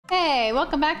Hey,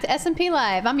 welcome back to SMP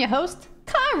Live. I'm your host,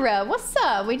 Kara. What's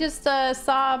up? We just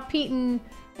saw Pete and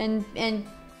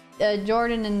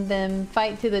Jordan and them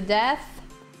fight to the death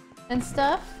and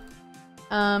stuff.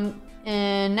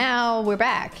 And now we're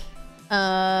back. If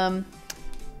you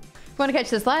want to catch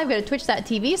this live, go to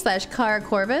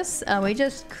twitch.tv/KaraCorvus. We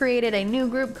just created a new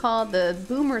group called the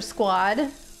Boomer Squad.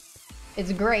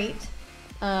 It's great.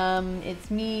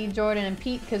 It's me, Jordan, and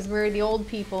Pete because we're the old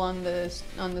people on the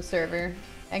server.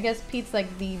 I guess Pete's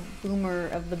like the boomer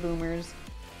of the boomers.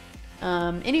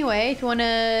 Anyway, if you want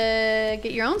to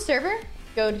get your own server,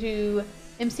 go to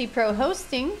MC Pro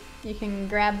Hosting. You can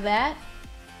grab that.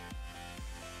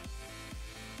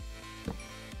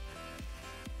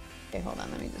 Okay, hold on.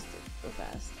 Let me just do it so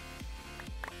fast.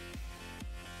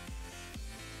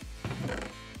 I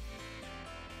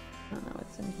don't know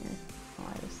what's in here.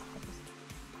 Oh, is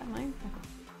that mine?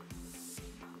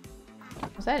 Okay.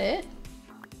 Was that it?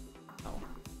 Oh.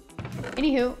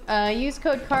 Anywho, use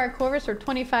code KaraCorvus for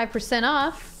 25%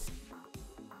 off.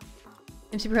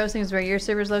 MC Pro Hosting is where your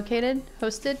server is located,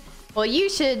 hosted. Well, you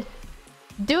should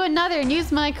do another and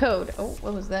use my code. Oh,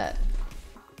 what was that?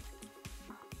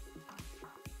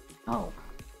 Oh.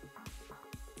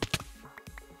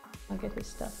 I'll get his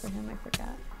stuff for him, I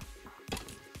forgot.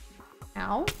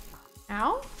 Ow.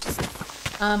 Ow.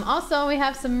 Also, we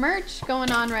have some merch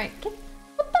going on right... Get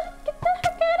the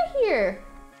heck out of here!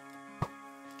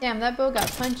 Damn, that bow got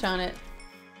punch on it.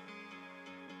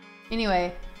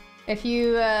 Anyway, if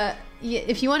you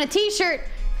want a t-shirt,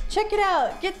 check it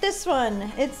out. Get this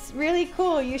one. It's really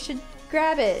cool. You should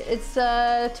grab it. It's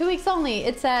 2 weeks only.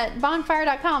 It's at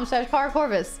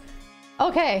bonfire.com/KaraCorvus.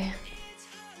 Okay.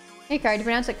 Hey, Kara, do you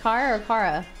pronounce it Kara or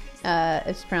Kara?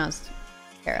 It's pronounced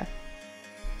Kara.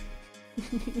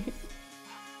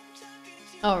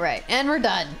 Alright, and we're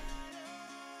done.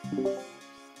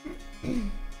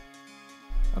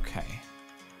 Okay.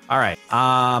 Alright.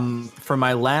 For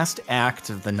my last act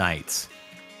of the night,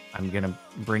 I'm gonna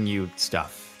bring you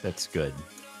stuff that's good.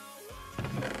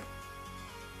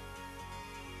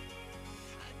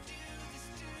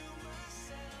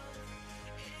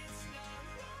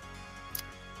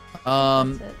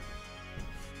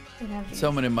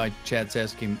 Someone in my chat's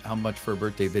asking how much for a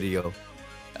birthday video.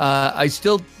 I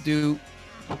still do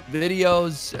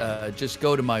videos. Just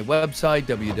go to my website,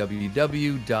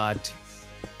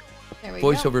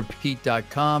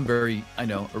 www.voiceoverpete.com. Very, I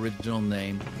know, original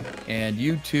name. And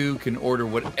you too can order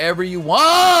whatever you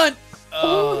want.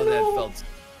 Oh, that felt...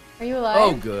 Are you alive?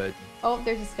 Oh, good. Oh,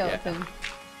 there's a skeleton.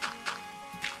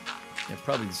 Yeah,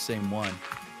 probably the same one.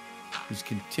 Who's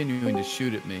continuing to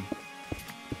shoot at me.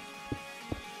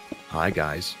 Hi,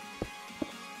 guys.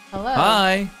 Hello.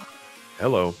 Hi.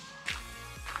 Hello.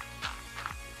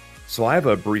 So I have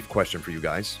a brief question for you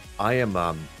guys. I'm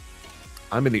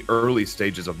in the early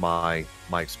stages of my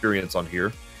experience on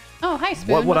here. Oh, hi,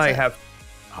 Spoon. What would What's I up? have?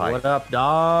 Hi. What up,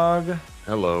 dog?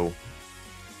 Hello.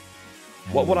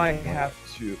 What would I have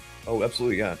to? Oh,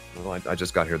 absolutely, yeah. Well, I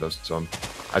just got here though, so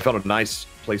I found a nice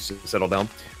place to settle down.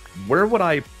 Where would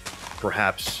I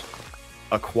perhaps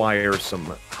acquire some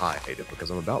hide? Because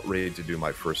I'm about ready to do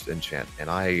my first enchant, and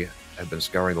I have been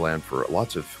scouring the land for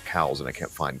lots of cows, and I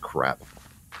can't find crap.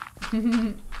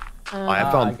 I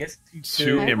have found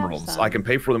 2 emeralds. I can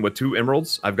pay for them with 2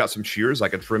 emeralds. I've got some shears. I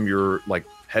can trim your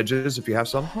hedges if you have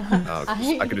some.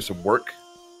 I can do some work.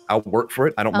 I'll work for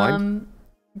it. I don't mind.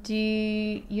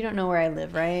 You don't know where I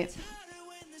live, right?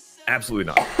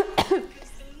 Absolutely not.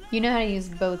 You know how to use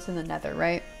boats in the Nether,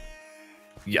 right?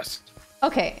 Yes.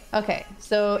 Okay.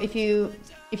 So if you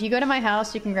go to my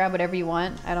house, you can grab whatever you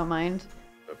want. I don't mind.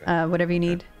 Okay. Whatever you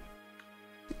need.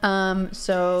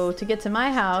 So to get to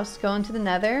my house, go into the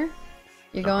Nether.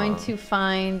 You're going to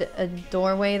find a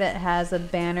doorway that has a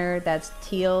banner that's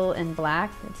teal and black.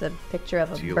 It's a picture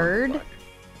of a bird.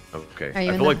 Okay. I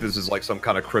feel like this is like some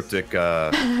kind of cryptic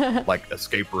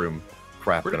escape room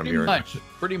crap that I'm hearing.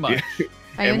 Pretty much.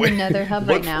 Are you in the Nether hub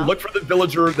right now? Look for the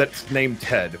villager that's named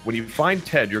Ted. When you find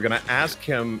Ted, you're going to ask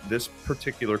him this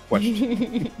particular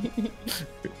question.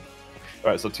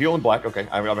 All right, so teal and black. Okay,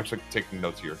 I'm actually taking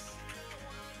notes here.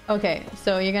 Okay,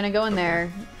 so you're going to go in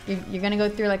there. You're going to go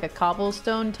through like a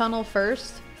cobblestone tunnel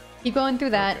first. Keep going through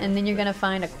that, and then you're going to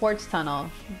find a quartz tunnel.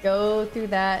 Go through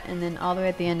that, and then all the way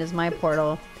at the end is my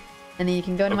portal. And then you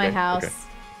can go to my house. Okay.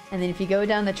 And then if you go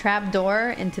down the trap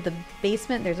door into the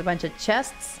basement, there's a bunch of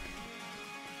chests.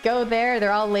 Go there.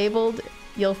 They're all labeled.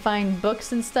 You'll find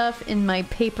books and stuff in my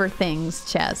paper things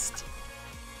chest.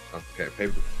 Okay,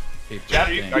 paper.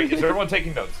 Chat, is everyone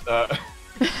taking notes? All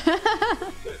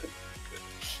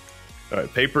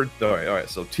right, paper. All right.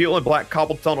 So teal and black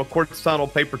cobble tunnel, quartz tunnel,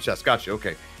 paper chest. Gotcha.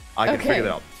 Okay, I can figure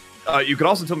that out. You can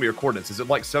also tell me your coordinates. Is it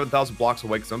like 7,000 blocks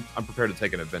away? Because I'm prepared to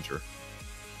take an adventure.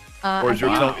 Or is you're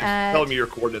telling me your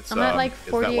coordinates? I'm at like is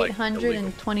that, 4,800 illegal?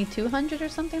 and 2,200 or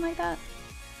something like that.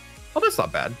 Oh, that's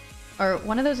not bad. Or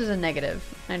one of those is a negative.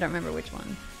 I don't remember which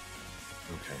one.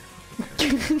 Okay.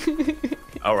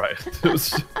 All right.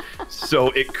 So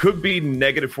it could be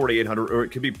negative 4,800, or it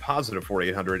could be positive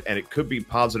 4,800, and it could be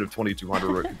positive 2,200,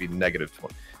 or it could be negative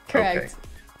 20. Correct. Okay.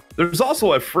 There's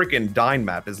also a freaking Dyn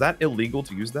map. Is that illegal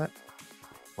to use that?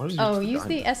 Use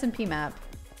the SMP map.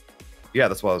 Yeah,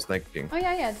 that's what I was thinking. Oh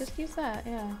yeah, just use that.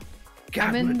 Yeah. God,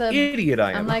 I'm in what the an idiot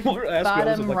I am. I'm like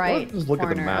bottom right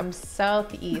corner. I'm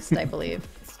southeast, I believe.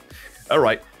 All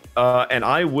right, and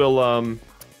I will.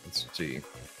 Let's see.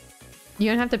 You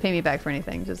don't have to pay me back for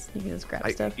anything. You can just grab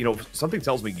stuff. You know, something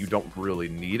tells me you don't really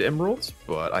need emeralds,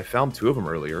 but I found 2 of them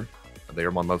earlier. They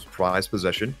are my most prized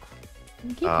possession. You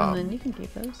can keep them then. You can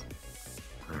keep those.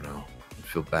 I don't know. I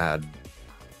feel bad.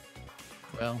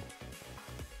 Well.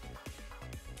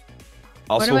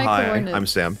 Also, hi. I'm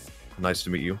Sam. Nice to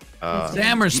meet you.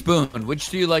 Sam or Spoon? Which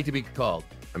do you like to be called?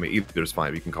 I mean, either's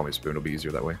fine. You can call me Spoon. It'll be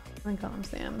easier that way. I can call him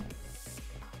Sam.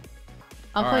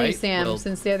 I'll call you Sam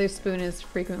since the other Spoon is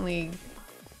frequently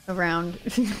around.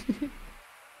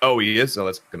 Oh, he is? Oh,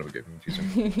 that's going to get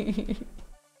confusing.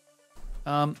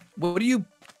 What do you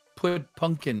put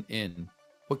pumpkin in?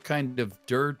 What kind of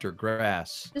dirt or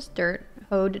grass? Just dirt.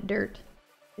 Hoed dirt.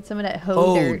 It's some of that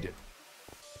hoed dirt.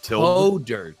 Hoe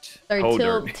dirt.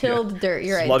 Sorry, tilled dirt.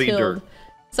 You're right. Slutty tilled. dirt.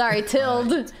 Sorry,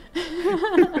 tilled.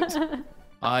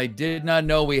 I did not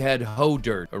know we had hoe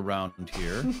dirt around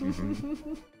here.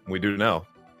 We do now.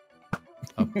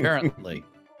 Apparently.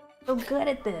 So good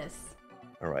at this.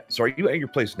 All right. So are you at your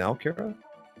place now, Kara?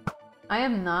 I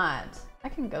am not. I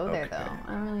can go there though.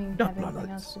 I don't really have anything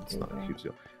else to do. It's not a huge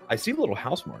deal. I see little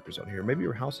house markers out here. Maybe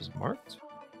your house is marked?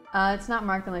 It's not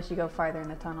marked unless you go farther in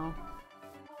the tunnel.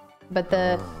 But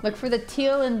look for the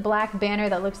teal and black banner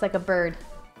that looks like a bird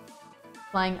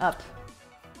flying up.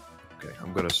 Okay,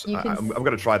 I'm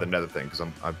gonna try the nether thing because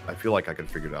I feel like I can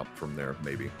figure it out from there.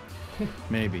 Maybe.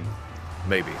 Maybe.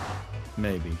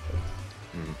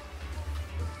 Hmm.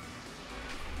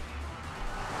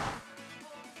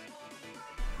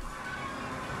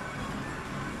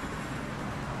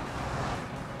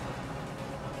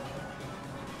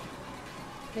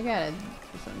 I gotta do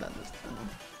something about this tunnel.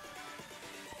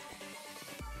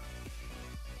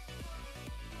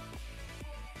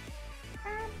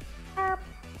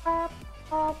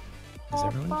 Is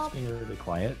everyone just being really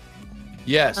quiet?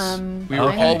 Yes. We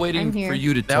were all waiting for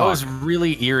you to talk. That was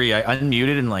really eerie. I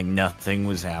unmuted and like nothing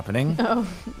was happening. Oh,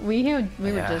 we were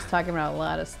just talking about a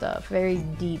lot of stuff. Very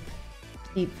deep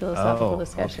philosophical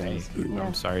discussions. Okay. Yeah.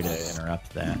 I'm sorry to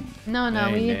interrupt that.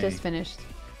 No, we had just finished.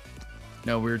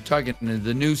 No, we were talking to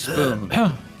the new Spoon.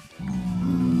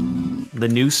 The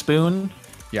new Spoon?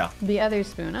 Yeah. The other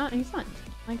Spoon. Oh, he's not.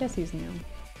 I guess he's new.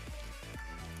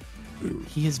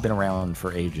 He has been around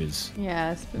for ages.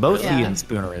 Yeah. Both he and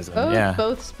Spoonerism.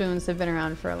 Both Spoons have been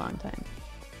around for a long time.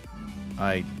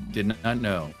 I did not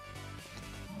know.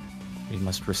 We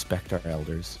must respect our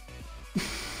elders.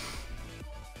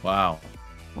 Wow.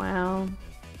 Wow.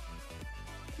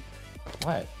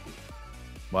 What?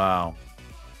 Wow.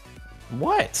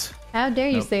 What? How dare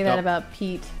you say that about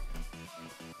Pete?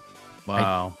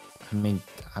 Wow. I mean,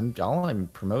 all I'm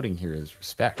promoting here is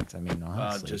respect. I mean,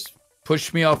 honestly. Just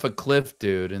push me off a cliff,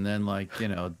 dude, and then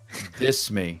diss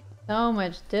me. So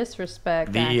much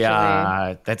disrespect.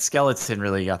 That skeleton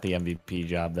really got the MVP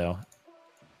job, though.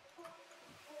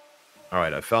 All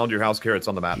right, I found your house, Carrots,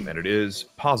 on the map, and it is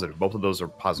positive. Both of those are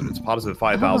positive. It's positive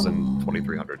 5,000,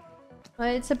 2,300.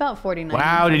 Well, it's about 49.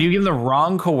 Wow, did you give them the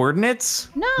wrong coordinates?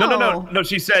 No.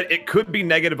 She said it could be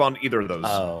negative on either of those,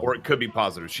 or it could be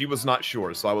positive. She was not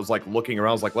sure, so I was like looking around.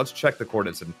 I was like, let's check the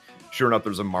coordinates, and sure enough,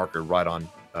 there's a marker right on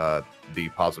the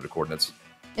positive coordinates.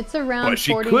 It's around. But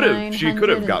she could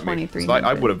have got me. So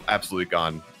I would have absolutely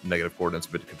gone negative coordinates,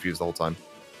 but confused the whole time.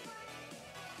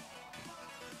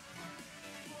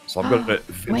 So I'm going to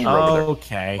venture over there.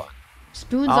 Okay.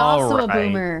 Spoon's also a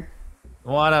boomer.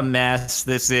 What a mess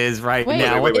this is now.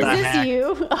 Wait, is this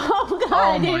you? Oh God,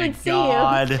 I didn't even see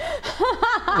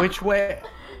you. Which way?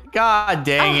 God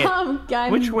dang it.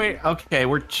 God. Which way? Okay,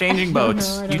 we're changing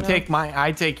boats. You take mine,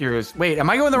 I take yours. Wait,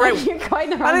 am I going the right way? You're going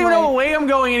the wrong way. I don't even know what way I'm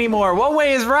going anymore. What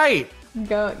way is right?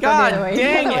 Go God the other way.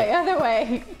 dang it. Other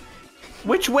way.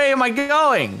 Which way am I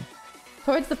going?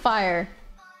 Towards the fire.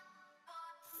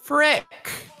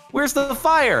 Frick. Where's the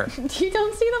fire? You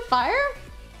don't see the fire?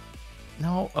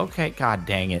 No, okay. God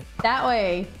dang it. That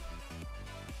way.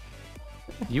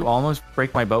 You almost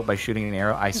break my boat by shooting an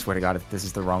arrow. I swear to God, if this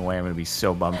is the wrong way, I'm going to be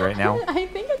so bummed right now. I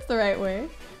think it's the right way.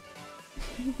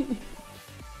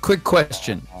 Quick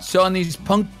question. So on these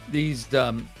pumpkin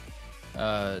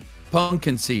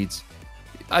seeds,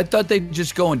 I thought they'd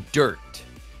just go in dirt.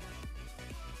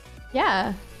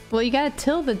 Yeah. Well, you gotta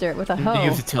till the dirt with a hoe. You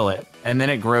have to till it, and then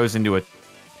it grows into a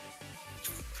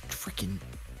freaking.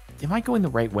 Am I going the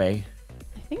right way?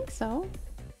 I think so.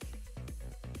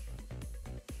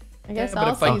 I guess but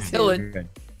I'll if I see till soon. it,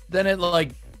 then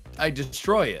I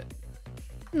destroy it.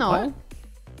 No. What?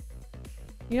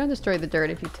 You don't destroy the dirt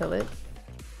if you till it.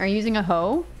 Are you using a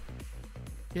hoe?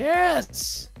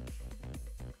 Yes.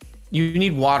 You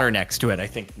need water next to it, I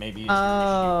think. Maybe.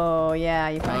 Oh, yeah,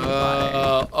 you probably need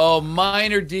water. Oh,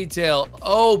 minor detail.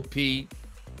 Oh, Pete.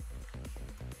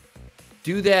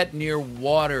 Do that near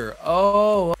water.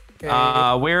 Oh, okay.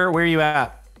 Where are you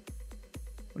at?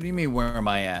 What do you mean, where am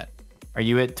I at? Are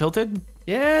you at Tilted?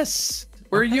 Yes.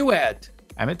 Where are you at?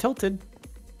 I'm at Tilted.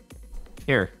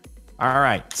 Here. All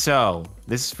right. So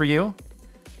this is for you.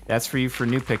 That's for you for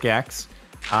new pickaxe.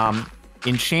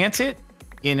 Enchant it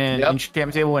in an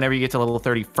enchantment table whenever you get to level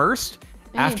 30 first.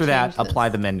 After that, apply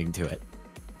the mending to it.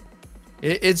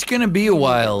 It's going to be a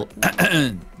while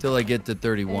till I get to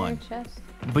 31.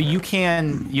 But you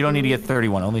don't need to get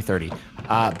 31, only 30.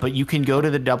 But you can go to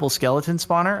the double skeleton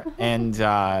spawner, and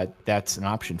that's an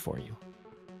option for you.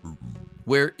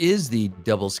 Where is the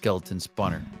double skeleton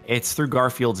spawner? It's through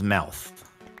Garfield's mouth.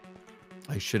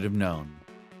 I should have known.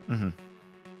 Mm-hmm.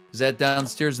 Is that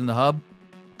downstairs in the hub?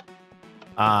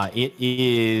 It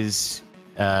is,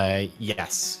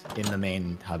 yes, in the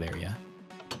main hub area.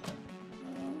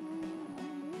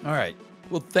 All right.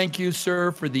 Well, thank you,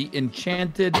 sir, for the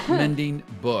enchanted mending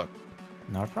book.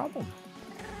 Not a problem.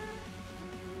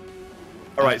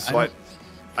 All right, so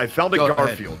I found a Go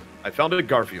Garfield. ahead. I found a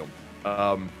Garfield.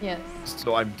 Yes.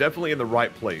 So I'm definitely in the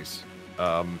right place.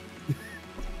 I'm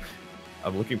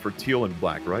looking for teal and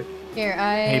black, right? Here,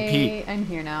 Hey, Pete. I'm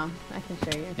here now. I can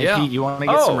show you. Hey, Pete, you want to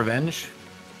get some revenge?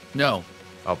 No.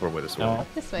 I'll throw away this one. No.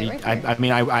 This way, right here. I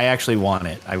mean, I actually want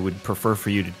it. I would prefer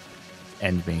for you to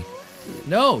end me.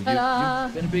 No, you've Ta-da.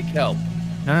 been a big help.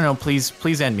 No.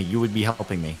 Please end me. You would be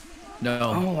helping me. No.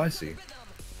 Oh, I see.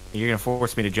 You're gonna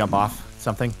force me to jump off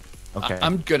something? Okay.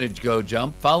 I'm going to go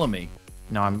jump. Follow me.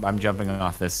 No, I'm jumping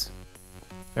off this.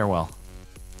 Farewell.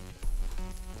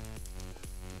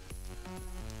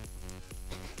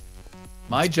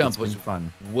 My jump was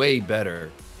fun. way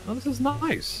better. Oh, this is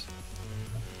nice.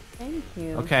 Thank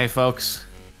you. Okay, folks.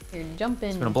 You're jumping.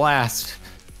 It's been a blast.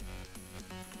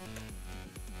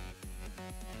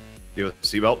 You have a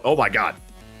seatbelt? Oh my god.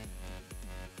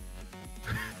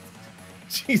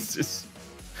 Jesus.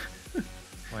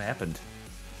 What happened?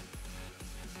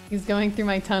 He's going through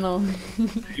my tunnel.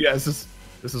 Yeah, this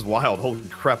is wild. Holy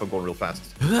crap, I'm going real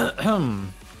fast.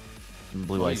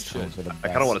 Blue Holy ice shit. tunnels are the I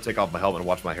kind of want to take off my helmet and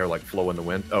watch my hair like flow in the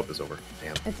wind. Oh, it's over.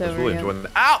 Damn. It's I was over, really yeah. enjoying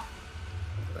the. Ow!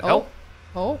 The hell?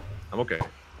 Oh. I'm okay.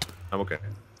 I'm okay.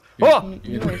 You- Oh!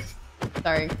 You were...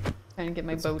 Sorry. Trying to get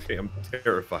my It's boat. okay, I'm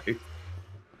terrified.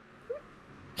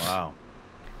 Wow.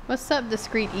 What's up,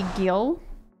 discreet eagle?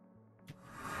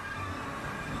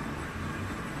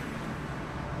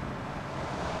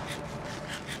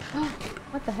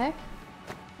 What the heck?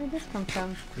 Where'd this come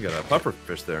from? You got a puffer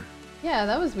fish there. Yeah,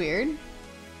 that was weird.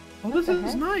 Oh, this the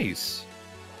is heck? nice.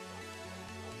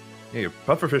 Yeah, your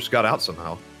pufferfish got out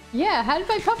somehow. Yeah, how did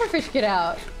my pufferfish get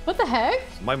out? What the heck?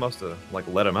 Somebody must have like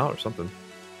let him out or something.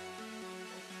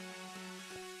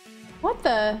 What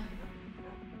the?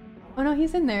 Oh no,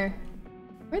 he's in there.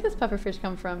 Where'd this pufferfish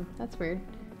come from? That's weird.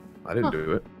 I didn't Huh.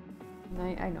 do it.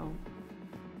 I know.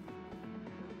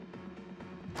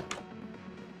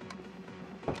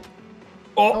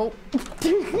 Oh,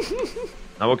 Oh.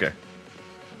 I'm okay.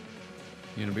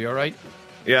 You gonna be all right?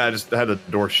 Yeah, I just had the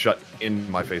door shut in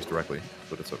my face directly,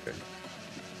 but it's okay.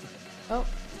 Oh.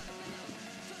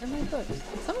 Where are my books?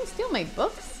 Did someone steal my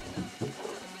books?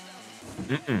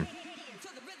 Mm-mm.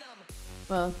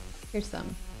 Well, here's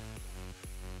some.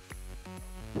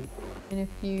 And if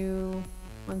you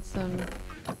want some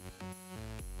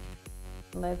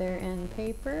leather and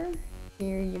paper,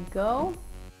 here you go.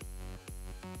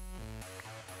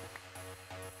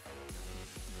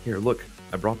 Here, look.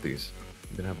 I brought these.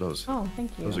 You can have those. Oh,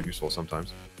 thank you. Those are useful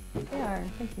sometimes. They are.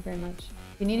 Thank you very much.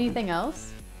 You need anything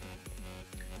else?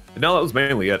 No, that was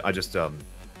mainly it. I just didn't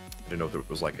know if there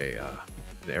was like an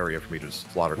area for me to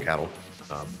just slaughter cattle.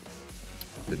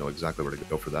 Didn't know exactly where to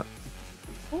go for that.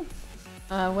 Cool.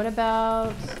 What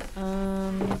about,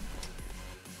 let's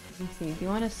see, do you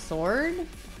want a sword?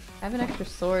 I have an extra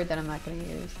sword that I'm not going to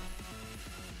use.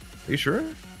 Are you sure?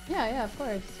 Yeah, of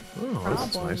course. Oh, this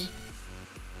is Problem. nice.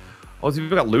 Oh, it's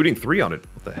even got looting 3 on it.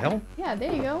 What the hell? Yeah,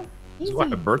 there you go. Is Easy. it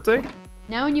my birthday?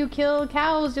 Now when you kill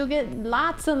cows, you'll get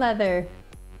lots of leather.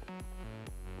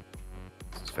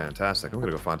 This is fantastic. I'm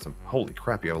gonna go find some. Holy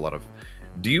crap! You have a lot of.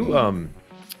 Do you Oh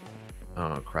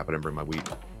crap! I didn't bring my wheat.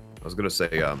 I was gonna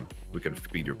say we could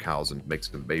feed your cows and make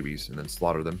some babies and then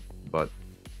slaughter them, but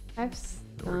I have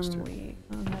some wheat.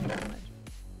 I don't have that much.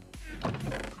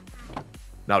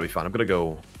 that'll be fine. I'm gonna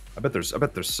go. I bet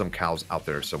there's some cows out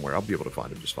there somewhere. I'll be able to find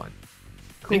them just fine.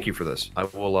 Cool. Thank you for this. I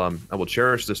will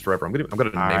cherish this forever. I'm gonna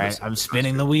name this. I'm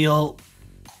spinning the wheel.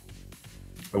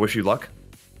 I wish you luck.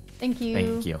 Thank you.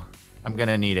 Thank you. I'm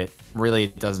gonna need it. Really,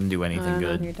 it doesn't do anything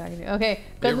good. You're talking to. Okay,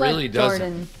 good luck, really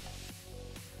Jordan.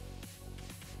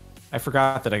 I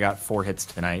forgot that I got 4 hits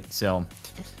tonight, so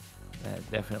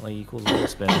that definitely equals wheel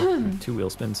spin. 2 wheel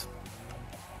spins.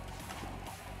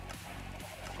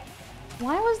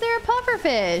 Why was there a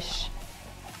pufferfish?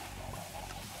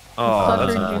 Oh,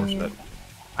 that's unfortunate.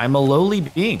 I'm a lowly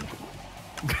being.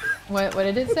 What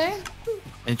did it say?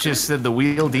 It just said the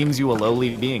wheel deems you a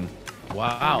lowly being.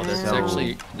 Wow, that's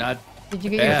actually not. Did you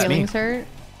get your feelings hurt?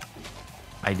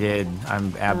 I did.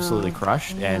 I'm absolutely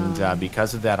crushed, and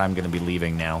because of that, I'm going to be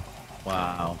leaving now.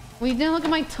 Wow. Well, you didn't look at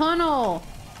my tunnel.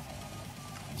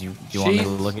 Do you want me to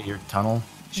look at your tunnel?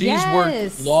 She's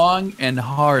worked long and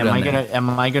hard. Am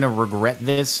I gonna regret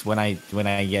this when I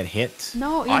get hit?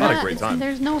 No, I had a great time.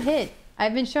 There's no hit.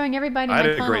 I've been showing everybody my I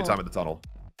tunnel. had a great time at the tunnel.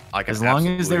 As long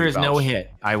as there is no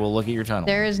hit, I will look at your tunnel.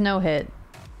 There is no hit.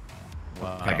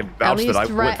 Wow. I can vouch that I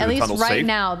went through the tunnel safe. At least right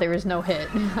now, there is no hit.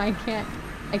 I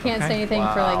can't say anything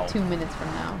for like 2 minutes from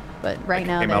now. But right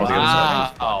now, there's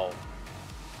wow.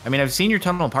 I mean, I've seen your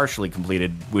tunnel partially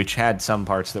completed, which had some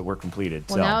parts that were completed.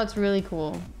 Well, now it's really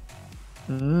cool.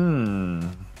 Okie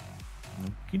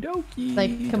dokie.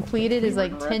 Like, completed is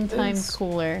like 10 times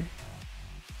cooler.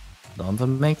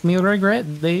 Don't make me regret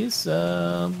this,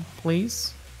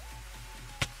 please.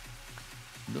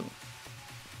 No.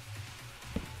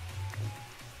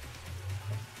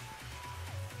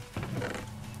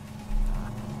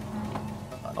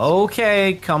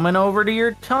 Okay, coming over to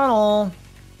your tunnel.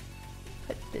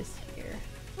 Put this here.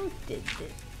 Who did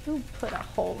this? Who put a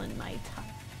hole in my tunnel?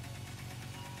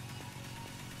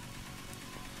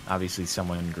 Obviously,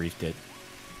 someone griefed it.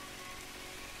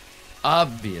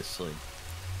 Obviously.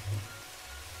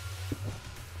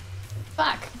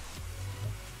 Fuck.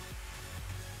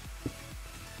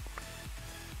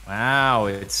 Wow,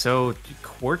 it's so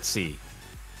quartzy.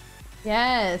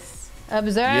 Yes.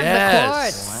 Observe the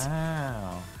quartz.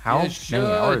 Wow. How many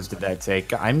hours did that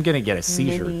take? I'm going to get a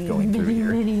seizure going through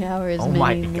here. Many hours. Oh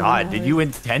my god, did you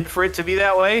intend for it to be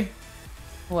that way?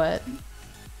 What?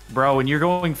 Bro, when you're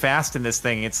going fast in this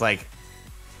thing, it's like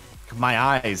my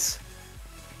eyes.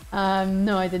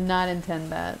 No, I did not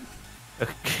intend that.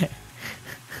 Okay.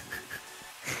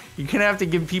 You're gonna have to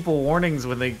give people warnings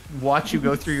when they watch you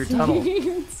go through your tunnel.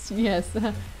 Yes.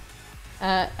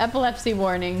 Epilepsy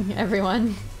warning,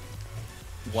 everyone.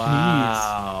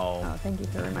 Wow. Oh, thank you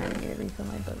for reminding me to refill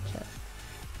my boat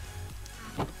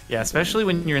chest. Yeah, especially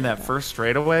when you're in that first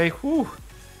straightaway. Whew.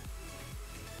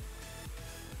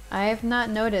 I have not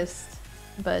noticed,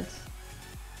 but...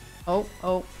 Oh.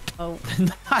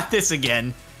 Not this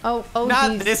again. Oh,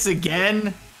 Not geez. this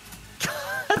again.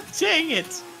 God dang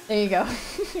it. There you go.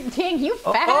 Dang, you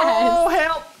fast. Oh,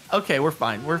 help. Okay, we're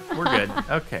fine. We're good.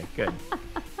 Okay, good.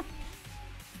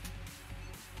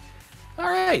 All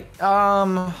right.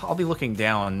 I'll be looking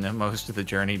down most of the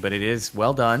journey, but it is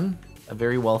well done. A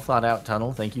very well thought out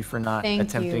tunnel. Thank you for not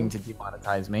attempting to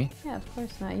demonetize me. Yeah, of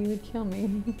course not. You would kill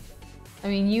me. I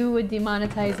mean, you would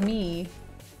demonetize me.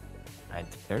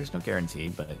 There's no guarantee,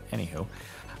 but anywho.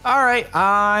 All right,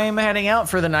 I'm heading out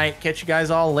for the night. Catch you guys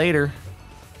all later.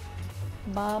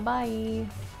 Bye-bye.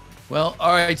 Well,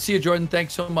 all right. See you, Jordan.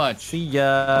 Thanks so much. See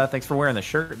ya. Thanks for wearing the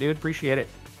shirt, dude. Appreciate it.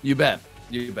 You bet.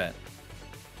 You bet.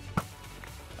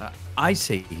 I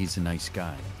say he's a nice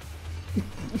guy.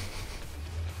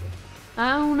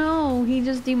 I don't know. He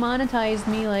just demonetized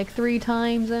me like 3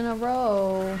 times in a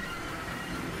row.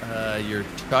 You're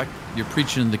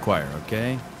preaching to the choir,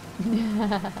 okay? It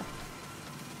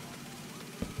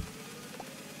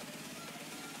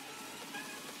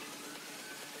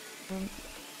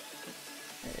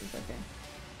is okay.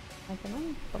 I can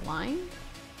on the line.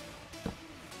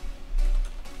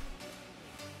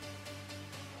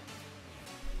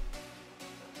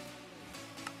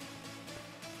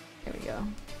 There we go.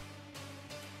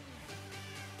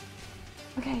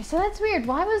 Okay, so that's weird.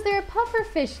 Why was there a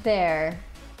pufferfish there?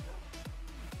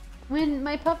 When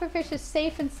my pufferfish is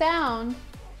safe and sound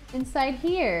inside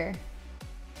here.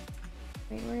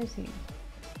 Wait, where is he?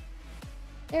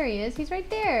 There he is. He's right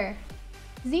there.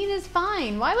 Xena's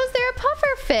fine. Why was there a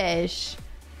pufferfish?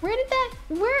 Where did that...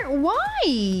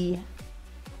 Why?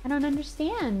 I don't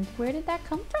understand. Where did that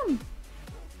come from?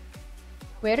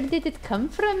 Where did it come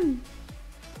from?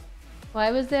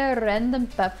 Why was there a random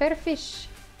pufferfish?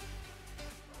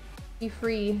 Be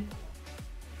free.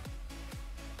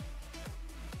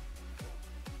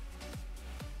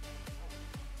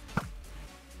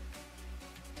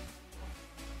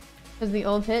 Was the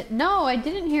old hit? No, I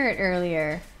didn't hear it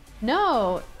earlier.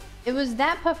 No, it was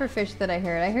that pufferfish that I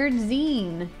heard. I heard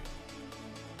Zine.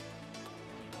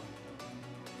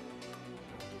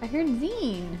 I heard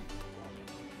Zine.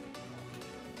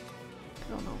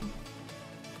 I don't know.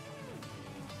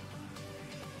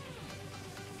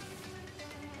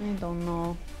 I don't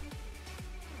know.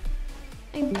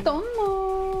 I don't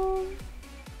know.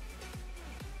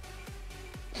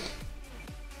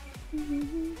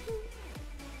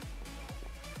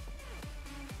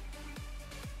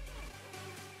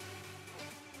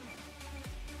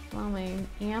 Oh, my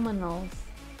aminals.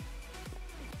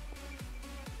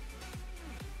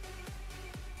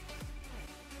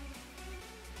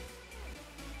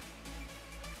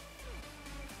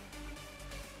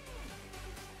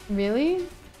 Really?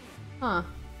 Huh.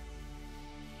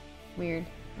 Weird.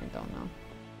 I don't know.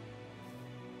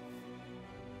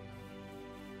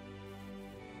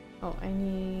 Oh, I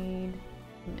need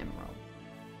an emerald.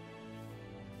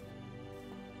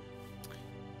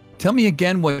 Tell me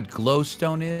again what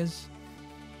glowstone is.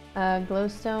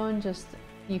 Glowstone, just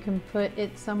you can put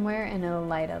it somewhere and it'll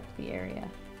light up the area.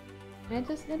 And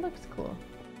it looks cool.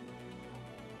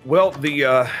 Well,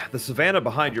 the savannah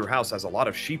behind your house has a lot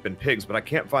of sheep and pigs, but I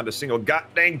can't find a single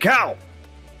goddamn cow.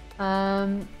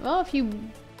 Well, if you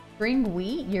bring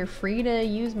wheat, you're free to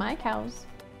use my cows.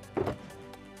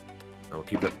 I'll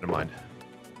keep that in mind.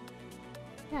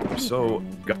 Yeah, So,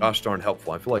 anytime. gosh darn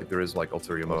helpful. I feel like there is like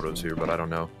ulterior motives here, but I don't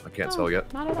know. I can't tell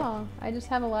yet. Not at all. I just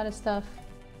have a lot of stuff.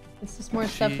 It's just more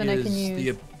stuff than I can She is use. the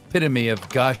epitome of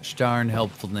gosh darn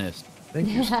helpfulness. Thank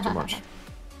you so much.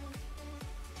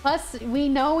 Plus, we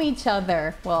know each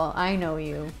other. Well, I know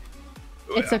you.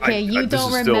 It's I- okay. You this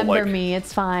don't is still, remember like- me.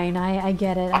 It's fine. I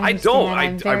get it. I don't.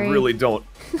 understand. I really don't.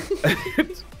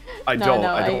 I No, don't.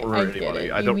 no, I don't remember get anybody.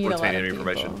 it. I You don't meet a lot retain of any people.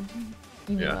 information.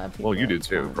 You meet a lot Yeah. of Well, you people.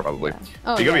 do too, probably. Yeah.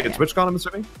 Oh, Are you gonna yeah, be at yeah. TwitchCon, I'm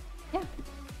assuming? Yeah,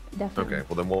 definitely. Okay.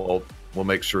 Well, then we'll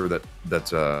make sure that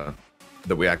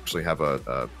we actually have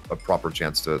a proper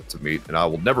chance to meet, and I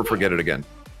will never forget it again.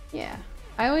 Yeah.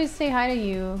 I always say hi to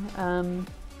you.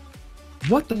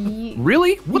 What the? Ye-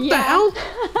 Really? What the Yeah. hell?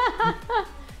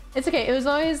 It's okay. It was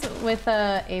always with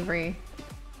Avery.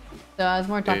 So I was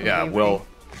more talking Yeah. to Avery. Well.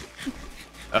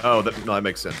 Oh, that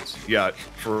makes sense. Yeah.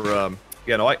 For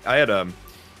yeah. No, I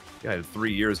had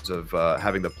 3 years of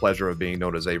having the pleasure of being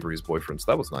known as Avery's boyfriend.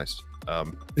 So that was nice.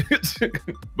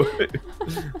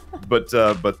 But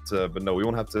no, we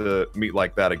won't have to meet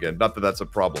like that again. Not that that's a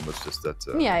problem. It's just that.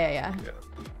 Yeah.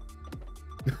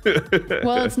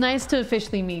 Well, it's nice to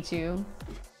officially meet you.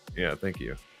 Yeah. Thank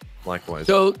you. Likewise.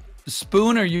 So,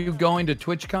 Spoon, are you going to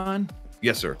TwitchCon?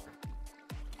 Yes, sir.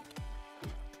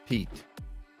 Pete.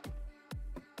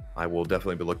 I will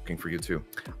definitely be looking for you too.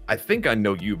 I think I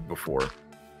know you before.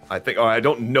 I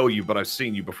don't know you, but I've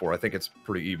seen you before. I think it's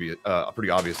pretty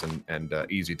obvious and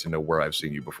easy to know where I've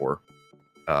seen you before.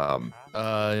 In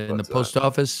the post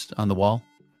office on the wall.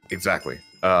 Exactly.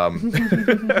 But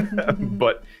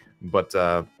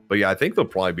yeah, I think there'll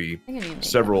probably be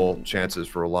several chances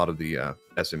for a lot of the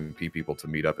SMP people to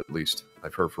meet up. At least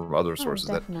I've heard from other sources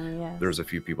that yes. there's a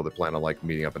few people that plan on like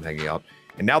meeting up and hanging out.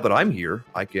 And now that I'm here,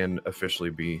 I can officially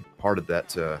be part of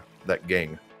that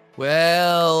gang.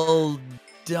 Well,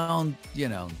 don't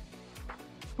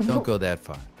go that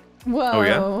far. Whoa, Oh,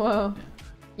 yeah? whoa.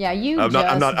 Yeah, you I'm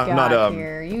just not, got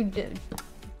here. You did.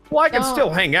 Well, I can Don't- still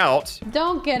hang out.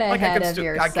 Don't get Like ahead I of can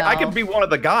yourself. I can be one of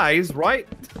the guys, right?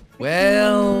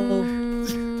 Well,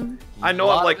 I know a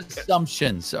lot I'm like of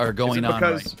assumptions are going on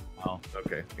because- right now.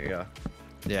 Okay, yeah.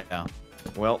 Yeah,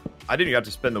 Well, I didn't even have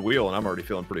to spin the wheel, and I'm already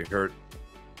feeling pretty hurt.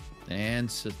 and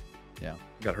so, yeah.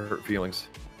 Got hurt feelings.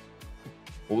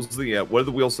 What was the what did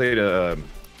the wheel say to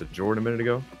Jordan a minute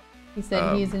ago? He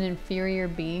said he's an inferior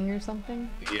being or something.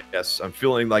 Yes, I'm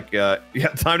feeling like yeah,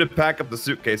 time to pack up the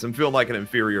suitcase. I'm feeling like an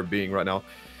inferior being right now.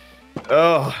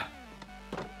 Oh.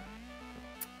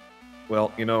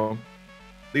 Well,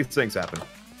 these things happen.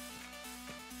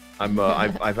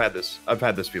 I've had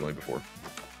this feeling before.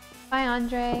 Bye,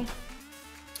 Andre.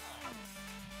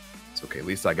 It's okay. At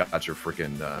least I got your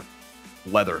freaking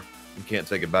leather. You can't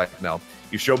take it back now.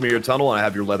 You showed me your tunnel, and I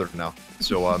have your leather now.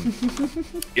 So,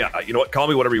 yeah, you know what? Call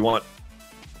me whatever you want.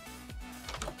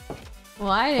 Well,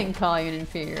 I didn't call you an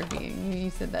inferior being. You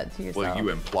said that to yourself. Well, you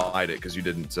implied it because you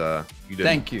didn't.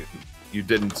 Thank you. you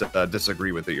didn't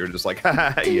disagree with it. You're just like,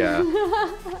 haha, yeah.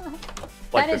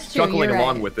 Like That the is true. chuckling You're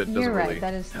along right. with it doesn't You're right. really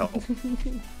That is help.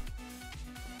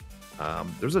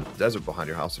 There's a desert behind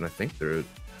your house, and I think there.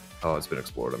 Oh, it's been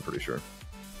explored. I'm pretty sure.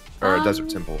 Or a desert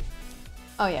temple.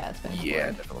 Oh yeah, it's been. Yeah,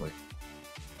 explored. definitely.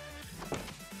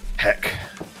 Heck.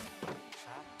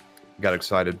 Got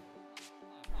excited.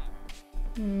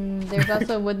 There's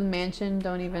also Woodland Mansion.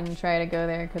 Don't even try to go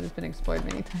there because it's been explored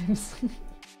many times.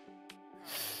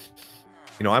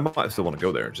 You know, I might still want to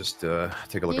go there. Just take a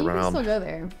look You can around. still go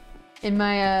there. In my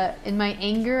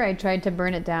anger, I tried to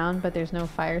burn it down, but there's no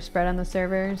fire spread on the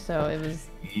server, so it was.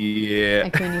 Yeah. I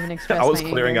couldn't even express. I was my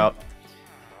clearing anger. out.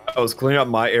 I was clearing out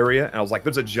my area, and I was like,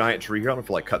 "There's a giant tree here. I'm gonna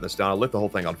feel like cutting this down." I lit the whole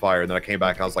thing on fire, and then I came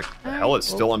back, and I was like, "The hell, it's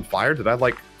still on fire? Did I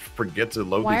like forget to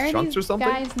load Why these are chunks these or something?"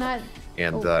 guys not?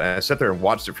 And I sat there and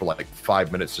watched it for like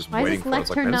 5 minutes, just Why waiting is for this it. I was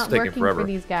like, lectern "Man, this is not taking working forever." for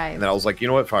these guys? And then I was like, "You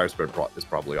know what? Fire spread is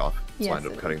probably off." So Yes, I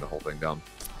ended up it cutting the whole thing down.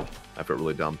 I felt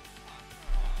really dumb.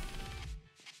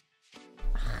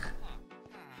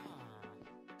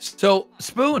 So,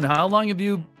 Spoon, how long have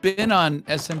you been on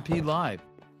SMP Live?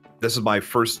 This is my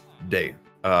first day.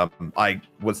 I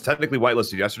was technically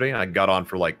whitelisted yesterday, and I got on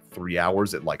for like 3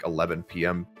 hours at like 11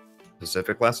 p.m.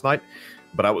 Pacific last night.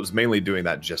 But I was mainly doing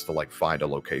that just to like find a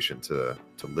location to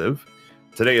live.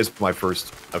 Today is my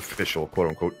first official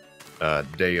quote-unquote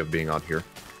day of being on here.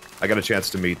 I got a chance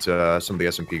to meet some of the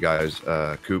SMP guys,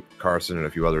 Coop, Carson, and a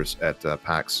few others at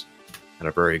PAX, and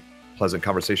a very pleasant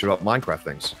conversation about Minecraft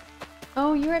things.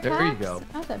 Oh, you're at There PAX? you go.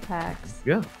 I was at PAX.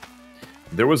 Yeah.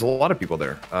 There was a lot of people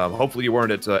there. Hopefully you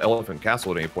weren't at Elephant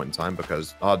Castle at any point in time,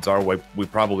 because odds are we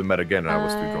probably met again, and I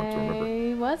was too drunk to remember.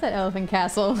 I was at Elephant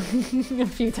Castle a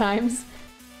few times.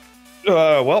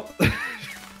 Well,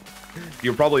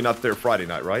 you're probably not there Friday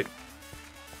night, right?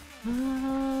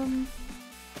 Can't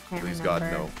Please remember. God,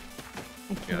 no.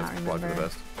 I Yeah, cannot that's probably remember. the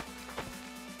best.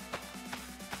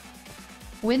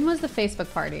 When was the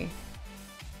Facebook party?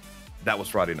 That was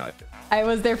Friday night. I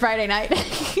was there Friday night.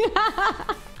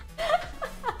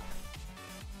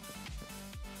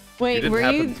 Wait, didn't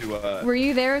happen to, were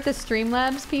you there with the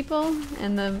Streamlabs people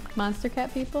and the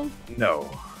MonsterCat people? No,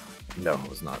 it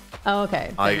was not. Oh,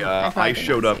 okay. I probably did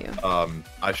showed not up. see you.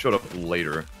 I showed up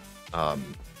later. I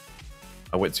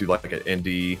went to like an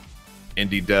indie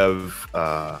dev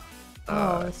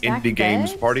Oh, Stack indie games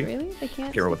Beds? party. Really? They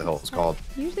can't Can't remember what the hell it's called.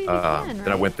 Usually they can, right? And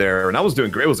I went there, and I was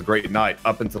doing great. It was a great night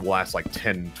up until the last like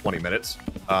 10-20 minutes.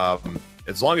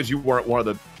 As long as you weren't one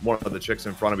of the chicks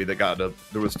in front of me that got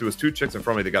there was 2 chicks in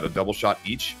front of me that got a double shot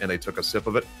each, and they took a sip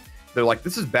of it. They're like,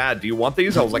 "This is bad. Do you want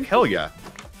these?" I was like, "Hell yeah!"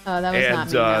 Oh, that was And not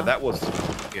me. No.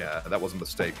 that was a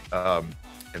mistake.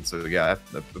 And so yeah,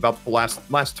 about the last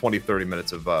 20-30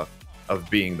 minutes of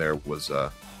being there was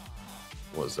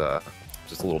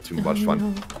just a little too much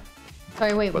fun.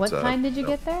 Sorry, wait. But, What time did you no.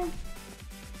 get there?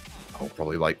 Oh,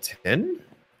 probably like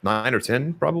 9 or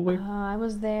 10, probably. I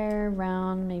was there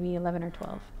around maybe 11 or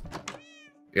 12.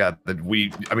 Yeah, I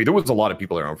mean, there was a lot of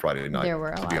people there on Friday night. There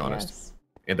were a to lot, be honest. yes.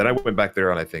 And then I went back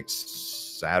there on I think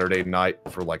Saturday night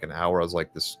for like an hour. I was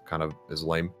like, this kind of is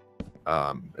lame,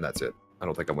 and that's it. I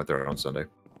don't think I went there on Sunday.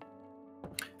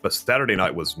 But Saturday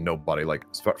night was nobody. Like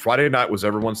Friday night was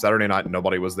everyone. Saturday night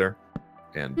nobody was there,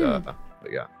 and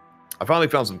but yeah, I finally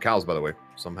found some cows, by the way,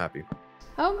 so I'm happy.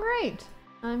 Oh, great.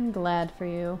 I'm glad for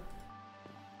you.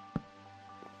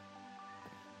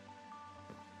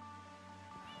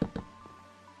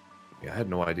 Yeah, I had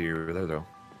no idea you were there though.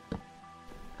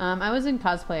 I was in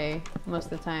cosplay most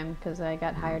of the time because I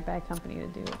got hired by a company to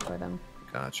do it for them.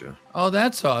 Gotcha. Oh,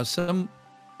 that's awesome.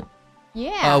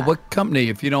 Yeah. What company,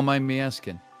 if you don't mind me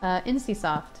asking?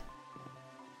 NCSoft.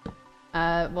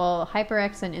 Well,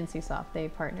 HyperX and NCSoft, they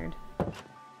partnered.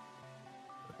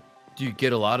 Do you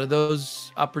get a lot of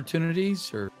those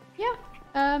opportunities, or? Yeah.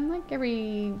 Like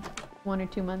every 1 or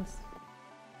 2 months.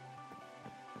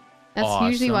 That's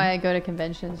usually Awesome. why I go to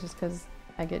conventions, just because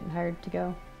I get hired to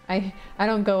go. I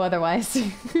don't go otherwise.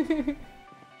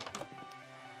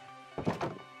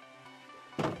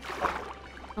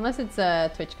 Unless it's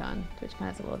TwitchCon.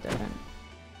 TwitchCon is a little different.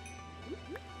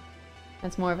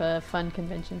 That's more of a fun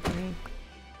convention for me.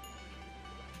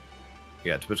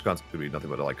 Yeah, TwitchCon's gonna be nothing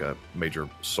but like a major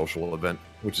social event,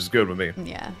 which is good with me.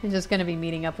 Yeah, it's just gonna be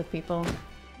meeting up with people,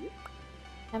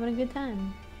 having a good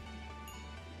time.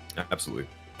 Absolutely.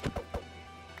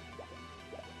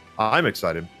 I'm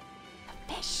excited.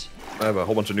 Fish. I have a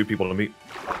whole bunch of new people to meet.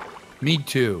 Me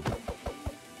too.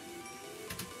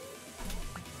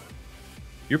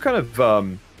 You're kind of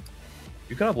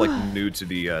like new to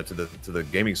the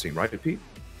gaming scene, right, Pete?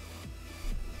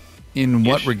 In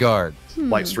what regard?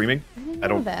 Like streaming? I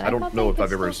don't know if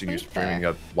I've ever seen you stream there.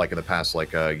 streaming like in the past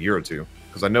like a year or two.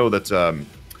 Because I know that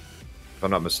if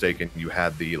I'm not mistaken, you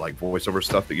had the like voiceover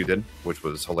stuff that you did, which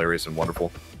was hilarious and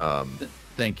wonderful.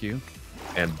 Thank you.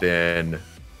 And then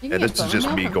You and can this get is just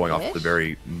FOMO me from going off Twitch? the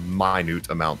very minute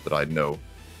amount that I know.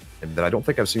 And that I don't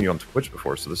think I've seen you on Twitch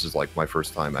before, so this is like my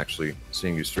first time actually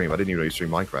seeing you stream. I didn't even know you stream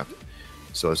Minecraft.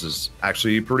 So this is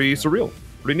actually pretty surreal,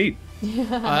 pretty neat.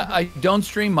 I don't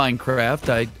stream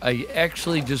Minecraft. I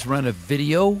actually just run a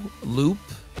video loop,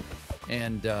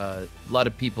 and a lot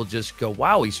of people just go,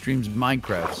 "Wow, he streams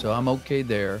Minecraft," so I'm okay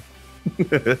there.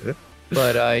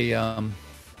 But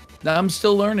I'm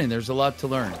still learning. There's a lot to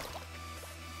learn.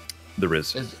 There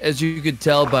is. As you could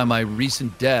tell by my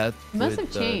recent death. It must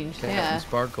with, have changed, Captain yeah.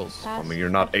 Sparkles, I mean, you're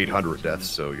not 800 deaths,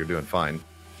 so you're doing fine,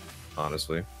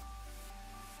 honestly.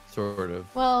 sort of.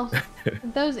 Well,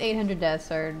 those 800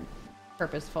 deaths are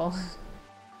purposeful.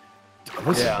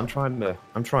 Listen, Yeah. I'm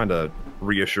trying to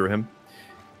reassure him.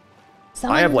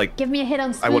 Someone I have like give me a hit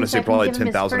on I want to say so can probably give him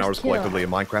his 10,000 first hours kill. collectively in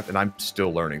Minecraft, and I'm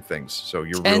still learning things. So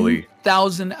you're really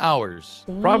 10,000 hours.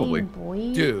 Dang, Probably. boy.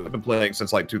 I've Dude. been playing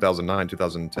since like 2009,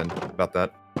 2010, about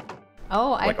that.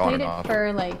 Oh, I like, on played and it off.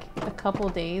 for like a couple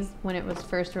days when it was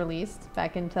first released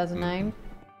back in 2009,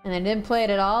 Mm-hmm. and I didn't play it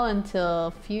at all until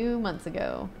a few months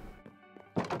ago.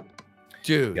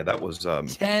 Dude. Yeah, that was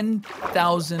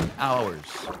 10,000 hours.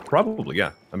 probably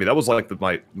yeah. I mean, that was like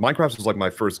my Minecraft was like my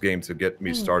first game to get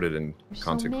me started in There's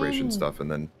content so creation many. stuff,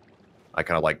 and then I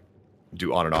kind of like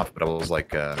do on and off. But I was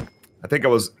like, I think I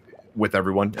was with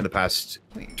everyone in the past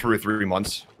 2 or 3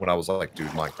 months when I was like, dude,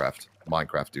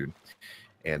 Minecraft, dude.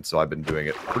 And so I've been doing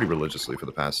it pretty religiously for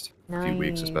the past few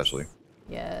weeks, especially.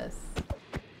 Yes.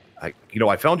 I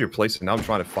found your place, and now I'm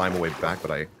trying to find my way back,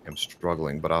 but I am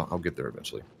struggling. But I'll get there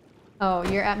eventually. Oh,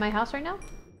 you're at my house right now?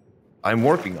 I'm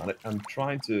working on it. I'm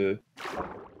trying to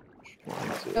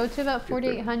Go to about get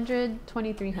there. 4,800,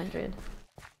 2,300.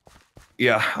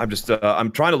 Yeah, I'm just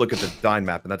I'm trying to look at the Dyn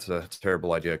map, and that's a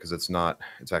terrible idea because it's not.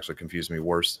 It's actually confused me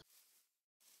worse.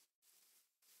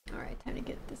 All right, time to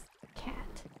get this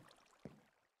cat.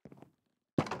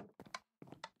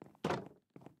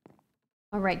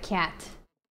 All right, cat.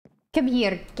 Come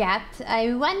here, cat.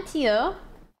 I want you.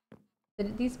 Did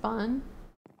it despawn?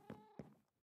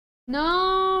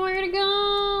 No, where to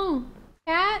go?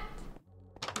 Cat?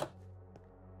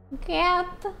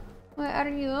 Cat? Where are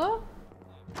you?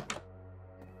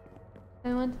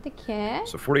 I want the cat.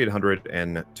 So 4,800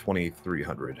 and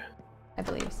 2,300. I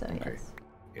believe so, Okay. yes.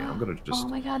 Yeah, I'm gonna just Oh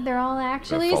my god, they're all gonna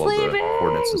actually follow the sleeping!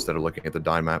 coordinates instead of looking at the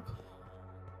Dyn map.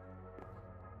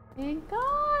 Thank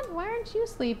God, why aren't you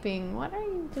sleeping? What are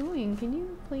you doing? Can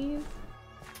you please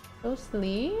go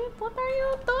sleep? What are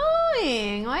you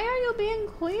doing? Why are you being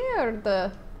cleared?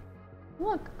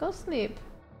 Look, go sleep.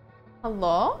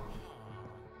 Hello?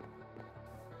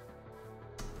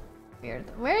 Weird.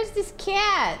 Where's this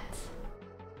cat?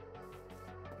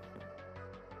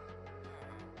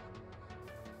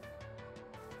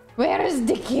 Where is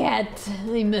the cat?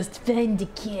 I must find the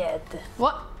cat.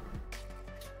 What?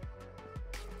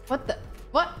 What the?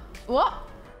 What? What?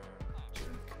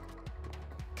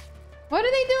 What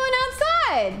are they doing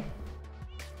outside?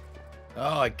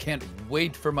 Oh, I can't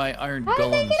wait for my iron How did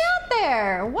golems. they get out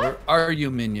there? What? Where are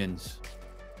you, minions?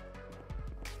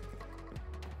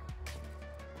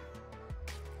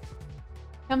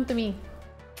 Come to me.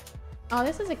 Oh,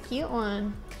 this is a cute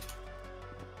one.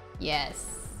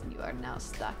 Yes, you are now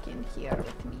stuck in here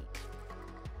with me.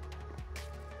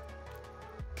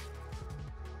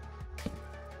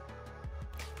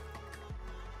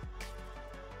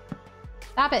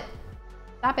 Stop it.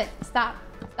 Stop it. Stop.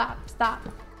 Stop. Stop.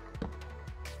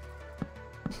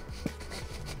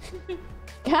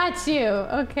 Got you.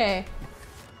 Okay.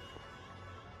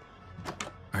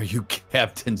 Are you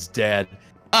Captain's dad?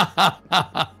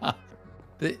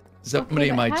 Somebody Okay,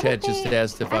 in but my how chat did just they-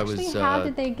 asked if I was actually, how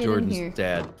did they get in Jordan's here?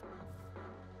 dad.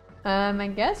 I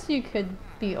guess you could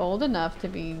be old enough to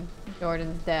be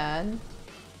Jordan's dad.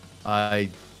 I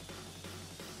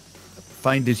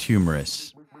find it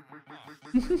humorous.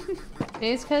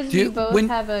 It's because Do we you- both when-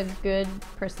 have a good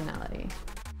personality.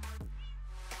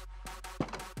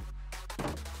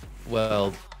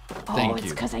 Well, thank it's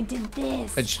you. because I did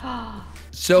this. It's-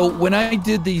 So when I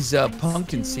did these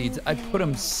pumpkin seeds, I put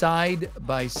them side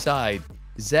by side.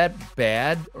 Is that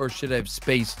bad, or should I have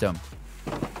spaced them?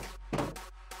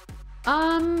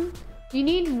 You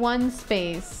need one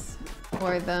space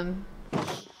for them.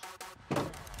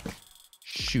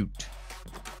 Shoot.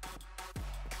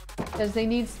 Because they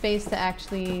need space to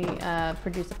actually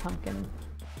produce a pumpkin.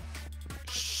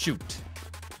 Shoot.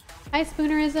 Hi,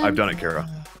 Spoonerism. I've done it, Kara.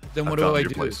 Then what I do found I your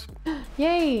do? place.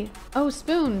 Yay! Oh,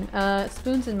 Spoon.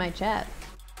 Spoon's in my chat.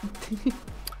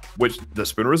 Which the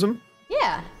Spoonerism?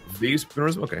 Yeah. The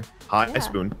Spoonerism. Okay. Hi, Yeah.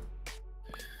 Spoon.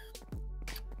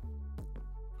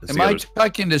 Let's Am see I others.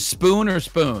 talking to Spoon or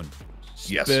Spoon?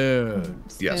 Yes. Spoon.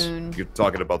 Yes. Spoon. You're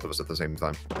talking to both of us at the same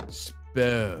time.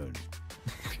 Spoon.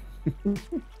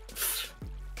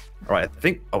 All right. I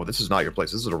think. Oh, this is not your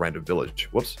place. This is a random village.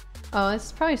 Whoops. Oh,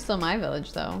 it's probably still my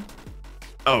village though.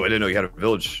 Oh, I didn't know you had a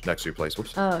village next to your place.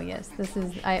 Whoops. Oh yes, this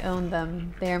is. I own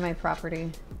them. They are my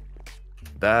property.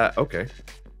 That okay.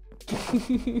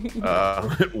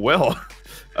 Well.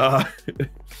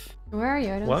 Where are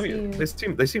you? I don't Well, see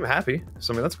you. they seem happy.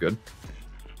 So I mean that's good.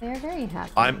 They are very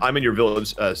happy. I'm in your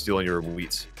village stealing your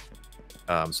wheat,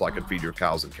 so I can feed your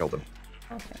cows and kill them.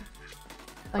 Okay.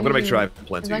 I'm gonna make sure I have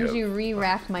plenty. As long as of- you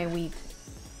re-rack my wheat.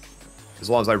 As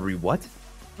long as I what?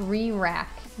 Re-rack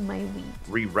my wheat.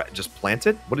 Re-rack? Just plant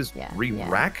it? What is Yeah,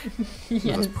 re-rack? Is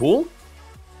Yes. this pool?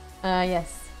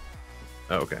 Yes.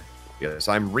 Oh, okay. Yes,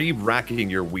 I'm re-racking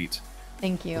your wheat.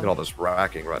 Thank you. Look at all this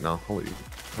racking right now. Holy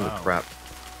Wow. crap.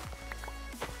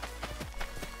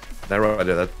 That right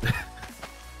there, that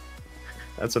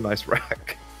that's a nice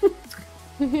rack.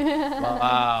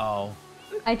 Wow.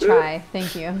 I try.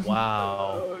 Thank you.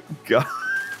 Wow. Oh, God.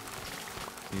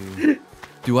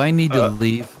 Do I need to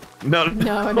leave? No.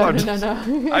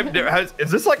 I've never, is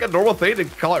this like a normal thing to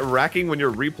call it racking when you're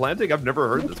replanting? I've never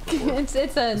heard this before. it's a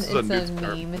This is a new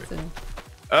term meme. for It's me.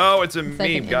 Oh, it's a like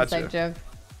meme. an Gotcha. inside joke.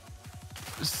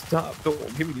 Stop!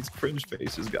 Don't give me these cringe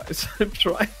faces, guys. I'm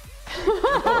trying.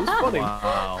 I thought it was funny.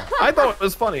 Wow. I thought it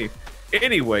was funny.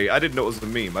 Anyway, I didn't know it was a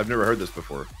meme. I've never heard this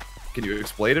before. Can you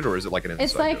explain it, or is it like an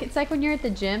inside joke? It's like when you're at the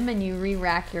gym and you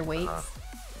re-rack your weights.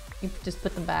 You just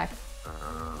put them back.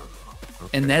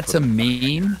 Okay, And that's a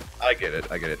meme? I get it.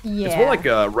 I get it. It's Yeah. more like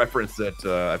a reference that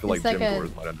I feel like It's like gym a-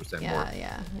 goers might understand Yeah, more.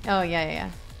 yeah. Oh, yeah.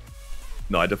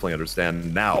 No, I definitely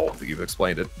understand now that you've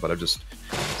explained it, but it's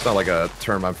not like a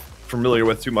term I'm familiar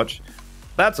with too much.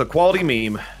 That's a quality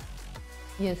meme.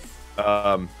 Yes.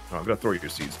 I'm gonna throw your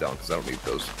seeds down because I don't need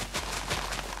those.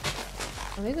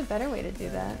 Well, there's a better way to do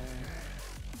that.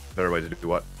 Better way to do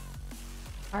what?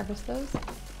 Harvest those.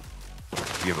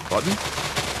 Do you have a button?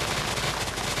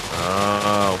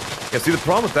 Oh. Yeah, see, the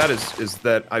problem with that is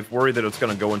that I worry that it's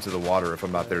gonna go into the water if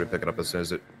I'm not there to pick it up as soon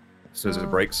as it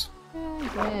breaks. Yeah,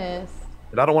 I guess.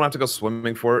 And I don't want to have to go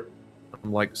swimming for it.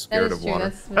 I'm like That scared is of true. water.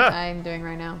 That's what I'm doing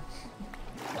right now.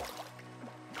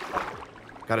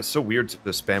 God, it's so weird to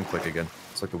spam click again.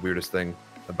 It's like the weirdest thing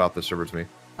about the server to me.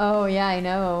 Oh, yeah, I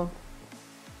know.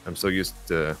 I'm so used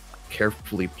to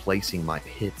carefully placing my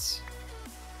hits.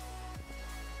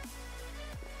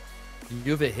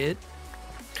 You have a hit?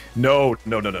 No,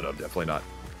 definitely not.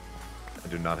 I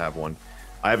do not have one.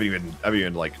 I haven't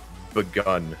even like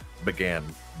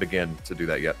began to do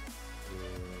that yet.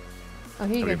 Oh,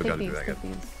 here you Have go. you Take begun to these. do that Take yet?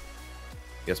 these.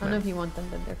 Yes, I don't know ma'am. if you want them,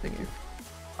 but they're for Thank you. you.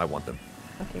 I want them.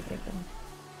 Okay, take them.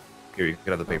 Here, you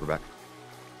can have the paper back.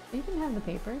 You can have the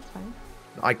paper. It's fine.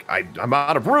 I'm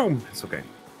out of room. It's okay.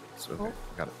 It's okay. Oh.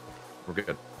 Got it. We're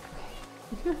good.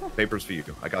 Paper's for you.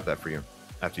 I got that for you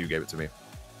after you gave it to me.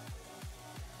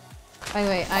 By the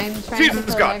way, I'm trying Jesus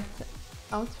to God. collect.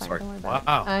 Oh, it's fine. Sorry. Don't worry about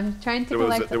Wow. it. I'm trying to There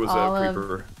was collect there was all a of.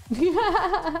 creeper.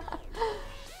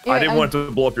 Here, I didn't want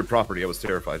to blow up your property. I was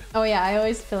terrified. Oh yeah, I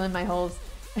always fill in my holes.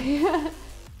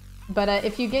 But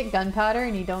if you get gunpowder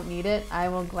and you don't need it, I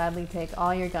will gladly take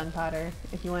all your gunpowder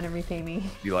if you want to repay me.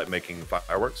 Do you like making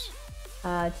fireworks?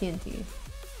 TNT.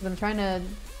 'Cause I'm trying to.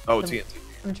 Oh, the- TNT.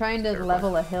 I'm trying to Terrifying.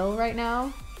 level a hill right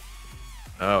now.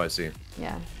 Oh, I see.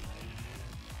 Yeah.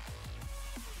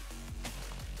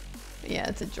 Yeah,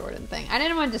 it's a Jordan thing. I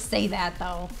didn't want to say that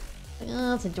though.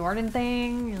 Oh, it's a Jordan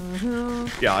thing.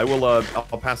 Yeah, I will. I'll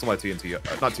pass on my TNT.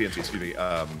 Not TNT. Excuse me.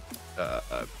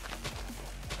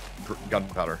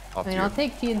 Gunpowder off I mean, to you. I'll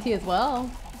take TNT as well.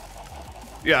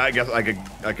 Yeah, I guess I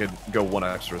could go one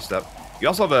extra step. You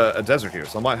also have a desert here,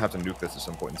 so I might have to nuke this at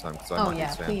some point in time. I Oh might need yeah,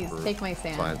 sand please for take my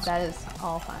sand. science. That is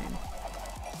all fine.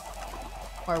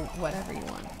 Or whatever you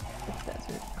want. It's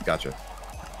desert. Gotcha.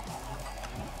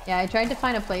 Yeah, I tried to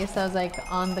find a place that was like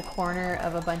on the corner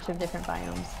of a bunch of different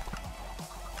biomes.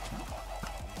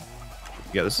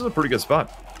 Yeah, this is a pretty good spot.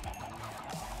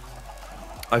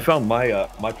 I found my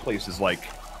my place is like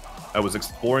I was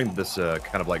exploring this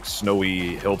kind of like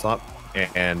snowy hilltop,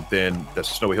 and then the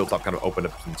snowy hilltop kind of opened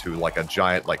up into like a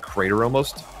giant like crater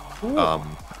almost.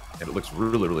 And it looks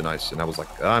really, really nice. And I was like,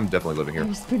 I'm definitely living here. I'm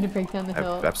just going to break down the I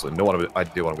hill. have absolutely no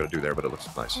idea what I'm going to do there, but it looks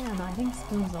nice. I don't know, I think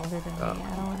Spoon's older than me. I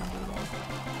don't want to do this.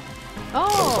 But I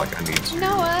was Oh! like, I need to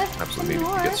Noah! absolutely need to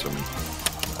Noah. get some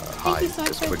Thank you hide so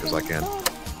much as for quick as I can.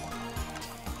 the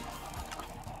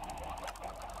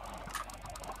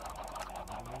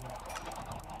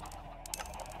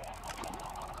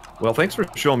Well, thanks for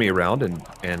showing me around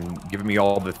and giving me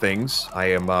all the things.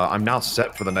 I'm now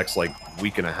set for the next like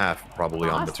week and a half probably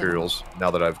on materials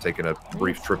now that I've taken a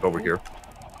brief trip over here.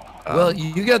 Well,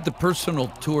 you got the personal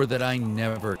tour that I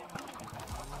never.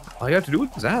 All you have to do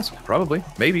is ask, probably,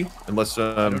 maybe, unless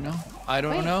I don't know. I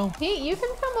don't know. Pete, you can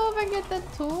come over and get the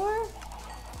tour.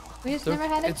 We just never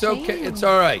had a It's okay. It's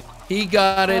all right. He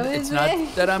got it. It's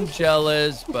not that I'm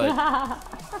jealous, but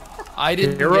I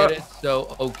didn't get it,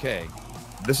 so okay.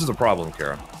 This is a problem,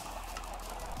 Kara.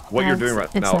 What you're doing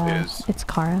right now is... It's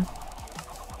Kara.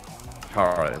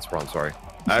 Kara, that's a problem, sorry.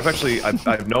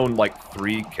 I've known like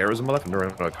 3 Karas in my life. I've never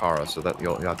known a Kara, so that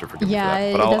you'll have to forgive me for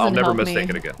that. But I'll never mistake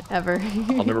it again. Ever.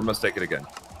 I'll never mistake it again.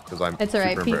 Because I'm it's all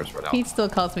right. super embarrassed right now. Pete still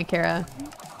calls me Kara.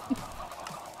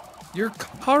 You're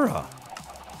Kara.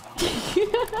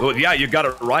 Well, yeah, you got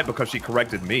it right because she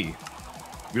corrected me.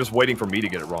 You're just waiting for me to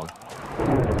get it wrong.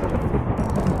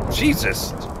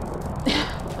 Jesus!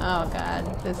 Oh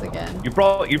God, this again. You've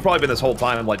probably been this whole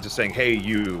time like just saying, "Hey,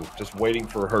 you," just waiting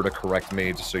for her to correct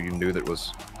me, just so you knew that it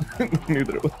was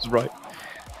right.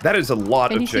 That is a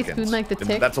lot of chickens. Spoon like the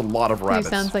tick? That's a lot of rabbits.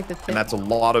 Sounds like the tick. And that's a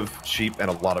lot of sheep and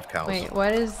a lot of cows. Wait,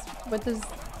 what does?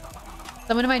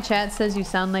 Someone in my chat says you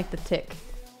sound like the tick.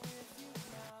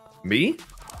 Me?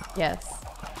 Yes.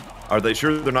 Are they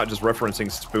sure they're not just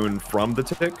referencing Spoon from the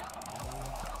tick?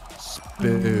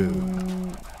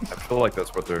 Spoon. I feel like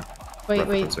that's what they're.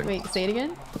 Wait, say it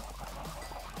again.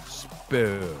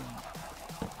 Spoon.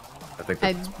 I think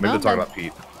maybe they're talking about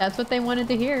Pete. That's what they wanted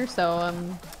to hear, so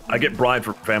I get Brian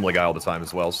for Family Guy all the time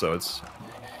as well, so it's.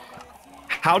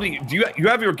 How do you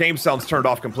have your game sounds turned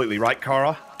off completely, right,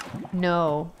 Kara?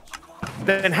 No.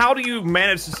 Then how do you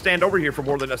manage to stand over here for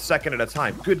more than a second at a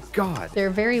time? Good God. They're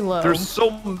very low. There is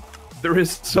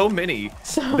so many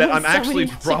that I'm actually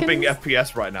dropping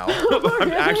FPS right now.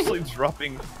 I'm actually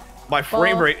dropping. My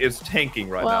frame rate is tanking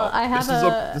right now. I have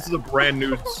this is a brand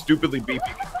new, stupidly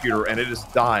beefy computer, and it is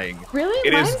dying. Really?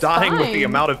 It is dying with the fine.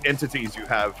 amount of entities you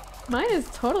have. Mine is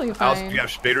totally fine. Do you have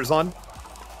shaders on?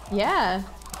 Yeah.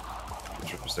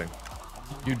 Interesting.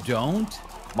 You don't?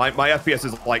 My FPS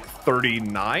is like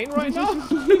 39 right now.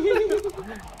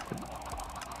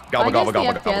 Gobble.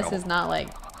 FPS is not like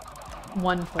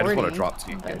 140. I just want to drop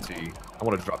TNT. I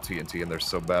want to drop TNT, and they're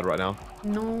so bad right now.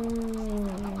 No.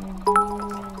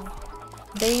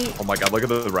 Oh my God! Look at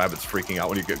the rabbits freaking out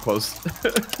when you get close.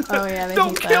 Oh yeah. They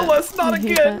Don't kill us! Not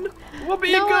again. We'll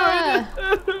be good.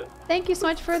 Thank you so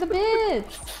much for the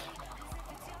bits.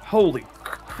 Holy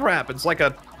crap! It's like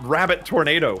a rabbit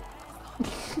tornado.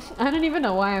 I don't even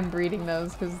know why I'm breeding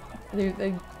those because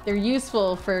they're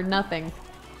useful for nothing.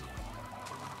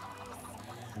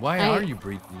 Why are you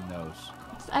breeding those?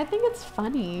 I think it's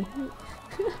funny.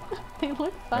 They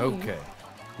look funny. Okay.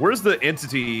 Where's the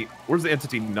entity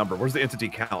number? Where's the entity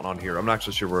count on here? I'm not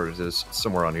actually sure where it is.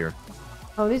 Somewhere on here.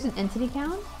 Oh, there's an entity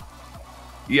count?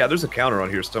 Yeah, there's a counter on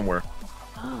here somewhere.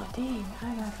 Oh, dang.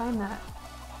 I gotta find that.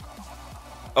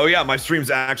 Oh yeah, my stream's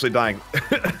actually dying.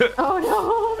 Oh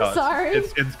no, I'm sorry.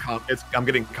 I'm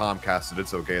getting Comcasted.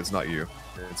 It's okay. It's not you.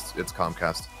 It's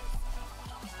Comcast.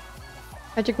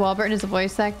 Patrick Warburton is a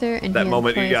voice actor, and that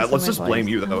moment, yeah. Let's just blame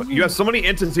you though. You have so many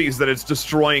entities that it's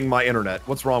destroying my internet.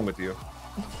 What's wrong with you?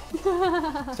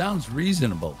 Sounds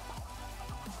reasonable.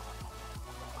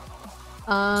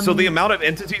 So the amount of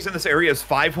entities in this area is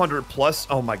 500 plus.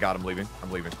 Oh my God, I'm leaving.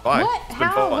 Bye. What?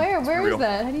 How? Where is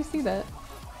that? How do you see that?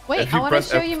 Wait, I want to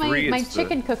show you my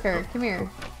chicken cooker. Come here.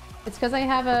 It's because I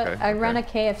have I run a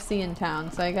KFC in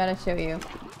town, so I gotta show you.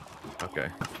 Okay.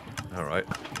 All right.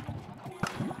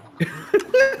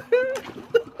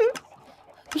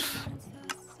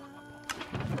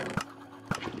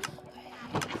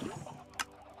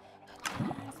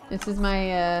 This is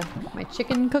my my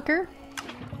chicken cooker.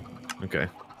 Okay.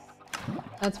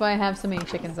 That's why I have so many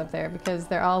chickens up there, because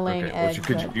they're all laying eggs.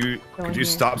 Could you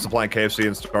stop supplying KFC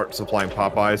and start supplying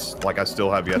Popeyes? Like I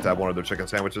still have yet to have one of their chicken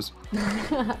sandwiches.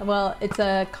 Well, it's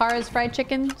a Cara's fried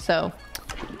chicken, so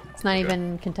it's not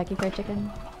even Kentucky Fried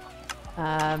Chicken.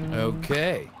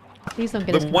 Okay. Please don't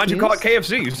get us confused. Why'd you call it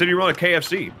KFC? You said you run a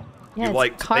KFC. Yeah, you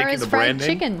like Cara's the fried brand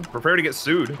chicken. Name? Prepare to get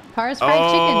sued. Cara's fried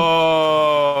chicken.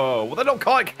 Oh, well then don't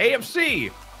call it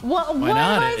KFC. What am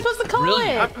I supposed to call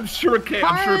it? I'm sure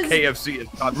KFC is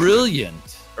not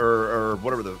brilliant. Or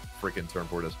whatever the freaking term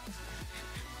for it is.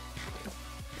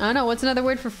 I don't know. What's another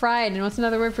word for fried and what's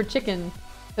another word for chicken?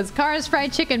 Because Cara's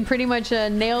fried chicken pretty much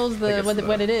nails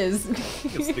what it is.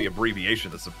 It's the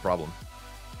abbreviation that's the problem.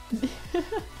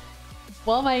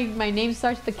 Well, my name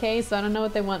starts with a K, so I don't know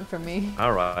what they want from me.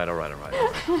 All right.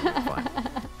 Fine.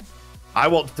 I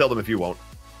won't tell them if you won't.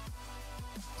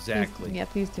 Exactly. Yeah,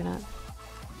 please do not.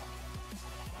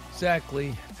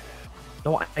 Exactly.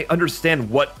 No, I understand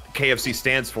what KFC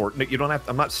stands for. You don't have.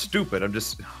 I'm not stupid. I'm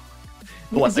just.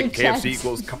 Like KFC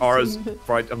equals cars.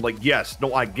 Fried. I'm like, yes.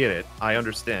 No, I get it. I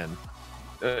understand.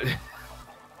 I'm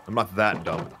not that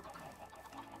dumb.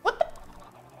 What?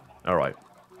 All right.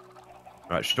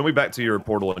 All right. Show me back to your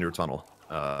portal and your tunnel.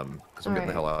 Because I'm getting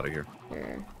the hell out of here.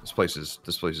 Sure. This place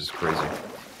is crazy.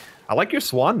 I like your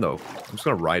swan though. I'm just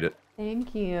gonna ride it.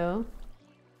 Thank you.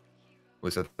 At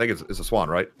least I think it's a swan,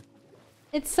 right?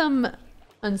 It's some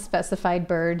unspecified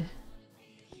bird.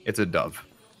 It's a dove.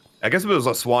 I guess if it was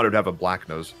a swan, it'd have a black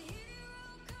nose.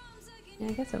 Yeah,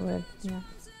 I guess it would. Yeah.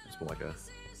 It's more like a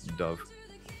dove.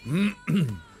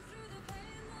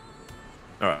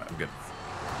 All right, I'm good.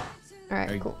 All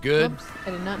right, cool. Good. Oops, I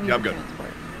did not need I'm to good.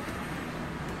 transport.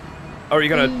 Oh, are you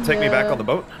gonna take me back on the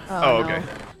boat? Oh, okay. no.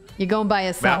 You're going by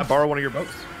yourself. Matt, borrow one of your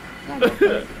boats. Yeah, go for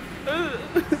it.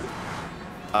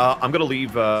 I'm gonna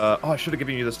leave. Oh, I should have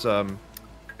given you this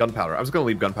gunpowder. I was gonna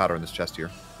leave gunpowder in this chest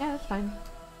here. Yeah, that's fine.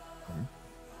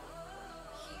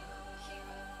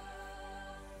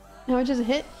 No, it just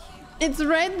hit. It's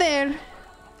right there.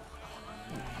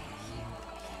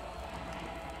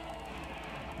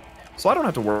 So I don't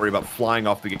have to worry about flying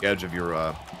off the edge of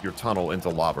your tunnel into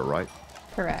lava, right?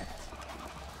 Correct.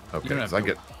 Okay, You don't 'cause have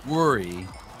to worry.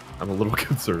 I'm a little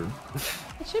concerned.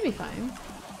 It should be fine.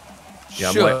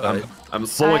 Yeah, I'm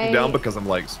slowing down because I'm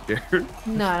like scared.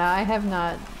 No, I have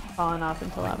not fallen off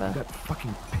into You lava. got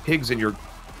fucking pigs in your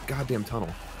goddamn tunnel.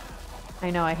 I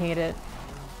know, I hate it.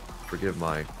 Forgive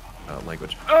my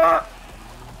language. Ah!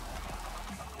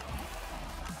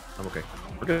 I'm okay.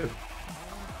 We're good.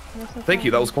 Thank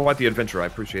you. That was quite the adventure. I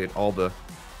appreciate all the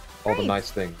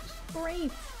nice things.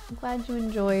 Great. I'm glad you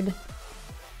enjoyed.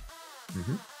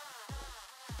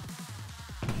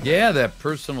 Yeah, that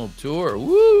personal tour.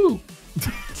 Woo!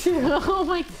 Oh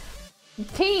my.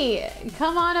 P,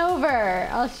 come on over.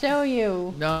 I'll show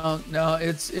you. No,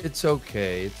 it's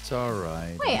okay. It's all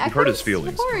right. Wait, I hurt his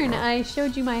feelings. sworn I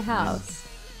showed you my house.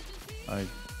 I,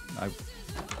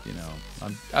 you know,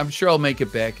 I'm sure I'll make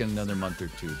it back in another month or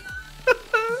two.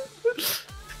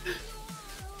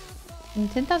 And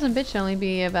 10,000 bits should only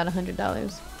be about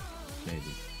 $100. Maybe.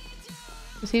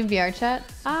 You see in VR chat?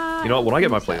 You know what? When I get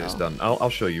my think playlist so. done, I'll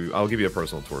show you. I'll give you a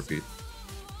personal tour, Pete.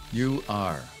 You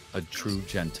are a true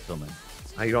gentleman.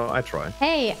 I try.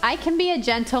 Hey, I can be a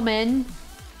gentleman.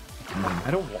 I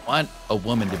don't want a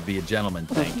woman to be a gentleman,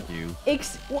 thank you.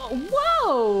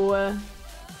 Whoa!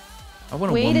 I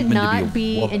want a Way to woman not to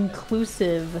be a woman.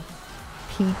 inclusive,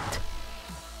 Pete.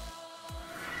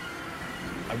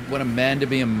 I want a man to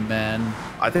be a man.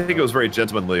 I think it was very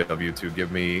gentlemanly of you to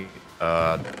give me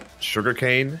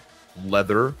sugarcane,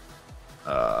 leather,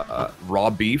 raw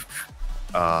beef,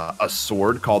 a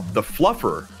sword called the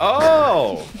Fluffer.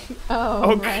 Oh!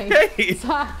 Oh, okay. right.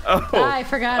 I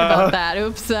forgot about that.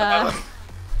 Oops.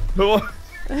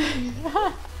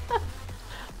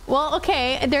 Well,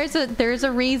 okay. There's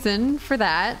a reason for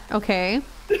that. Okay.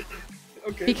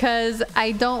 Okay. Because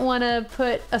I don't want to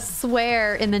put a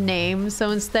swear in the name, so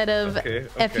instead of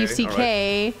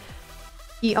Fucker,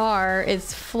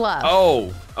 it's fluff.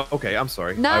 Oh, okay. I'm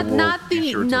sorry. Not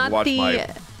the. My...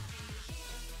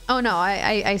 Oh no,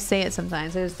 I say it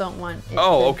sometimes. I just don't want. It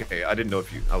okay. I didn't know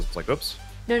if you. I was like, oops.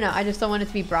 No, I just don't want it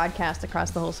to be broadcast across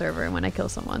the whole server when I kill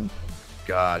someone.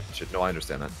 Gotcha. No, I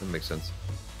understand that. That makes sense.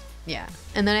 Yeah,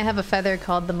 and then I have a feather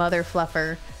called the Mother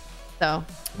Fluffer. So.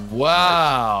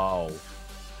 Wow.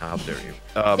 How dare you?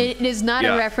 It is not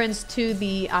a reference to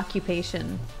the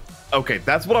occupation. Okay,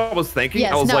 that's what I was thinking.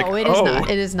 Yes, I was no, like, it is not.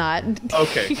 It is not.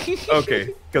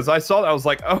 Okay. Because I saw that, I was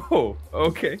like, oh,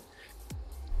 okay.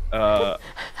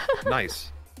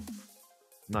 Nice.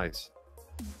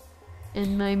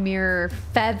 In my mirror,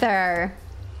 feather.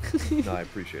 No, I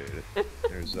appreciate it.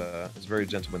 It's very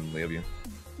gentlemanly of you.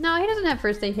 No, he doesn't have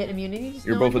first aid hit immunity. Just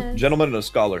You're no both one a has. gentleman and a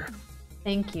scholar.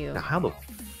 Thank you. Now, how the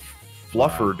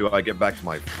fluffer do I get back to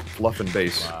my fluffing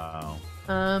base? Wow.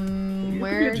 You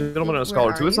Where? can be a gentleman and a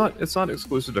scholar too. It's not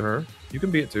exclusive to her. You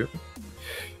can be it too.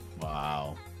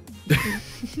 Wow.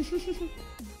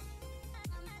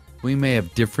 We may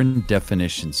have different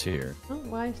definitions here. Oh,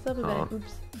 why still have a bed?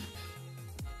 Oops.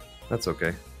 That's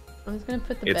okay. I'm just gonna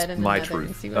put the It's bed in the my nether and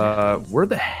truth. see what happens. Where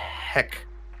the heck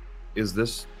is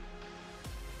this?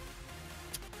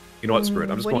 You know what? Screw it.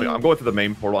 I'm going to the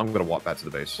main portal. I'm going to walk back to the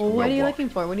base. Well, what are you looking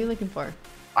for? What are you looking for?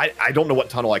 I don't know what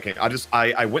tunnel I came.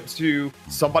 I went to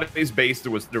somebody's base.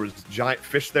 There was giant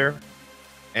fish there,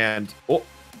 and what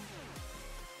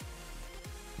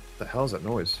the hell is that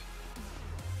noise?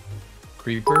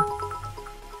 Creeper?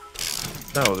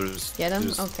 No, there's Get him?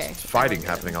 there's Okay. fighting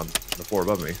happening on the floor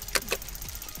above me.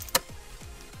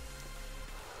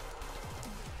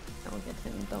 I will get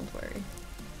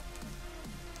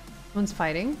One's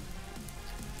fighting.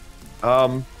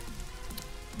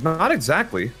 Not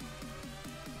exactly.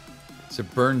 Is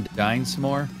it Burren dying some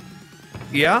more?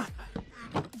 Yeah.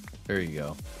 There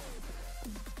you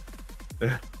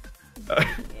go.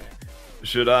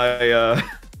 Should I,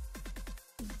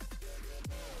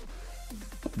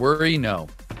 Worry, no.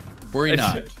 Worry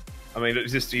not. I mean,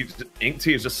 it's just Ink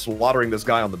Tea is just slaughtering this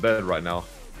guy on the bed right now.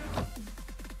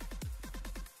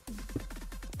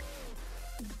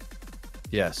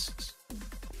 Yes.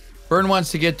 Burren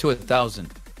wants to get to 1,000.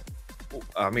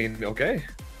 I mean, okay.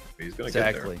 He's gonna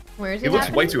Exactly. get there. Where is it? He looks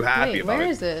way too happy Wait, about where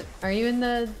it. is it? Are you in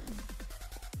the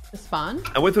spawn?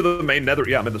 I went through the main nether.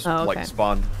 Yeah, I'm in the Oh, okay. like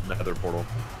spawn nether portal.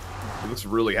 He looks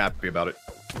really happy about it.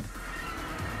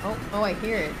 Oh, I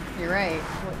hear it. You're right.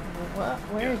 What?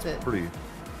 Where is it? Pretty.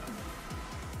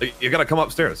 You gotta come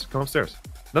upstairs. Come upstairs.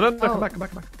 No, Oh. come back.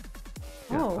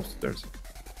 Yeah, Oh. upstairs.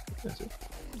 That's it.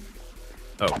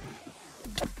 Oh.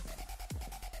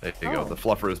 There you go. Oh. The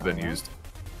fluffer has been used.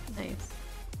 Nice.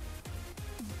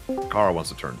 Kara wants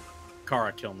to turn.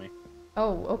 Kara, kill me.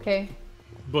 Oh, okay.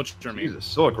 Butcher me. Jesus,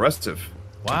 so aggressive.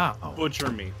 Wow. Butcher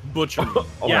me. Butcher me. Oh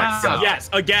my yes, God. yes,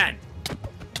 again.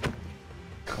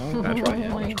 Oh, that's right.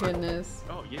 Oh my goodness.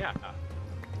 Oh yeah.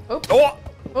 Oops. Oh!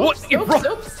 Oops, What? You oops, brought-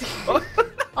 oops.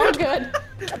 All good.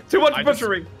 Too much I just-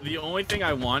 butchering. The only thing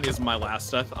I want is my last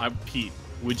death. Pete,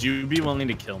 would you be willing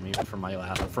to kill me for my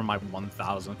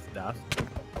 1,000th death?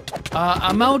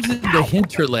 I'm out in the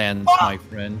hinterlands, my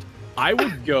friend. I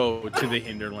would go to the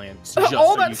hinterlands just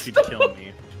All so that you could stuff. kill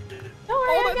me. Don't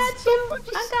worry,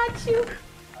 I got you.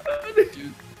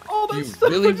 All Do that you stuff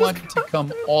really I just want to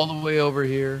come all the way over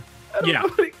here? Yeah.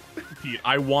 Pete,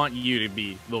 I want you to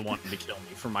be the one to kill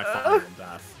me for my final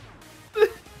death.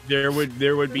 There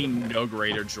would be no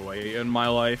greater joy in my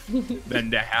life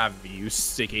than to have you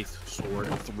stick a sword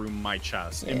through my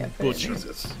chest Yeah, and fair butcher.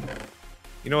 Jesus.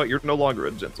 You know what? You're no longer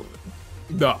a gentleman.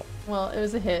 No. Well, it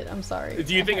was a hit. I'm sorry.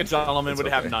 Do you think a gentleman It's would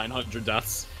okay. have 900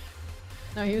 deaths?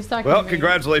 No, he was talking Well, to me.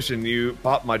 congratulations, you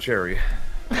popped my cherry.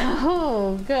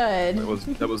 Oh, good.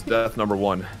 That was death number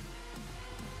 1.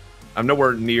 I'm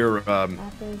nowhere near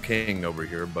King over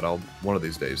here, but I'll one of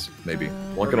these days maybe.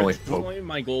 One can only hope. Originally,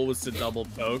 my goal was to double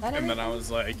poke, That and then I everything?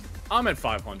 was like, I'm at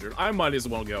 500. I might as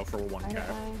well go for I- 1k.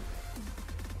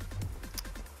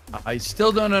 I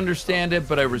still don't understand it,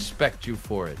 but I respect you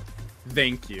for it.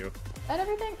 Thank you. Is that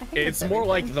everything? I think It's that's more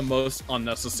like everything. the most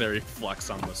unnecessary flex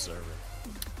on the server.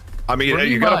 I mean,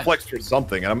 Pretty you gotta much. flex for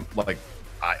something. I'm like,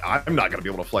 I'm not gonna be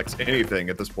able to flex anything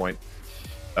at this point.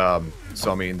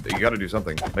 So I mean, you gotta do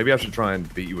something. Maybe I should try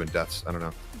and beat you in deaths. I don't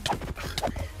know.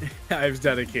 I've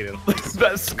dedicated.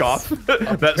 That scoff.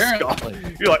 That scoff.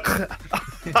 Apparently. You're like,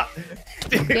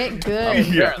 Get good.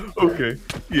 yeah, okay,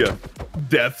 yeah,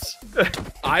 deaths.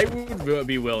 I would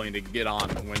be willing to get on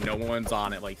when no one's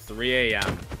on at like 3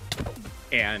 a.m.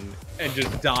 and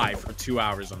just die for 2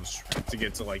 hours on stream to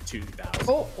get to like 2,000.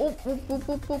 Oh.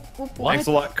 Thanks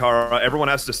a lot, Kara. Everyone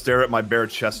has to stare at my bare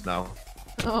chest now.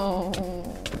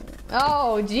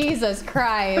 Oh, Jesus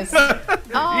Christ.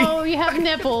 Oh, you have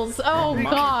nipples. Oh,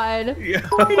 God. Yeah,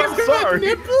 I'm sorry.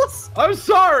 Nipples? I'm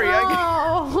sorry.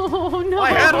 Oh, no.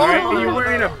 I had Why Oh. are you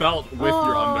wearing a belt with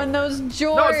your Oh, underwear? and those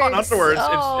jorts. No, it's not underwear. It's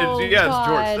Oh, Jorts.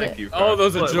 God. Thank you. Oh,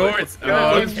 those are Look, jorts. Look,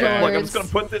 Oh, look, okay. look, I'm just gonna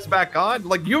put this back on.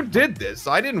 Like you did this.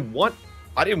 I didn't want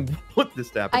this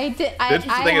to happen. I did. The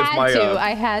interesting thing is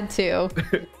I had to.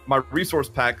 my resource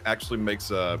pack actually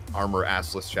makes armor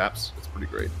assless chaps. It's pretty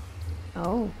great.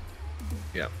 Oh.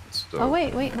 Yeah. So, Oh,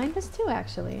 wait. Mine does too,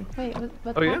 actually. Wait,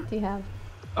 what Oh, yeah? pack do you have?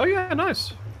 Oh yeah,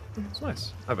 nice. It's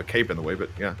nice. I have a cape in the way, but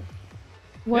yeah.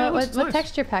 What that's nice.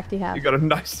 texture pack do you have? You got a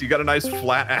nice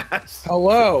flat ass.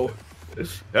 Hello.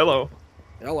 Hello.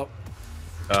 Hello.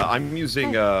 I'm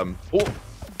using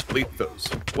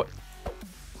lithos. What?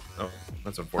 Oh,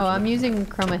 that's unfortunate. Oh, I'm using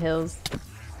Chroma Hills.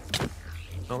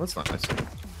 Oh, that's not nice.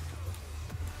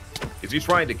 Is he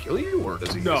trying to kill you, or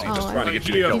is he No. just Oh, trying to I- get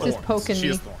you to kill He's him? just poking She me.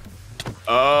 has thorns.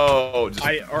 Oh,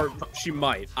 just Or she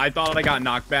might. I thought I got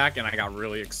knocked back and I got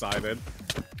really excited.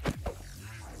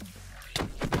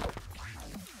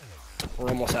 We're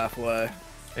almost halfway.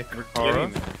 Hey, We're Kara,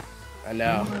 getting there. I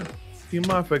know. do you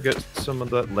mind if I get some of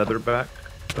that leather back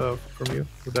from you?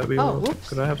 Would that be Oh, all? oops.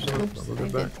 Could I have some Oops, of I that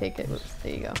did back? take it.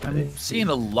 There you go. I'm seeing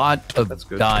a lot of That's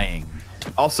good. dying.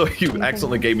 Also, you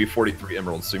accidentally gave me 43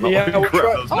 emeralds, so you might Yeah, want to we're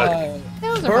grab try- those back.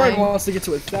 Those are Burren fine. wants to get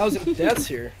to 1,000 deaths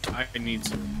here. I need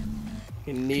to.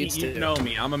 He needs You to. know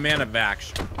me. I'm a man of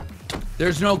action.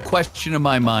 There's no question in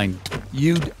my mind.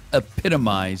 You'd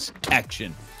epitomize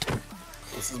action.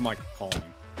 This is my calling.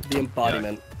 The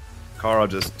embodiment. Kara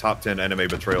just top 10 anime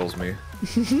betrayals me.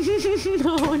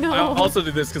 No. I also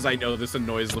did this because I know this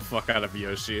annoys the fuck out of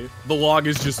Yoshi. The log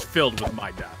is just filled with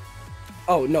my death.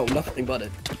 Oh no, nothing but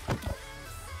it.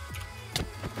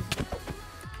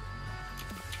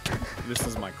 This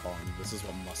is my calling. This is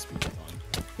what must be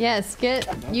done. Yes,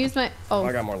 use my. Oh,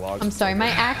 I got more logs. I'm sorry. My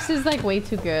axe is like way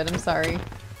too good. I'm sorry.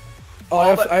 Oh,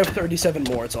 I have 37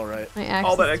 more. It's all right. My axe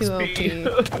All that is too XP.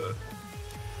 OP.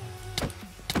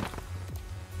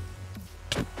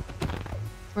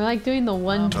 We're like doing the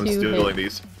 1-2 I'm stealing hit.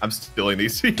 these. I'm stealing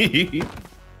these.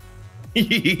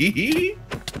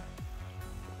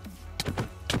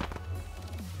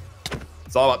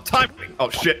 It's all about timing. Oh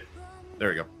shit. There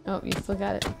we go. Oh, you still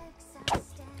got it.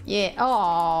 Yeah.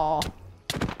 Oh.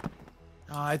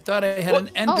 Oh, I thought I had an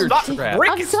ender stop trap.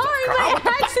 breaking I'm sorry. My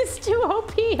axe is too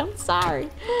OP. I'm sorry.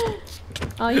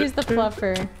 I'll use the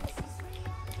fluffer.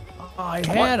 Oh, I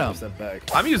had him. Use that back.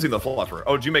 I'm using the fluffer.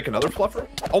 Oh, did you make another fluffer?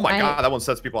 Oh my god, that one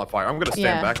sets people on fire. I'm gonna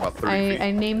stand back about 30 feet.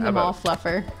 I named them all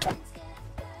fluffer.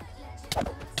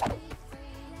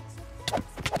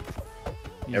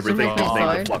 Everything Make is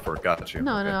my named sword. a fluffer. Got you.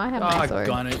 No, Okay. I have my sword.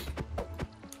 Gun it.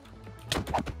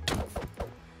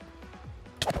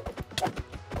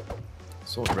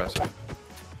 So aggressive.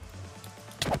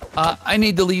 I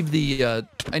need to leave the.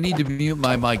 I need to mute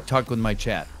my mic. Talk with my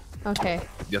chat. Okay.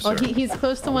 Yes, Well, sir. he's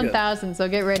close to 1,000, so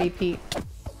get ready, Pete.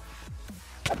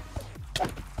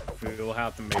 We'll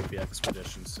have to make the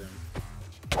expedition soon.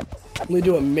 We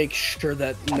do a make sure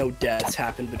that no deaths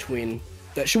happen between.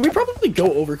 That should we probably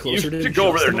go over closer to? You should go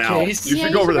over there just in now. case? You Yeah, should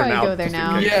you go over should there probably now. go there just in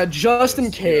now. case. Yeah, just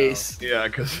in case. Yeah,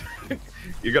 because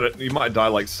you might die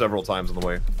like several times on the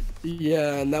way.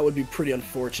 Yeah, and that would be pretty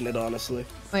unfortunate, honestly.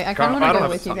 Wait, I kind of want to go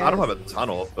with you guys. I don't have a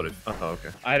tunnel, but okay.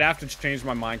 I'd have to change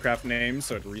my Minecraft name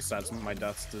so it resets my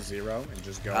deaths to 0 and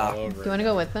just go all over. Do you want to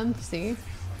go with them to see?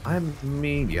 I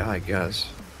mean, yeah, I guess.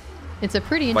 It's a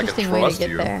pretty If I can interesting way to trust get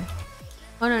you. there.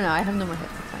 Oh no, I have no more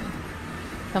hits. It's fine.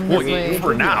 Come Well, this way.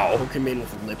 for now. Pokemon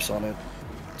with lips on it.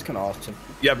 It's kind of awesome.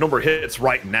 You have no more hits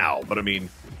right now, but I mean.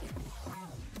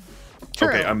 True.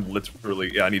 Okay, I'm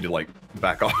literally. Yeah, I need to like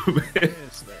back off.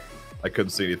 I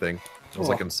couldn't see anything. I was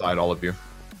like inside all of you.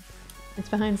 It's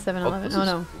behind 7-Eleven. this Oh, is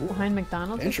no, cool. behind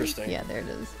McDonald's. I think? Interesting. Yeah, there it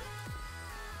is.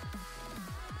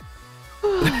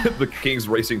 The King's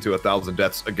racing to 1,000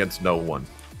 deaths against no one.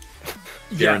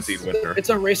 Guaranteed winner. It's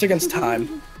a race against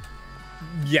time.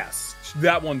 Yes,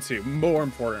 that one too. More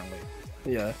importantly.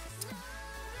 Yeah.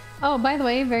 Oh, by the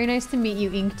way, very nice to meet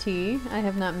you, Ink T. I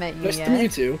have not met you Nice yet. to meet you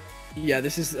too. Yeah,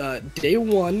 this is day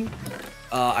 1.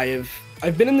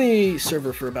 I've been in the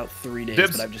server for about 3 days,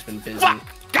 Dibs. but I've just been busy. Fuck!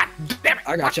 God damn it!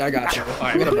 I got you.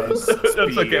 I'm We got a boat.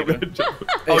 That's okay. I'm gonna jump.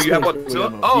 Oh, you have one We too? got a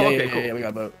boat. Oh, yeah, okay, yeah, cool. yeah, we got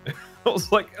a boat. I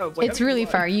was like, It's really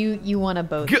far. You want to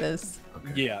boat Get- this.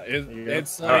 Yeah,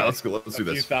 it's All like right, let's go. Let's do a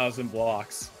few this. thousand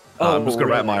blocks. I'm just gonna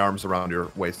wrap really? my arms around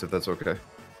your waist if that's okay.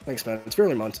 Thanks, man. It's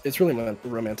really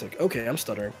romantic. Okay, I'm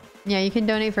stuttering. Yeah, you can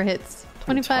donate for hits.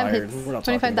 25 tired. hits. We're not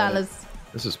talking about $25.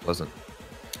 This is pleasant.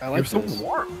 I You're like so this.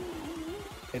 warm.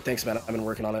 Hey, thanks, man. I've been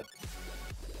working on it.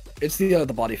 It's the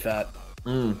body fat.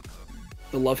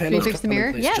 The love Did handle. we fix the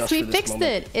mirror? Yes, we fixed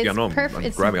it. It's Yeah, no, perfect. I'm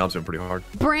It's grabbing onto him pretty hard.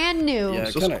 brand new. Yeah,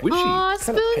 So kinda- squishy. Aw, Kinda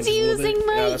Spoon's pinches a little using bit.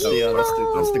 my Yeah, that's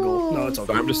the goal. No, it's all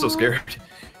But good. I'm just so scared.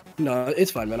 No,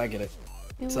 it's fine, man. I get it.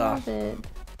 I It's love it.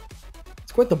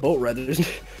 it's quite the boat ride. There's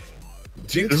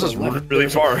Gee, this is really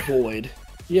there's a far. void.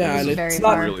 Yeah, This and is very it's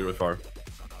not. far. Really, really far.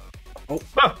 Oh.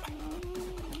 Ah!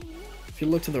 If you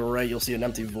look to the right, you'll see an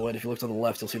empty void. If you look to the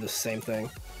left, you'll see the same thing.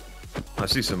 I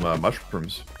see some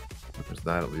mushrooms. There's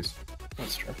that at least.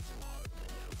 That's true.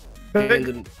 Pig. And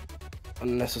an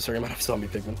unnecessary amount of zombie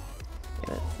pigmen.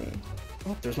 Okay, let's see.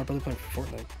 Oh, there's my brother playing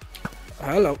Fortnite.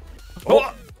 Hello.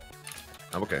 Oh!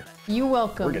 I'm okay. You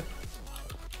welcome. We're good.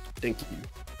 Thank you.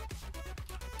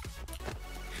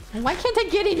 Why can't I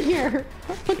get in here?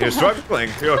 What the You're hell? struggling.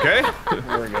 You okay?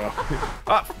 There we go.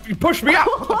 Ah, you pushed me out!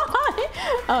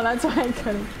 Oh, that's why I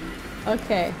couldn't.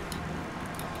 Okay.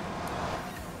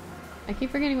 I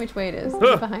keep forgetting which way it is. Is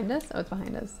it behind us? Oh, it's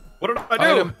behind us. What did I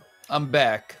do? Alright, I'm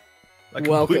back. I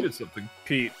Welcome. completed something.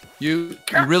 Pete, You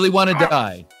really want to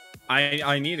die?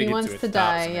 I need to He get wants to to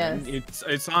die, 1,000. yes.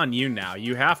 It's on you now.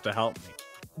 You have to help me.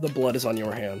 The blood is on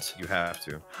your hands. You have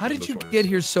to. How did you Which one get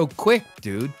is- here so quick,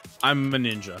 dude? I'm a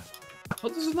ninja. Oh,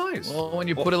 this is nice. Well, when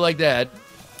you put it like that,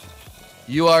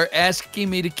 you are asking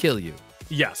me to kill you.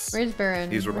 Yes. Where's Burren?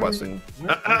 He's Where is requesting.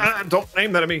 he? Don't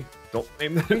name that at me. Don't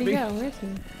name that at Where'd he me. go? Where is he?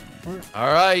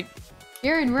 All right,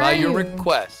 Burren, where by are your you?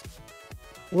 request.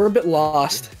 We're a bit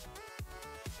lost.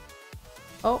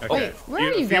 Oh, Okay. wait. Where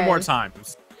are you A few more guys?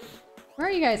 times. Where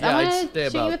are you guys? Yeah, I I'd want stay to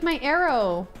shoot you about- with my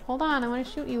arrow. Hold on, I want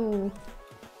to shoot you.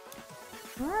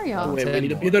 Where are y'all? Wait, we need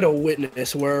to be there to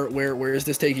witness. Where is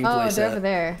this taking Oh, place they're at? over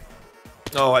there.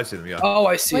 Oh, I see them. Yeah. Oh,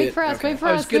 I see Wait it. for us, Okay. wait for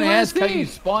I us. was gonna we wanna ask how see. you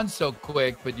spawned so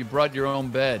quick, but you brought your own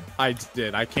bed. I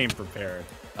did. I came prepared.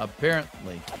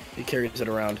 Apparently. He carries it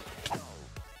around.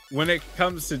 When it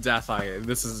comes to death,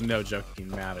 this is no joking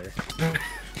matter.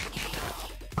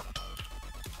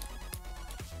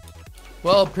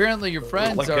 Well, apparently your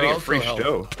friends Like are getting a also free helping.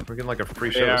 show. We're getting like a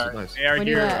free show. They This are, is nice. they are What do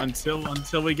you here at?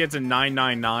 until we get to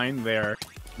 999.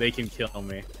 They can kill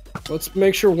me. Let's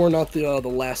make sure we're not the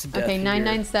last death. Okay, here.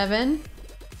 997,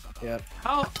 Yeah.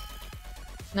 How?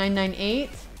 998.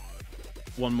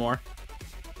 One more.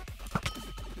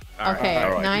 Okay,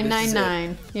 all right.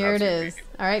 999. Here it That's is.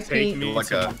 All right, Take Pete. me Like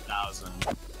to a- 1,000.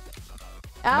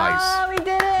 Ah, we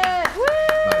did it!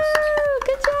 Woo!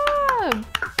 Good job!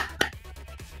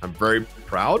 I'm very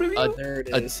proud of you. There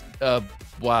it Uh, is.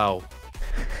 Wow.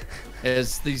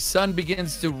 As the sun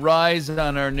begins to rise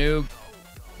on our new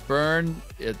burn,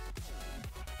 This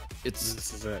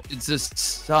it's is it. a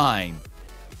sign.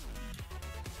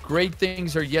 Great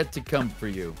things are yet to come for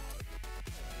you.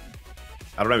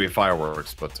 I don't have any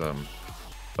fireworks, but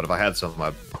if I had some,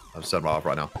 I'd set them off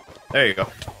right now. There you go.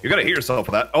 You gotta hear yourself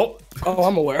for that. Oh, Oh,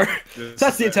 I'm aware. This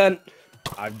That's is the it. intent.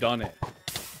 I've done it.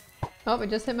 Oh, I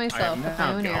just hit myself am with my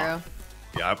now own gone. arrow.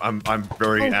 yeah. I'm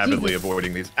very Oh, avidly Jesus.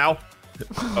 avoiding these. Ow.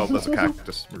 Oh, that's a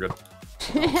cactus. We're good.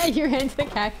 You ran into the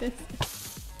cactus.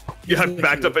 Yeah, I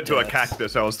backed up into a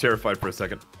cactus. I was terrified for a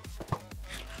second.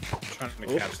 I'm trying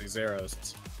to catch these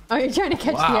arrows. Oh, you're trying to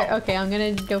catch Wow. the arrow. Okay, I'm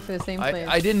gonna go for the same place.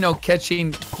 I didn't know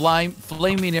catching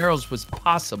flaming arrows was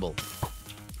possible.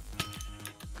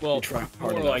 Well, You try hard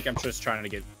more enough. like I'm just trying to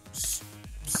get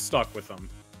stuck with them.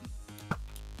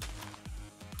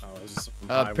 Oh, this is some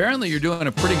high Apparently, ones. you're doing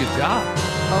a pretty good job.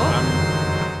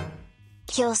 Oh,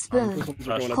 Kill Spoon. Those ones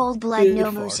are going up Cold blood, really no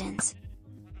far. motions.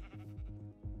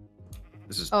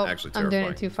 This is oh, actually I'm terrifying.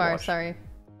 doing it too to far. watch. Sorry.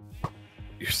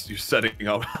 You're setting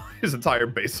up his entire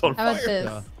base on How fire. about this?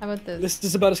 Yeah. How about this? This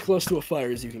is about as close to a fire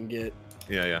as you can get.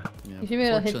 Yeah, yeah. Yeah, You should be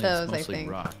able to hit fortunately, it's those, I mostly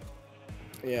think. rock.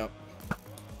 Yeah.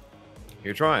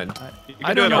 You're trying. You can I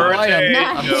do don't it, know Burren. why There you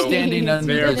Nice. I'm go. standing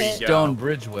under There the we go. stone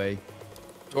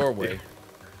doorway.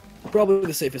 Probably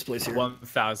the safest place here.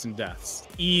 1,000 deaths.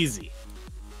 Easy.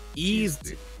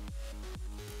 Easy.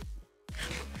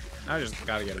 I just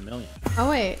gotta get 1,000,000. Oh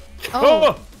wait.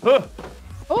 Oh. Oh,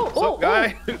 Oh. what's up,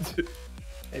 guy?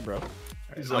 Hey, bro.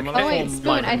 He's I'm like, gonna Oh, wait, hold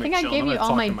Spoon, my I think I chill. gave I'm you gonna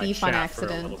all my talk to beef on chat for a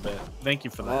accident. little bit. Thank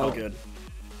you for that. All help. good.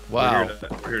 Wow.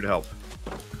 we're here to help.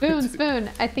 Spoon.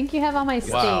 I think you have all my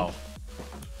steak. Wow.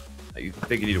 You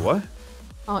think you need what?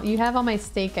 Oh, you have all my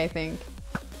steak, I think.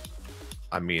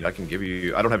 I mean, I can give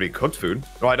you. I don't have any cooked food.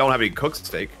 No, I don't have any cooked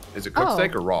steak. Is it cooked Oh.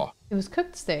 steak or raw? It was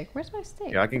cooked steak. Where's my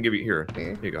steak? Yeah, I can give you here.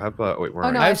 Weird. Here you go. Have wait, where Oh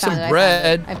are no, you? I have found some it,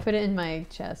 bread. I put it in my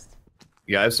chest.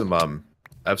 Yeah, I have some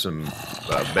baked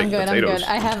I'm good. potatoes.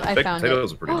 I Baked found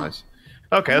potatoes it. are pretty nice.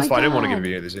 Okay, Oh that's my fine. I didn't want to God. give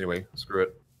you any of these anyway. Screw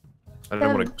it. I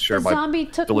didn't want to share the my zombie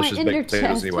took my delicious ender baked potatoes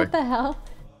chest. anyway. What the hell?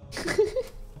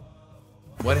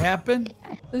 What happened?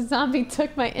 The zombie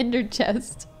took my ender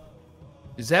chest.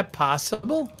 Is that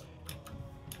possible?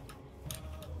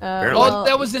 Apparently. Oh,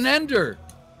 that was an ender.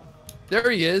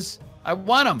 There he is. I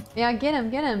want him. Yeah, get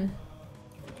him, get him.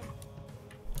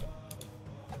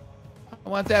 I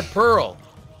want that pearl.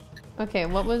 Okay,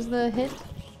 what was the hit?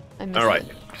 I missed All right.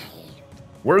 it.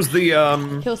 Where's the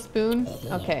Kill Spoon.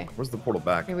 Okay, Where's the portal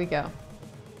back? here we go.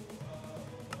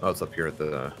 Oh, it's up here at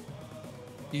the.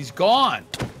 He's gone.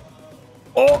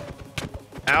 Oh!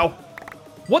 Ow!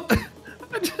 What? The...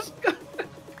 I just got.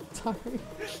 Sorry.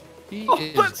 He Oh,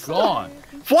 is let's- gone.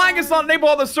 Flying is not enabled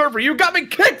on the server. You got me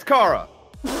kicked, Kara.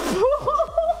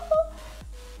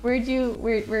 Where'd you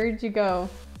go?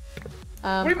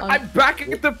 What do you mean? I'm back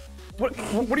at the. What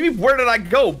do you mean? Where did I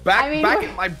go? Back I mean, back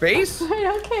at my base?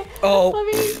 Okay. Oh. Let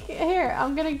me here.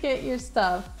 I'm gonna get your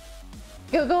stuff.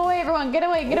 Go away, everyone. Get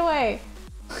away. Get away.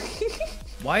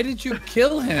 Why did you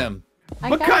kill him?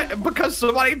 I got- Because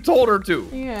somebody told her to.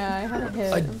 Yeah, I had a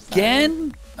hit. I'm sorry.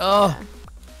 Again? Oh.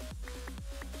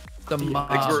 The Thanks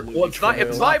mob. for- well, it's not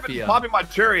even Mafia. popping my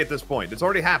cherry at this point. It's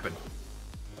already happened.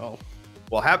 Oh.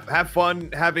 Well, have fun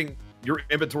having your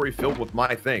inventory filled with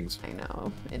my things. I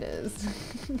know it is.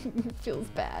 It feels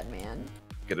bad, man.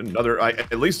 Get another.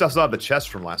 At least I still have the chest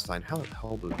from last time. How the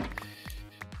hell did?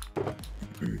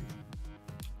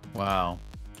 Wow.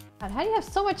 God, how do you have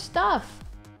so much stuff?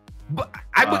 But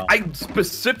Wow. I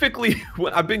specifically,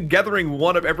 I've been gathering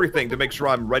one of everything to make sure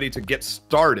I'm ready to get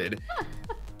started.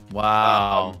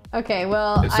 Wow. Okay,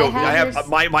 well, So I have,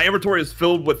 your... my inventory is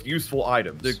filled with useful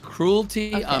items. The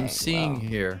cruelty I'm Okay, seeing well.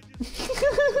 here.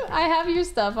 I have your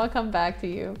stuff. I'll come back to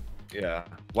you. Yeah.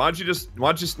 Why don't you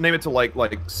just name it to like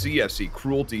CFC,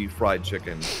 cruelty fried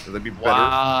chicken? Would that be better?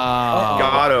 Wow.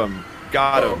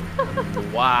 Got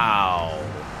him. Wow.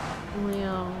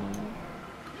 Well,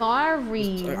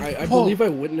 sorry. I believe I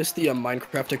witnessed the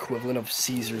Minecraft equivalent of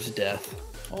Caesar's death.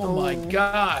 Oh my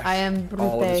gosh. I am brute.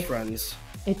 All of his friends.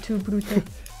 Et tu brute.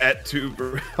 At two,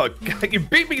 oh, God, you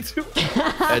beat me too.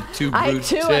 At two brute. I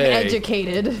too am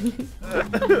educated.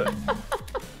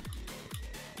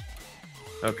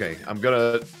 Okay, I'm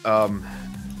gonna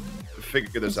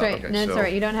figure this out. Right. Okay, No, so it's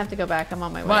alright. You don't have to go back. I'm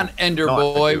on my way. Come on, Ender No,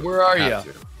 I boy. do. Where are I you? have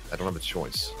to. I don't have a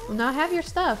choice. Well, now have your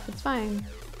stuff. It's fine.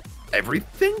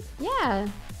 Everything? Yeah.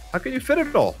 How can you fit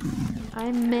it all?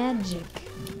 I'm magic.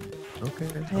 Okay.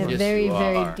 I have Yes, very, you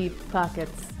very are. deep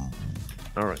pockets.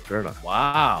 All right, fair enough.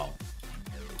 Wow.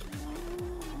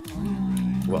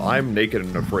 Well, I'm naked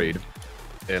and afraid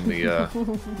in the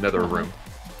nether room.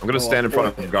 I'm gonna stand in front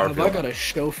of Have I Garfield. got a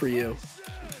show for you?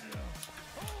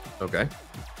 Okay,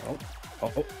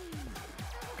 Oh.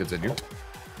 continue.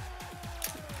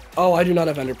 Oh, I do not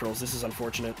have ender pearls. This is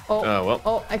unfortunate. Oh, Well.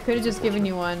 oh, I could have just given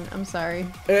you one. I'm sorry.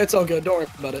 It's all good. Don't worry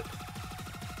about it.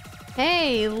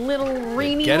 Hey, little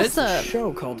Rainy, Get what's it? up?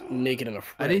 Show called Naked and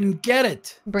Afraid. I didn't get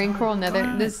it. Brain coral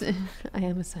nether. This, I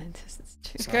am a scientist. It's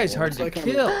true. This guy's hard to Looks like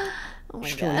kill. Oh my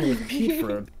Showing god. you with Pete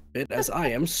for a bit as I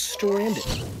am stranded.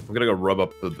 I'm gonna go rub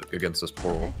up against this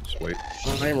portal. Just wait.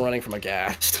 I am running from a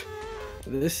ghast.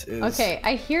 This is Okay,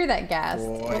 I hear that gas.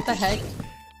 What the heck?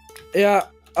 Yeah,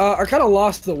 I kind of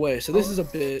lost the way, so this is a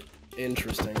bit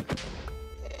interesting.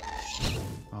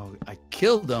 Oh, I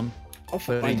killed him, I'll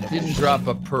but he find him. didn't drop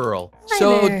a pearl. Hi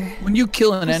So there. when you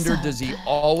kill an What's ender, up? does he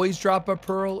always drop a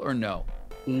pearl or no?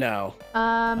 No.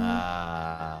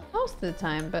 Most of the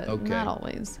time, but Okay. not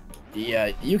always.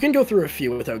 Yeah, you can go through a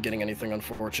few without getting anything,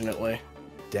 unfortunately.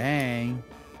 Dang.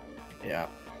 Yeah.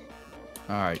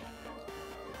 All right.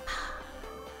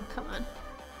 Come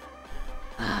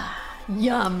on.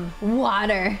 Yum.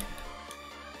 Water.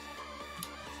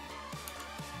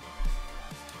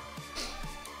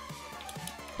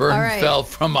 Burren All right. fell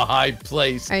from a high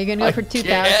place. Are you gonna go for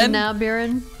 2,000 Again? now,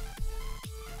 Burren?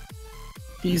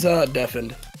 He's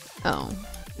deafened. Oh,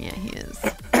 yeah, he is.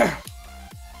 Yeah,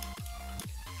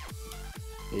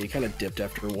 he kind of dipped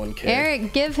after 1K.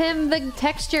 Eric, give him the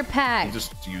texture He pack.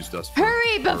 just used us. For,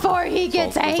 Hurry before he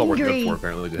gets that's all we're good angry. for,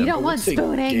 apparently, to You him. don't I would want say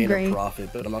Spoon gain angry. of profit,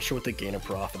 but I'm not sure what the gain of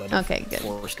profit out of Okay, good.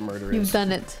 forced murder You've is.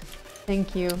 done it.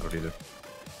 Thank you. I don't either.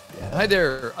 Hi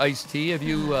there, Ice T. Have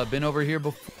you been over here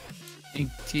before? Ink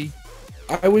T.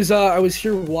 I was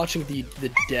here watching the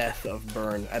death of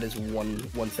Burren at his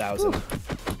 1,000.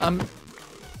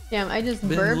 Damn, I just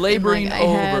Been burped laboring and, like,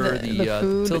 I had over the, the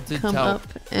food tilted come tower. up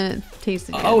and it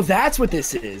tasted good. Oh, that's what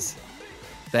this is.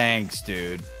 Thanks,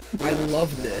 dude. I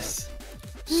love this.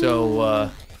 So,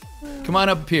 come on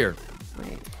up here.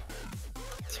 Wait.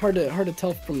 It's hard to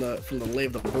tell from the lay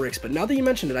of the bricks, but now that you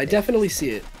mentioned it, I definitely see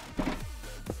it.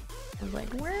 I was like,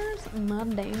 where's my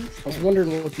dang? I was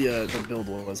wondering what the build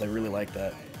was. I really like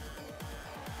that.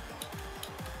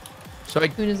 So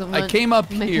Who doesn't I want came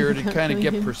up my here to kind of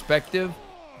get million? perspective.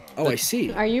 Oh, I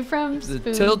see. Are you from The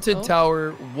Spoon? tilted Oh,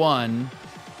 tower 1,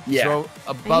 Yeah. so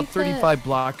about need to- 35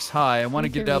 blocks high. I want to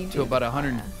need to get up to redo about the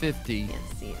 150. Can't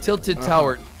see it. Tilted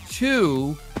Tower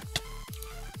 2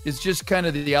 is just kind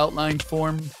of the outline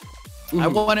form. I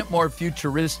want it more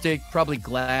futuristic, probably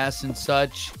glass and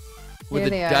such, with There a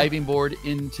they are. diving board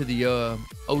into the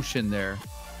ocean there.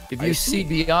 If I you see.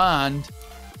 see beyond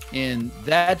in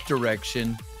that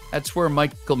direction, that's where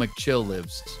Michael McChill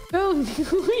lives. Spoon,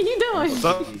 what are you doing? What's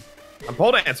up? I'm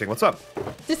pole dancing. What's up?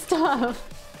 Just stop.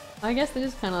 I guess it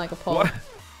is kind of like a pole. What?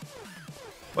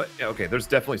 What? Yeah, okay, there's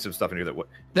definitely some stuff in here that. What?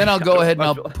 Then I'll go ahead and I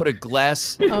I'll feel- put a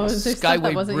glass Oh, is there stuff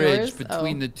that skyway wasn't bridge yours?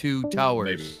 between Oh. the two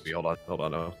towers. Maybe. Hold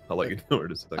on. I'll let you know where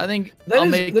it is. I think That I'll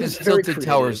is- make that this is very Tilted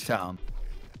Towers creative. town.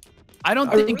 I don't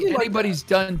I think really like anybody's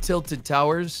done Tilted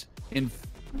Towers in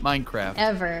Minecraft.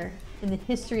 Ever in the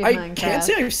history of I Minecraft. can't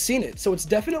say I've seen it, so it's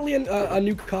definitely a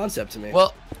new concept to me.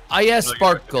 Well, I asked No,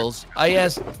 you're right. Sparkles, I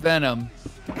asked Venom,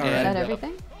 Is that and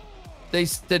everything? they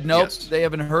said nope, Yes. they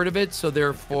haven't heard of it, so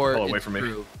therefore Pull away it's from me.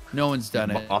 true. No one's done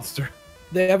it. Monster.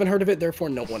 They haven't heard of it, therefore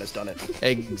no one has done it.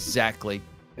 Exactly.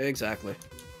 Exactly.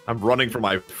 I'm running for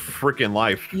my freaking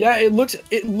life. Yeah, it looks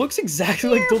exactly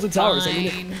like Tilted Towers. I mean,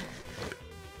 Fine.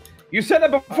 You said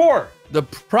that before. The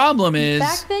problem is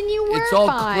Back then you were it's all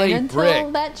fine clay until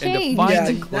brick, that and to changed. find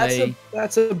yeah, the clay,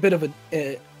 that's a bit of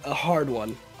a hard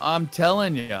one. I'm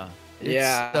telling you.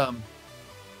 Yeah.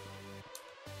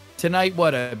 Tonight,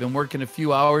 what? I've been working a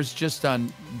few hours just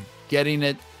on getting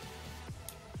it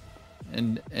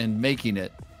and making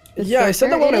it. The Yeah, I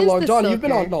said that silker? when It I is logged the on. You've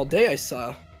been silker. on all day, I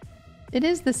saw. It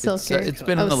is the Silker. It's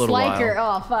been a little Sliker.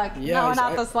 while. Oh fuck! Yeah, no,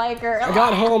 not the Sliker. I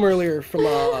got home earlier from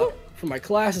my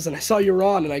classes, and I saw you were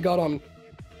on, and I got on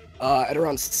at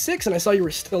around 6, and I saw you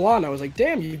were still on. I was like,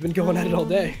 damn, you've been going at it all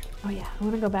day. Oh yeah, I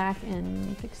want to go back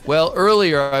and fix that. Well,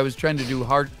 earlier I was trying to do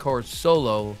hardcore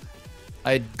solo.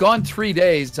 I had gone 3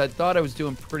 days. I thought I was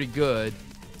doing pretty good,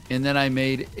 and then I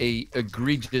made a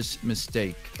egregious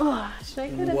mistake. Oh, should I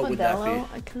get a What would that Modelo?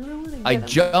 be? I kind of want to get I a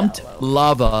jumped Modelo.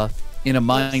 lava in a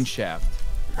mine shaft.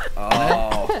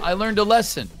 Oh. I learned a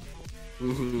lesson.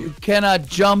 You cannot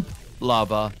jump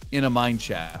lava in a mine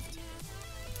shaft.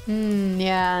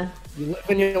 Yeah. You live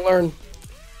and you learn.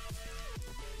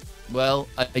 Well,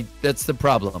 that's the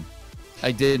problem.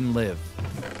 I didn't live.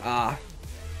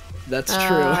 That's Oh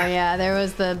true. yeah, there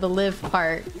was the live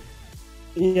part.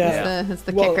 Yeah. That's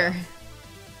the Well, kicker.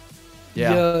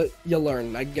 Yeah. You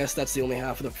learn. I guess that's the only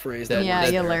half of the phrase. That- Yeah,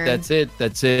 that- you learn. That's it.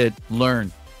 That's it.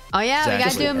 Learn. Oh yeah, we gotta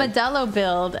Exactly. do a Modelo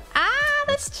build. Ah,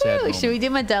 that's Sad true. Should we do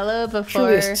Modelo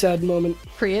Truly before a sad moment.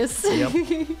 Prius? Yep.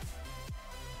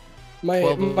 My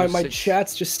 12:06.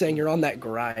 chat's just saying you're on that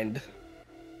grind.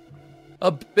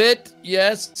 A bit,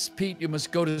 yes. Pete, you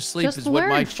must go to sleep Just is what my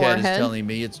learn, chat is forehead. telling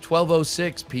me. It's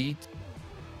 12:06, Pete.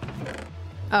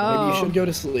 Oh, Maybe you should go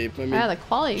to sleep. I mean, yeah, the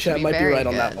quality should chat be might be very right good.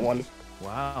 on that one.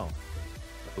 Wow.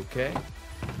 Okay.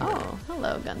 Oh,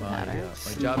 hello, My, gunpowder.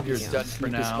 my job here is done for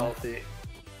Sleep is now. healthy.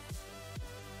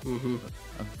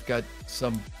 I've got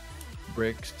some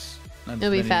bricks. Not as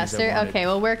It'll be many as I faster. wanted. Okay,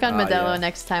 we'll work on Ah, Modelo yeah.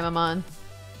 next time I'm on.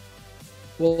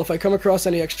 Well, if I come across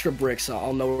any extra bricks,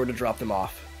 I'll know where to drop them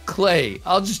off. Clay.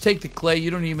 I'll just take the clay.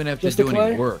 You don't even have to Just the do any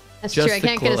clay? work. That's just true. I the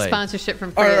can't get a clay. sponsorship from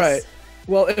All Prius. right.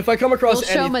 Well, if I come across We'll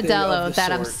show anything Modelo of the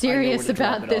that I'm sort, I know where serious to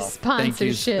drop about it this off. Thank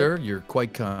you, sponsorship. sir. You're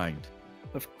quite kind.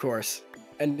 Of course.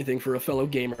 Anything for a fellow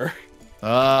gamer.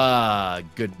 Ah,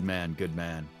 good man, good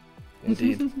man.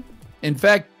 Indeed. In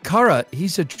fact, Kara,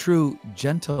 he's a true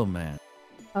gentleman.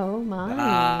 Oh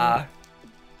my.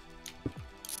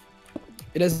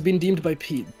 It has been deemed by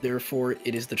Pete, therefore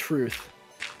it is the truth.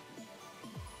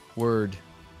 Word.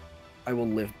 I will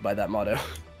live by that motto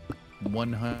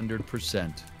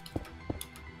 100%.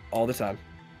 all the time.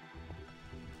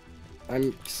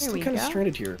 I'm still we kind of go.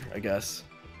 stranded here, I guess.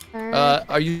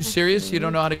 Are you serious? You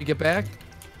don't know how to get back?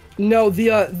 No,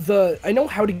 the I know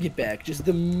how to get back. Just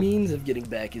the means of getting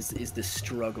back is the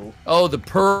struggle. Oh, the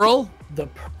pearl? The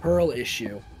pearl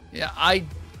issue. Yeah,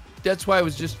 that's why I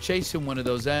was just chasing one of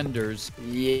those enders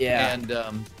Yeah.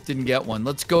 and didn't get one.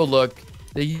 Let's go look.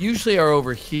 They usually are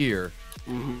over here.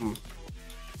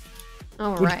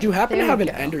 All Would right. you happen to there have we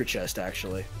an go. ender chest,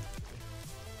 actually?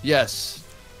 Yes.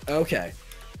 Okay.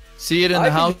 See it in I the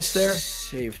could house just there?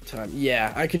 Save time.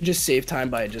 Yeah, I could just save time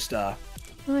by just Oh,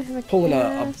 I have a pulling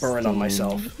a Burren on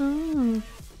myself. Oh,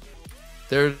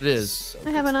 There it is. So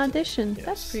I have an audition. Yes.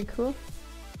 That's pretty cool.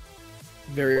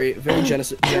 very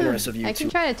generous of you I can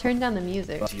to try to turn down the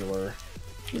music. your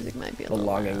Music might be a little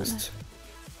belongings.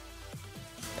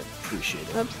 I appreciate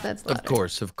it. loud. Oops, that's Of louder.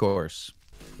 course, of course.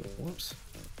 Whoops.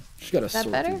 Just gotta that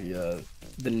sort better? through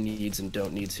the needs and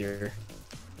don't needs here.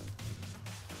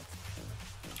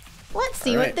 Let's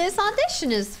see Alright. what this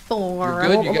audition is for. You're good?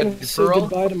 Well, You I'm got gonna your say pearl?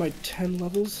 goodbye to my 10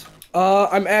 levels.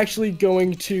 I'm actually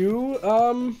going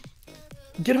to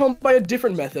get home by a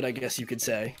different method, I guess you could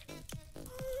say.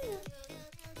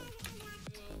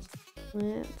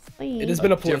 Let's see. It has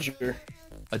been a pleasure.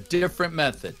 A different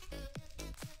method.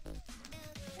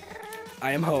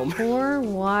 I am home. Pour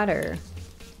water.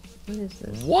 What is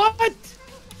this? What?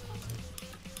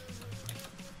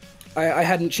 I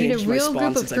hadn't Need changed a my real spawn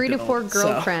group of since I 3 to built, 4 so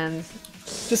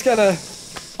girlfriends. just gotta.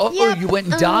 Oh, Yep, you went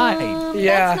and died.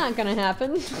 Yeah. That's not gonna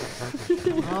happen.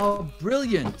 Oh,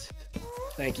 brilliant.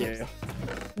 Thank you.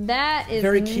 That is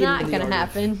Very keen not in the gonna art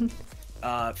of- happen.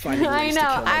 Finding I ways know, to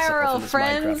kill myself IRL in this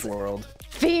friends. Minecraft world.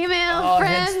 Female Oh,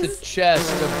 friends. hence the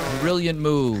chest. A brilliant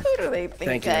move. Who do they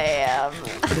think Thank you. I am?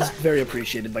 It is very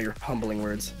appreciated by your humbling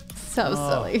words. So Oh.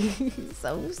 silly.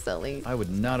 So silly. I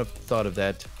would not have thought of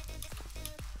that.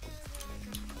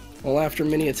 Well, after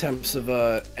many attempts of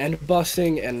end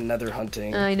busting and nether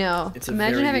hunting, I know. It's a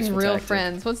Imagine very having useful real tactic.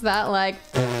 friends. What's that like?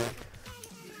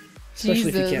 especially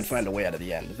if you Jesus. can't find a way out of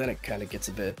the end, then it kind of gets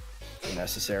a bit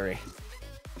unnecessary.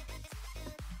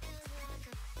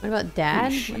 What about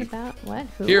dad? Sushi. What about what?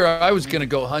 Who? Here, I was going to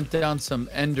go hunt down some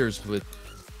enders with...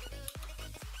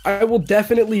 I will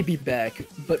definitely be back,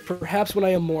 but perhaps when I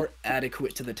am more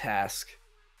adequate to the task.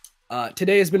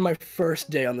 Today has been my first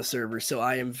day on the server, so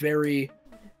I am very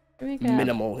Here we go.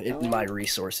 minimal in my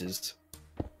resources.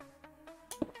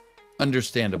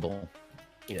 Understandable.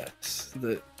 Yes,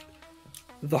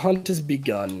 the hunt has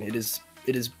begun. It is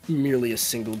it is merely a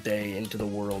single day into the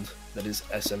world that is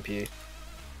SMP.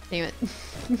 Damn it.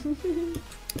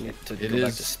 I need to go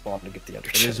back to spawn to get the other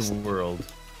chest. It is a world.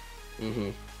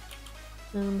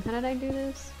 How did I do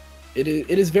this? It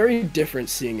is very different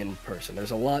seeing in person.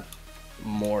 There's a lot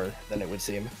more than it would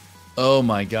seem. Oh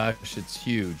my gosh, it's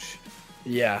huge.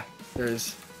 Yeah,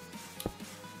 there's...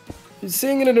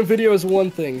 Seeing it in a video is one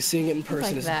thing, seeing it in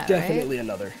person is definitely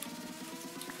another.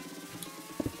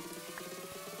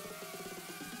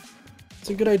 It's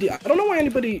a good idea. I don't know why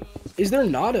anybody... Is there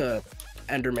not a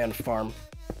Enderman farm?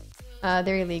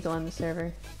 They're illegal on the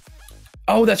server.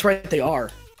 Oh, that's right, they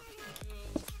are.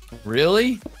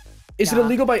 Really? Is it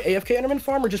illegal by AFK Enderman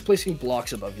farm or just placing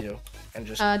blocks above you? And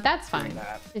just that's fine.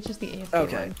 That? It's just the AFK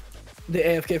Okay. one. The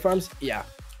AFK farms? Yeah.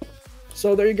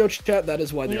 So there you go, chat. That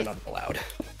is why they're not allowed.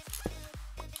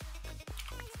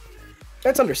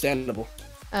 That's understandable.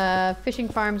 Fishing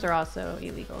farms are also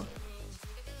illegal.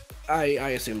 I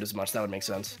assumed as much. That would make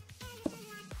sense.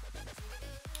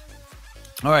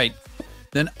 All right.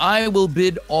 Then I will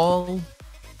bid all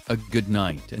a good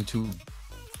night, and to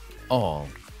all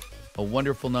a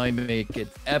wonderful night. Make it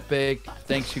epic.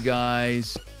 Thanks, you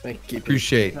guys. Thank you.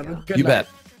 Appreciate Have a it. good You night. bet.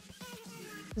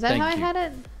 Is that Thank how I you. had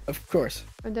it? Of course.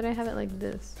 Or did I have it like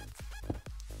this?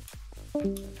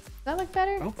 Does that look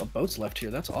better? Oh, a boat's left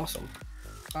here. That's awesome.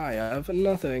 I have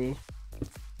nothing.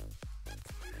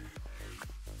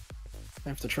 I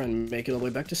have to try and make it all the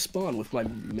way back to spawn with my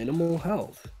minimal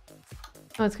health.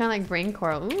 Oh, it's kind of like brain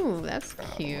coral. Ooh, that's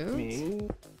cute. Me. Does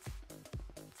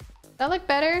that look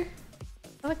better?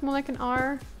 Does that look more like an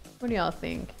R? What do y'all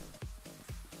think?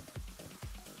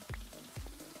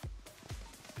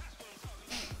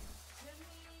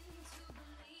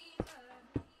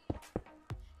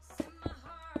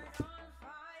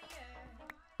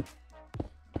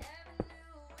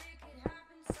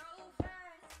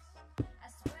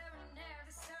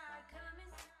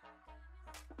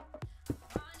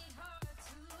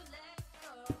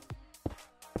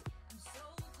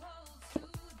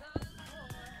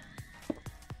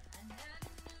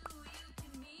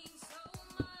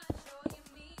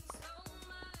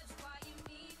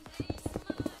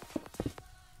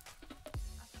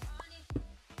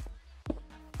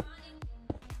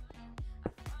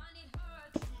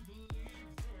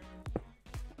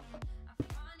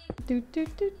 Do, do,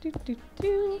 do, do, do,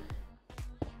 do.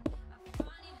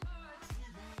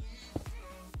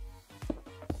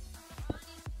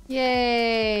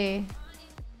 Yay!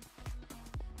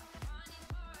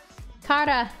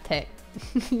 Karate.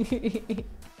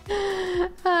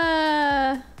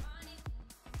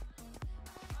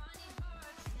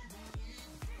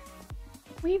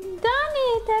 We've done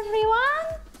it,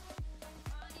 everyone!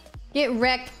 Get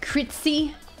wrecked,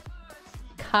 Critzy.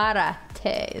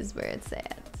 Karate is where it's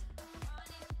at.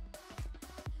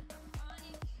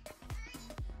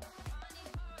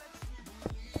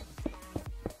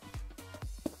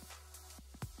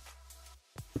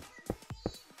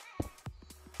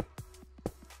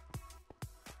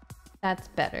 That's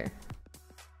better.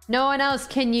 No one else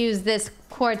can use this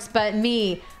quartz but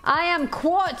me. I am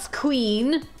Quartz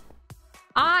Queen.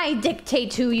 I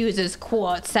dictate who uses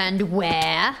quartz and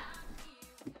where.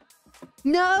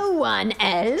 No one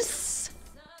else.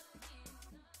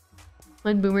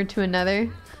 One boomer to another.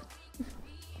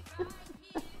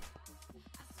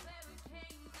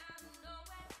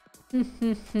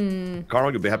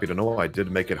 Carl, you'll be happy to know I did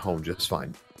make it home just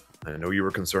fine. I know you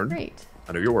were concerned. Great.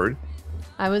 I know you're worried.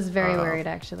 I was very worried,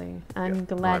 actually. I'm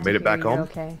glad I made it back home.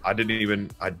 Okay. I didn't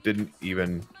even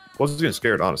wasn't even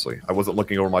scared, honestly. I wasn't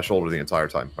looking over my shoulder the entire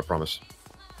time. I promise.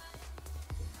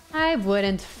 I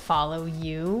wouldn't follow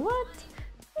you. What?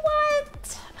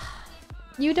 What?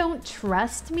 You don't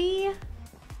trust me?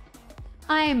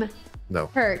 I'm No.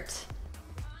 hurt.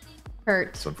 Hurt.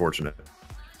 It's unfortunate.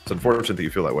 It's unfortunate that you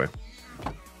feel that way.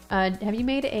 Have you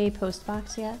made a post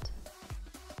box yet?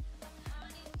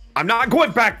 I'm not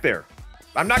going back there.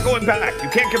 I'm not going back. You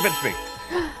can't convince me.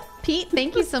 Pete,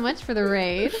 thank you so much for the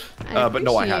raid. But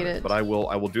no, I haven't. It. But I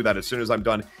will do that as soon as I'm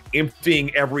done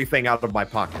emptying everything out of my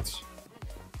pockets.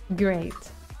 Great.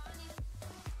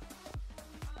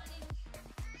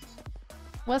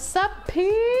 What's up,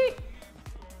 Pete?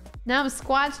 Now I'm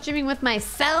squad streaming with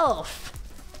myself.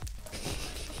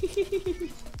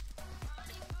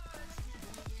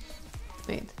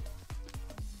 Wait.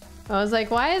 I was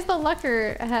like, why is the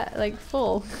lucker like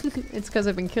full? It's because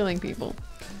I've been killing people.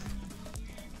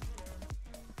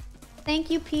 Thank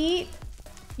you, Pete.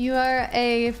 You are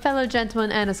a fellow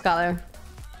gentleman and a scholar.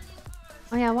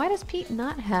 Oh yeah, why does Pete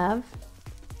not have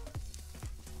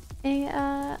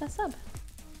a sub?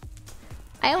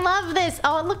 I love this.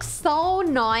 Oh, it looks so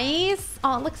nice.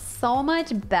 Oh, it looks so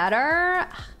much better.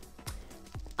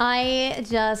 I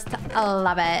just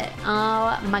love it.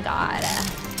 Oh my god.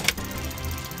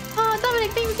 Oh,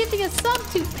 Dominic, thanks for gifting a sub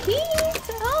to Pete.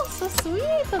 Oh, so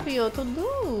sweet of you to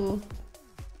do.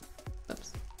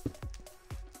 Oops.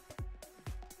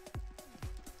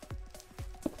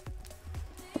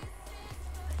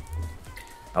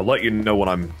 I'll let you know when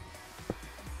I'm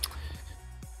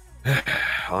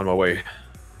on my way.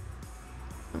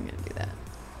 I'm gonna do that.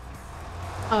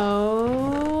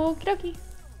 Okie dokie.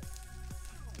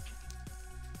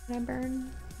 Can I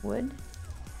burn wood?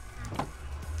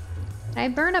 Can I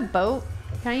burn a boat?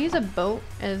 Can I use a boat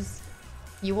as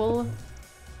fuel?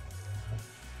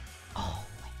 Oh,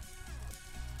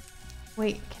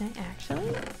 wait. Wait, can I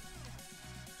actually?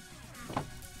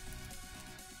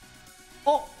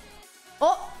 Oh!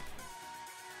 Oh!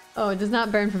 Oh, it does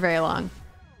not burn for very long.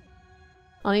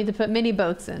 I'll need to put mini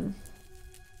boats in.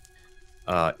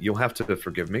 You'll have to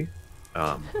forgive me,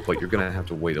 but you're gonna have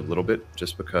to wait a little bit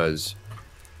just because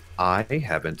I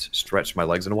haven't stretched my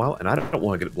legs in a while, and I don't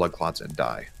want to get blood clots and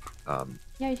die.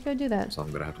 Yeah, you should go do that. So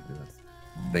I'm gonna have to do that.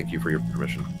 Thank you for your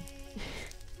permission.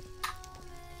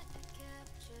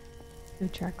 No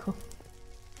charcoal.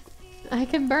 I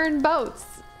can burn boats.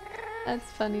 That's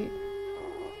funny.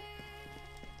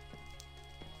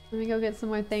 Let me go get some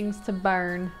more things to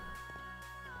burn.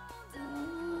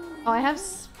 Oh, I have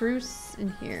spruce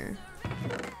in here.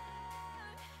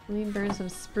 Let me burn some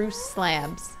spruce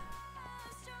slabs.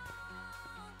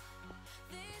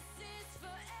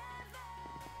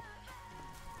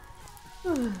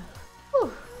 Whew.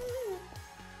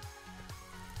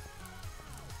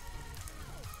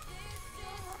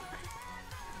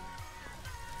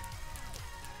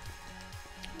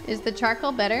 Is the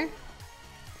charcoal better?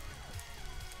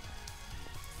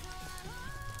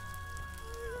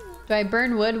 Do I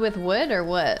burn wood with wood or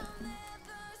what?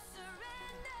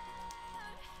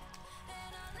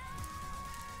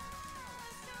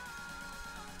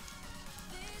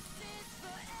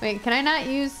 Wait, can I not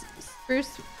use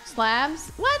spruce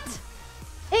slabs? What?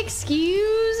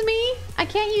 Excuse me? I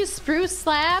can't use spruce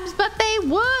slabs, but they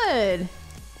would.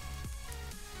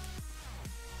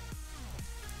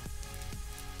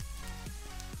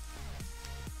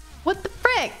 What the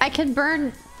frick? I can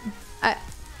burn...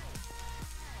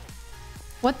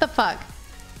 What the fuck?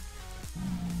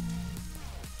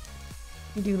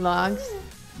 You do logs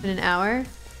in an hour? Am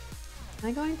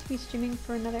I going to be streaming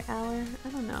for another hour? I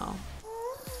don't know.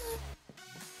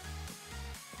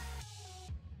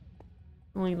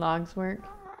 Only logs work.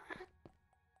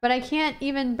 But I can't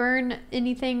even burn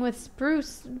anything with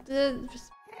spruce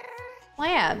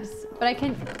slabs. But I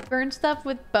can burn stuff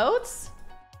with boats?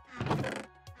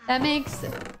 That makes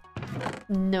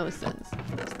no sense.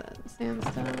 What's that?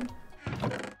 Sandstone.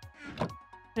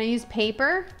 Can I use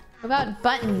paper? What about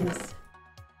buttons?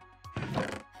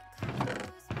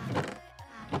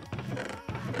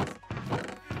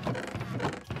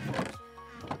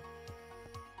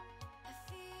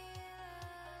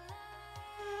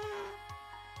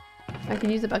 I can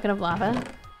use a bucket of lava.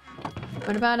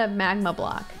 What about a magma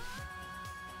block?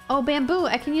 Oh, bamboo!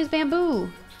 I can use bamboo!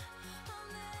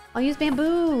 I'll use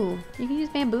bamboo! You can use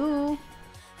bamboo!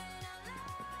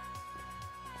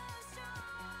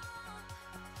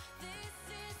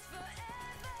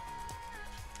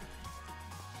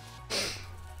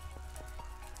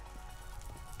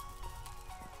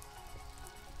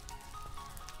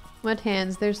 What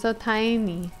hands? They're so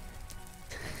tiny.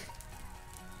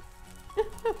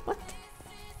 What?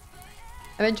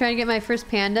 I've been trying to get my first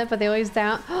panda, but they always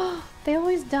down. They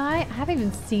always die? I haven't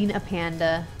even seen a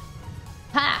panda.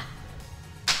 Ha!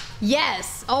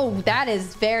 Yes! Oh, that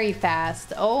is very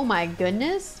fast. Oh my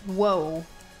goodness. Whoa.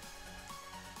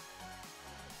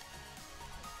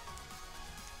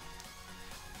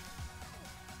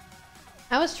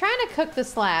 I was trying to cook the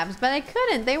slabs, but I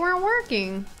couldn't. They weren't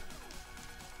working.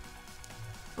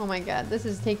 Oh my god, this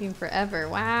is taking forever.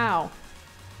 Wow.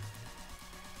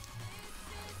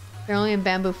 They're only in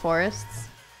bamboo forests.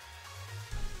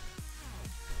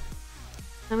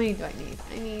 How many do I need?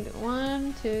 I need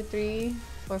 1, 2, 3,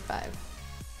 4, 5.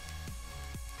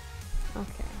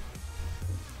 Okay.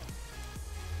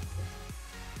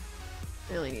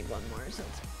 I only need one more, so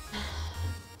it's...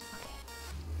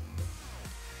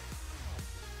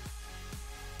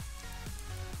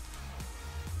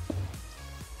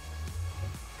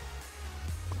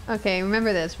 Okay,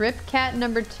 remember this. Rip cat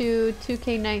number 2,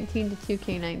 2K19 to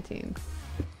 2K19.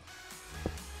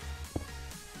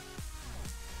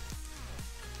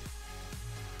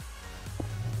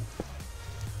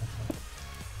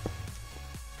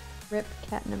 Rip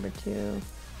cat number 2.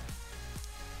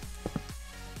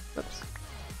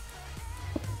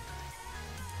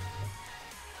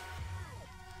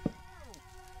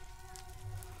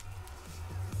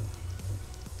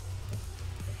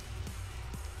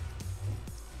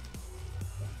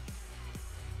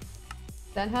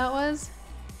 Is that how it was?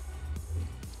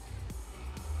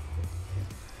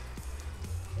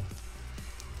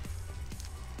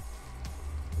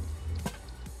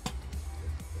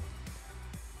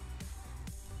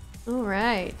 All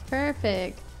right,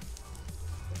 perfect.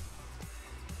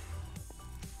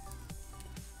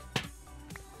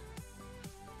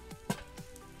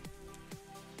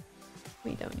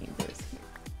 We don't need this here.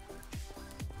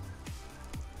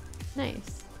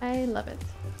 Nice. I love it.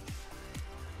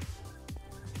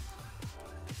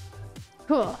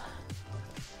 Cool.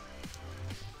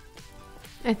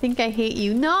 I think I hate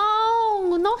you.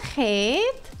 No, no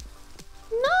hate.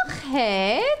 No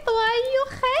hate. Why you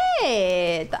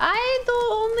hate? I do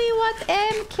only what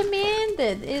am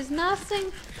commanded. Is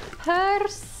nothing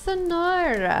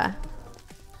personal.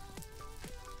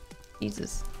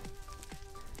 Jesus.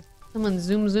 Someone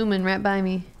zooming right by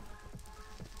me.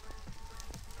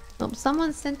 Oh,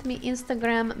 someone sent me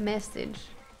Instagram message.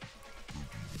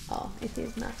 Oh, it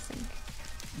is nothing.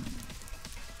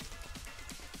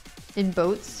 In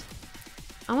boats.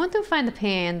 I want to find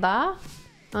Panda.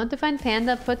 I want to find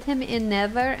Panda, put him in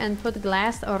Nether, and put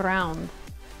glass around.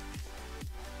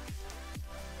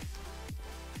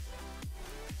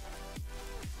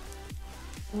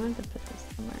 I want to put this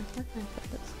somewhere. Where can I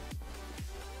put this?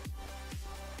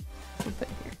 I'll put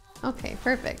it here. Okay,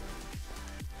 perfect.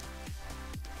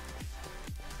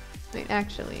 Wait,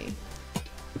 actually...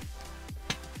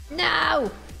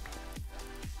 No!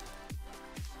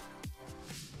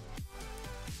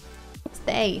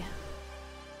 Stay.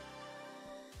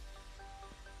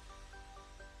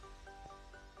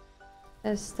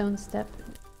 A stone step.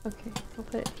 Okay, I'll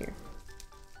put it here.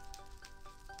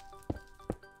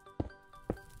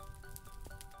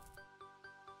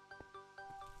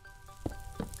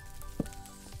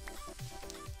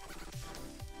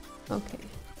 Okay.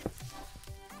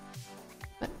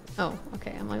 What? Oh,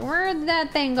 okay. I'm like, where did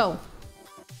that thing go?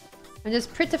 I'm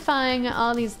just prettifying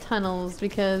all these tunnels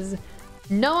because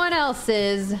no one else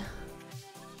is.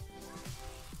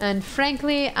 And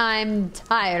frankly, I'm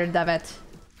tired of it.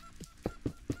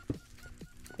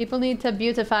 People need to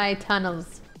beautify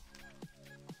tunnels.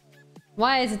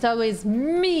 Why is it always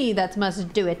me that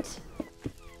must do it?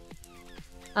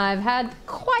 I've had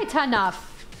quite enough.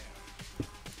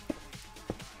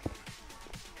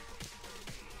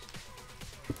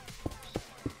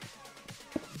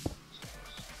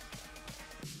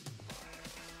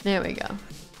 There we go.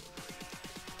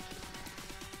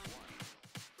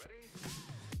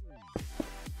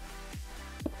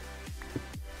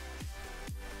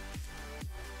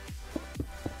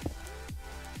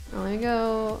 Let me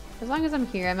go. As long as I'm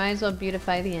here, I might as well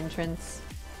beautify the entrance.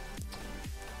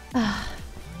 Out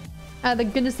of the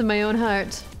goodness of my own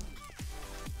heart.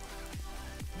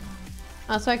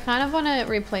 Also, I kind of want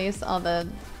to replace all the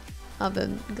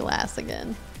glass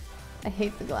again. I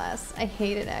hate the glass. I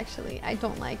hate it, actually. I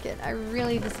don't like it. I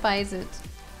really despise it.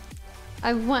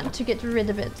 I want to get rid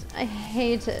of it. I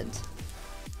hate it.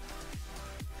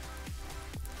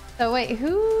 So wait,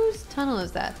 whose tunnel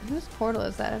is that? Whose portal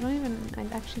is that? I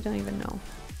actually don't even know.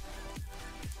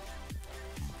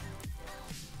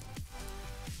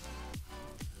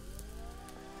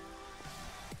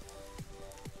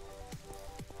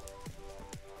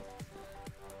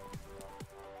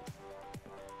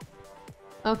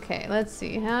 Okay, let's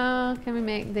see. How can we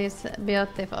make this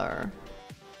beautiful?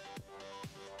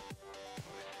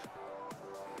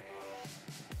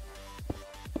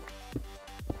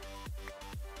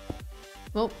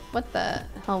 Well, what the?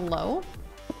 Hello?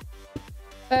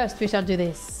 First, we shall do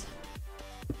this.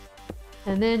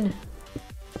 And then...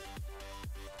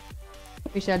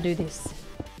 we shall do this.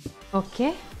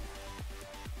 Okay?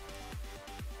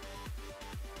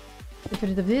 Get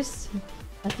rid of this.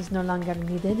 That is no longer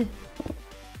needed.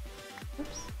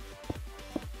 Oops.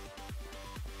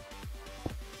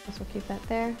 Guess we'll keep that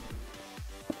there.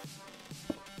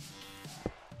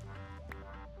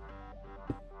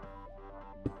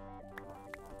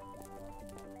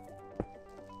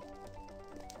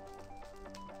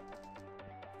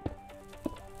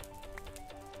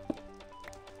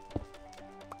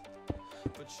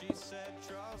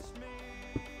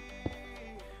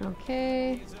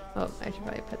 Okay. Oh, I should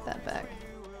probably put that back.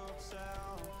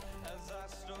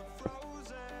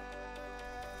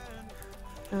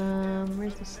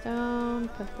 Where's the stone?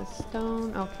 Put the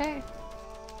stone. Okay.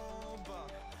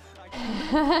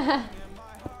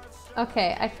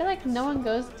 Okay, I feel like no one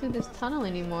goes through this tunnel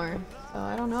anymore, so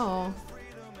I don't know.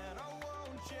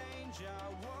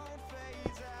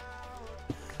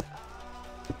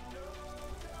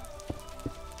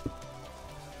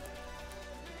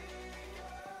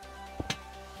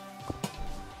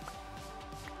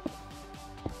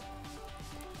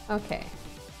 Okay.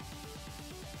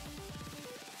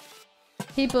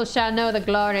 People shall know the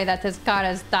glory that is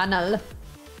Kara's tunnel.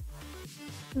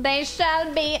 They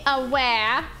shall be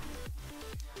aware.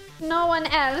 No one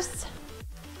else.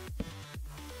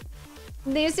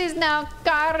 This is now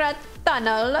Kara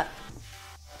Tunnel.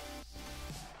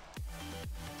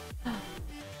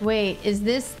 Wait, is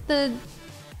this the...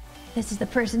 This is the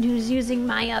person who's using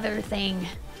my other thing.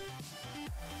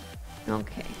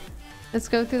 Okay. Let's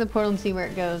go through the portal and see where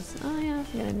it goes. Oh yeah,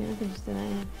 that's a good idea. I could just do that,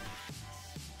 yeah.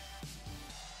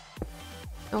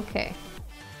 Okay.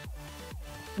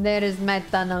 There is my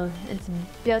tunnel. It's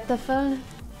beautiful.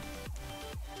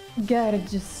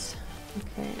 Gorgeous.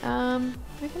 Okay,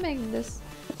 we can make this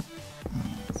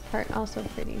part also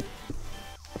pretty.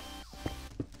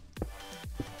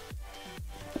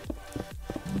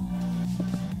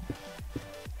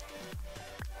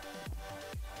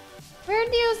 Where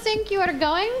do you think you are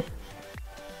going?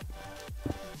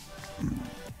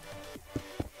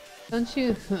 Don't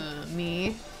you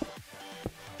me?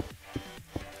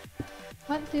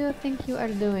 What do you think you are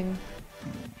doing?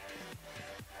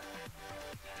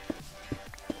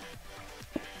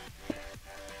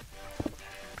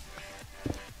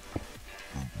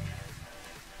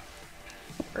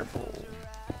 Purple.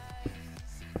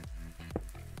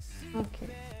 Okay.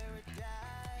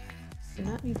 Do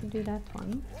not need to do that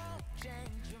one.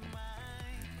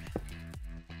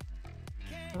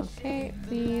 Okay,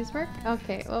 please work.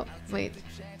 Okay, oh, wait.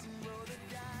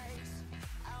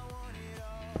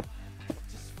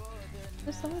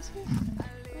 Just almost here.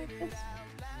 Like this.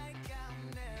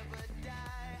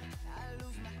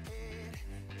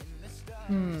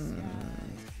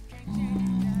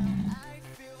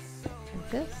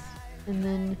 Like this. And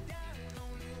then...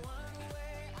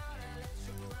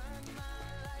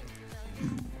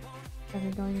 What are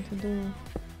we going to do?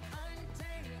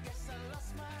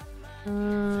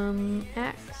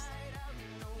 Axe.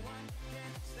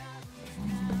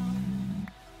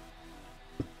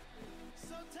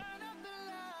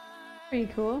 Pretty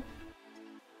cool.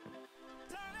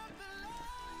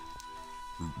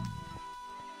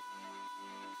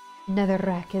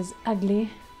 Netherrack is ugly.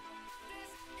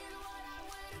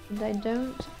 And I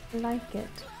don't like it.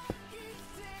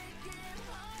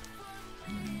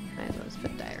 Might as well just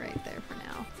put dye right there for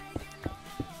now.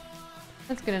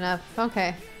 That's good enough.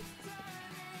 Okay.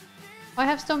 Oh, I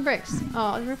have stone bricks. Oh,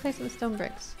 I'll replace it with stone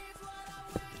bricks.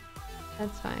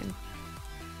 That's fine.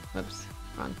 Whoops.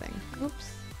 Wrong thing.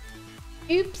 Oops.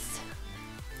 Oops.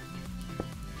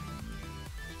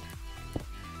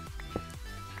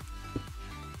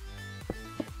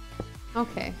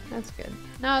 Okay, that's good.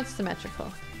 Now it's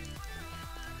symmetrical.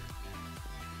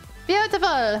 Beautiful!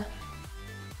 And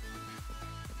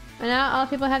now all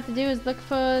people have to do is look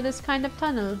for this kind of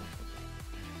tunnel.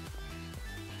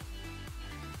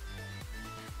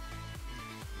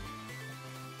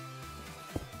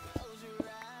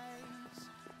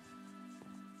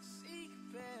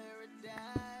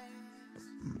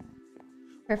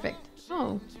 Perfect.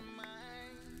 Oh.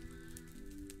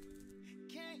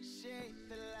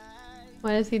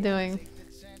 What is he doing?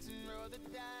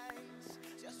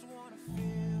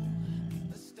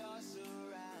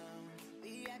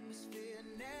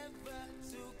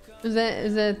 Is that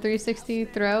a 360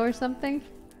 throw or something?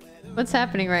 What's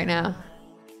happening right now?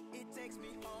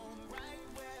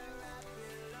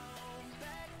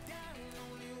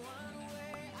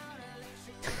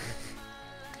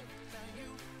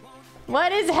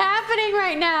 What is happening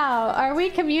right now? Are we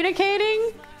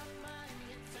communicating?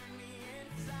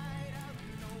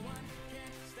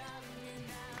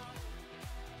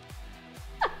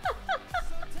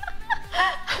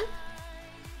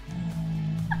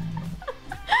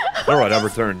 Alright, I've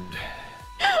returned.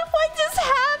 What just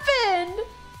happened?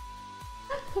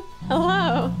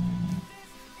 Hello?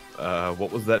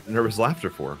 What was that nervous laughter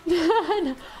for?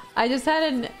 I just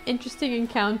had an interesting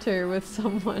encounter with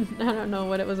someone. I don't know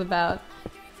what it was about.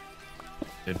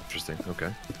 Interesting,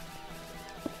 okay.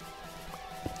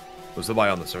 Was the guy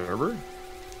on the server?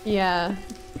 Yeah.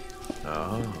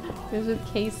 Oh. It was with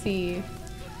Casey.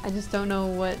 I just don't know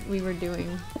what we were doing.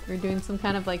 We were doing some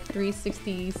kind of like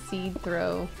 360 seed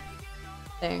throw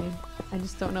thing. I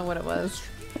just don't know what it was.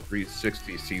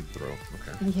 360 seed throw,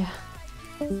 okay. Yeah.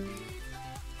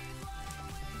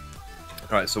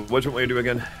 Alright, so what do you want me to do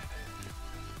again?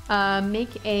 Make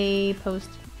a post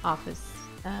office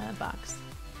box.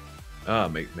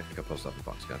 Make a post office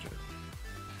box, gotcha.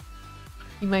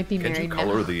 You might be Can married you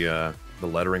color now. the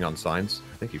lettering on signs?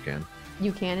 I think you can.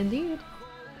 You can indeed.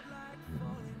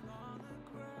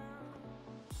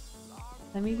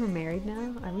 That mean we're married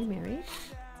now? Are we married?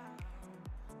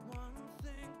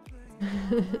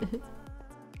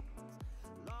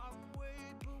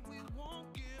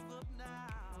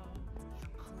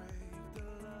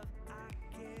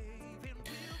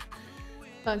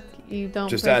 Fuck, you don't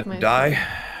Just break add my dye. stuff.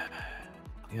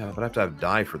 Yeah, but I have to have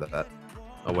dye for that.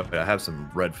 Oh wait, I have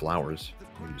some red flowers.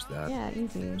 I'll use that. Yeah,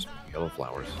 easy. Some yellow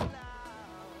flowers.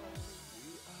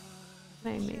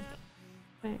 Can I make?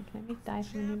 Can I make dye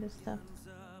from any of this stuff?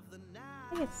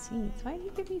 I get seeds. Why do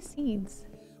you give me seeds?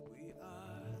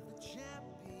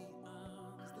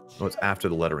 Oh, it's after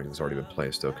the lettering has already been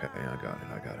placed. Okay, I got it.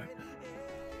 I got it.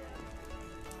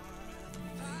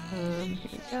 Here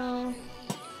we go.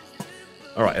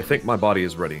 All right, I think my body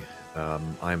is ready.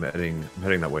 I'm heading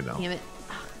that way now. Damn it.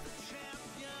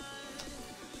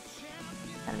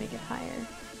 Gotta make it higher.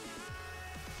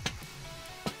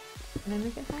 Can I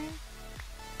make it higher?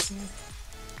 Yeah.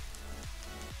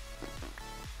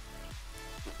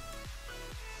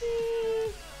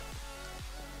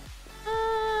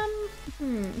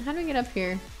 How do we get up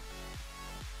here?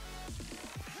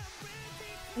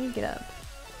 How do we get up?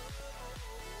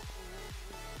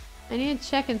 I need to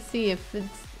check and see if it's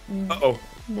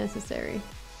necessary.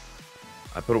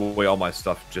 I put away all my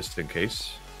stuff just in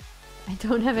case. I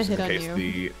don't have a hit on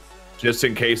you. Just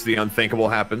in case the unthinkable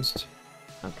happens.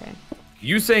 Okay.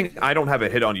 You saying I don't have a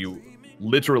hit on you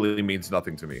literally means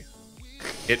nothing to me.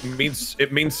 It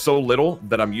means so little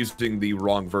that I'm using the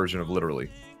wrong version of literally.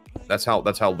 That's how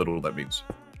little that means.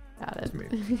 Got it. To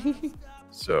me.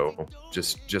 So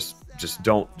just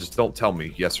don't tell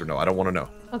me yes or no. I don't want to know.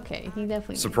 Okay, he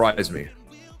definitely surprise me.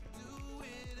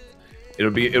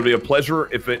 It'll be a pleasure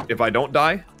if I don't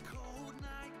die.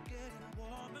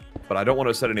 But I don't want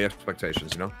to set any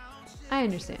expectations, you know? I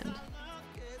understand.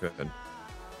 Good.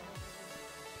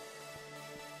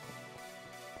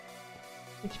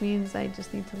 Which means I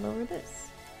just need to lower this.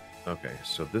 Okay,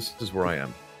 so this is where I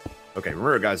am. Okay,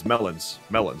 remember guys, melons.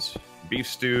 Beef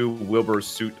stew, Wilbur's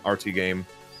suit, RT game.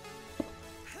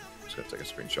 Just gonna take a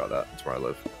screenshot of that. That's where I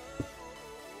live.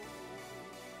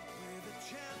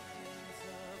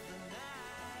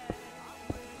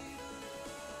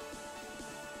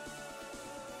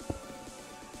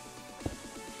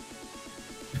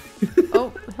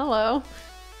 Oh, hello.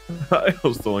 I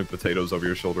was throwing potatoes over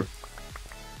your shoulder.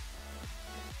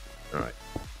 Alright.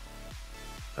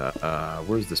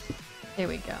 Where's this? There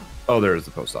we go. Oh, there's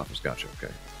the post office. Gotcha.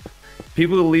 Okay.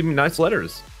 People who leave me nice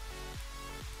letters.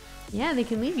 Yeah, they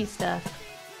can leave you stuff.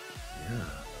 Yeah.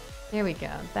 There we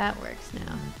go. That works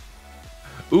now.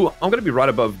 Ooh, I'm gonna be right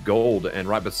above gold and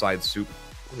right beside soup.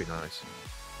 That'd be nice.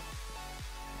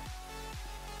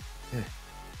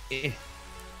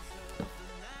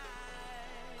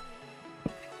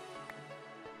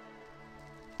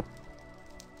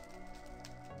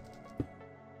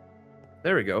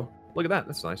 There we go. Look at that.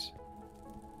 That's nice.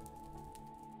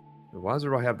 Why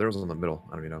do I have theirs in the middle?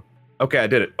 I don't even know. Okay, I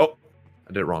did it. Oh,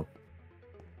 I did it wrong.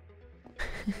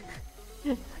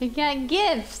 I got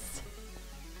gifts.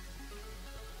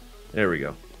 There we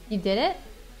go. You did it?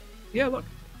 Yeah, look.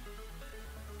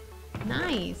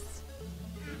 Nice.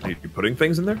 Are you putting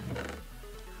things in there?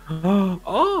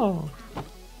 Oh!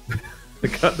 I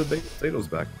got the baked potatoes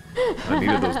back. I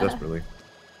needed those desperately.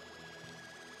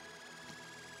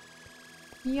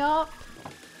 Yup.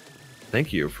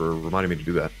 Thank you for reminding me to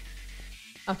do that.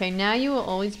 Okay, now you will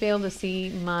always be able to see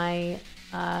my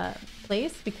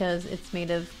place because it's made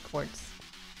of quartz.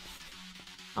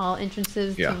 All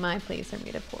entrances to my place are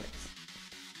made of quartz.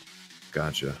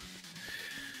 Gotcha.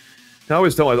 I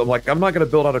always tell myself, like, I'm not going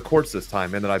to build out of quartz this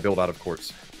time, and then I build out of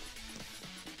quartz.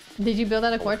 Did you build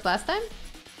out of quartz last time?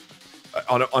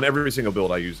 On every single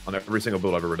build I use, on every single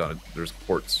build I've ever done, there's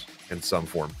quartz in some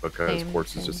form because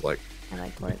quartz is just like, I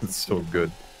like quartz. It's so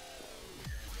good.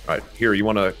 All right, here, you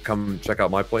want to come check out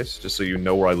my place just so you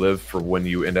know where I live for when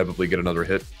you inevitably get another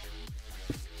hit?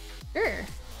 Sure.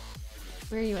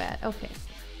 Where are you at? Okay.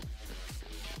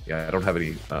 Yeah, I don't have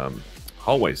any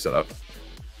hallways set up,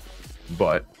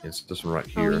 but it's this one right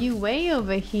here. Oh, you way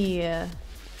over here.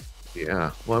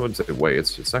 Yeah, well, I wouldn't say way.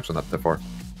 It's actually not that far.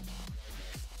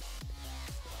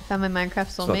 Found my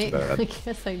Minecraft soulmate? Not too bad. I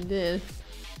guess I did.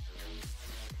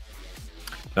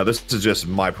 Now this is just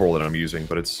my pearl that I'm using,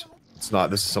 but it's not.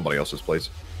 This is somebody else's place.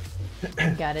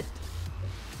 Got it.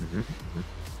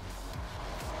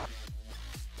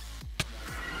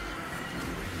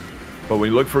 But when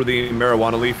you look for the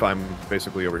marijuana leaf, I'm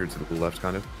basically over here to the left,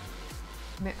 kind of.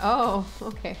 Oh,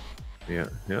 okay. Yeah,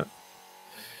 yeah.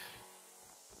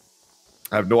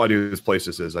 I have no idea who this place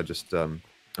is. I just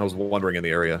I was wandering in the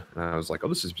area, and I was like,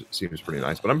 "Oh, seems pretty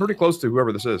nice." But I'm pretty close to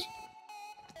whoever this is.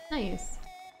 Nice.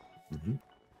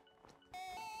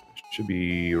 Should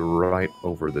be right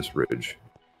over this ridge.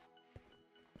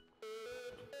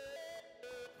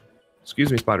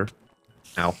 Excuse me, spider.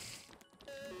 Ow.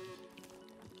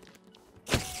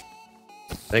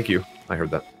 Thank you. I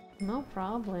heard that. No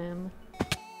problem.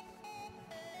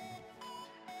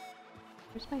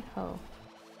 Where's my hoe?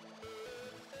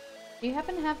 Do you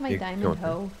happen to have my diamond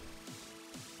hoe?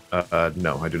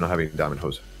 No, I do not have any diamond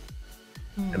hose.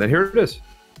 And then here it is.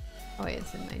 Oh wait,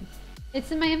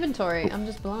 it's in my inventory. I'm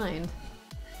just blind.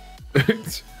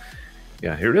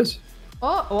 Yeah, here it is.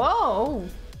 Oh, whoa!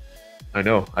 I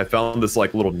know. I found this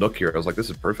like little nook here. I was like, this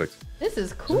is perfect. This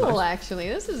is cool, actually.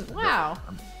 This is wow.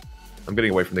 I'm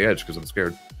getting away from the edge because I'm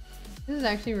scared. This is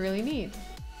actually really neat.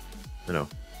 I know.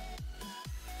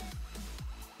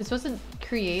 This wasn't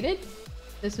created?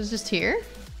 This was just here?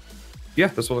 Yeah,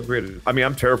 that's what I created. I mean,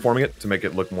 I'm terraforming it to make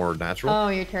it look more natural. Oh,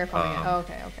 you're terraforming it. Oh,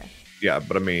 okay, okay. Yeah,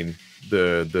 but I mean,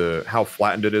 the how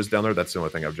flattened it is down there, that's the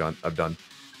only thing I've done.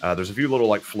 There's a few little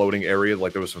like floating areas,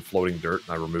 like there was some floating dirt,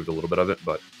 and I removed a little bit of it,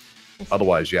 but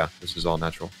otherwise, yeah, this is all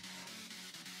natural.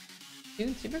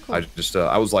 Dude, super cool. I just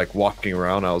I was like walking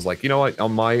around, I was like, you know what,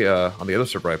 on my on the other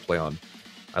server I play on,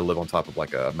 I live on top of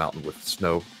like a mountain with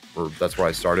snow, or that's where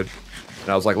I started. And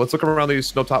I was like, let's look around these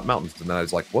snow-top mountains. And then I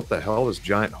was like, what the hell? This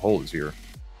giant hole is here.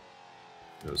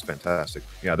 It was fantastic.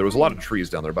 Yeah, there was a lot of trees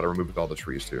down there, but I removed all the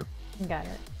trees too. Got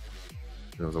it.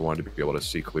 Because I wanted to be able to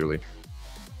see clearly.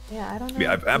 Yeah, I don't know. Yeah,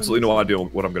 I have absolutely no idea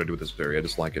what I'm going to do with this area. I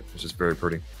just like it. It's just very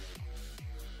pretty.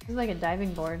 This is like a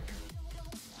diving board.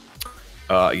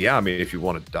 Yeah, I mean, if you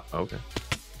want to... Okay.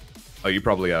 Oh, you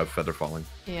probably have feather falling.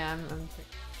 Yeah, I'm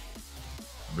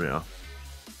Yeah.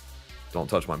 Don't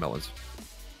touch my melons.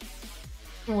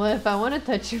 What if I want to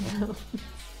touch your melon?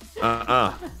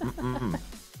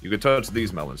 You can touch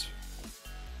these melons,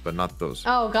 but not those.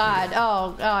 Oh God!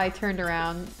 Oh, I turned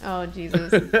around. Oh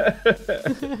Jesus!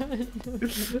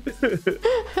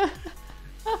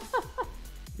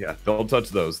 Yeah, don't touch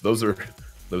those. Those are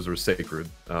sacred.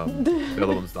 The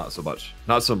other ones not so much.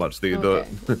 Not so much. The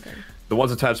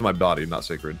ones attached to my body not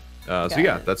sacred. So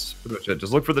yeah, that's pretty much it.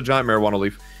 Just look for the giant marijuana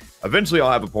leaf. Eventually,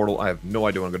 I'll have a portal. I have no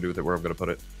idea what I'm gonna do with it. Where I'm gonna put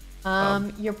it.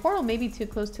 Your portal may be too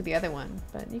close to the other one,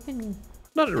 but you can.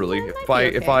 Not really.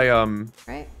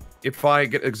 If I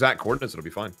get exact coordinates, it'll be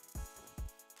fine.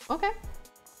 Okay.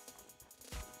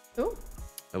 Ooh.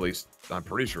 At least I'm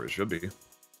pretty sure it should be.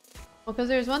 Well, because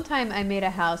there's one time I made a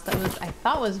house that I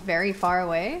thought was very far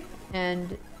away,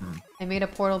 and I made a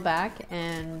portal back,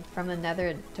 and from the Nether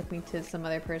it took me to some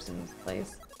other person's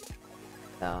place.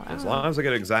 So as long as I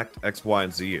get exact X, Y,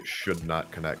 and Z, it should not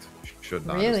connect. Should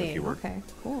not. Really? Okay.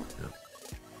 Cool. Yeah.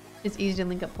 It's easy to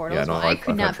link up portals. Yeah, no, I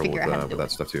could not figure out how to do that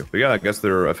stuff too. But yeah, I guess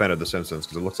they're a fan of The Simpsons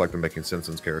because it looks like they're making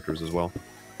Simpsons characters as well.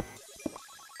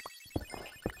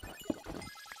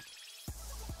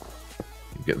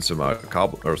 You getting some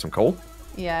cobble or some coal?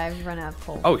 Yeah, I've run out of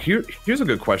coal. Oh, here's a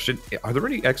good question. Are there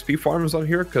any XP farms on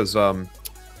here? Because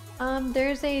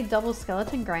there's a double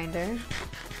skeleton grinder.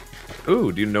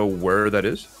 Ooh, do you know where that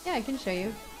is? Yeah, I can show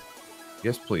you.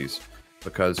 Yes, please.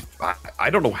 Because I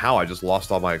don't know how I just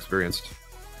lost all my experience.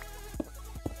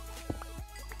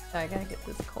 So I gotta get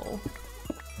this coal.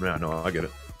 Yeah, no, I get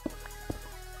it.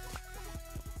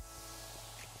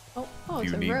 Oh, Do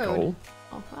it's you a need road. coal?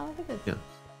 Oh, wow, look at this. Yeah.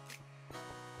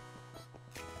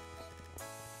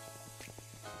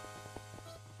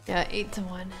 Yeah, 8 to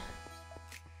 1.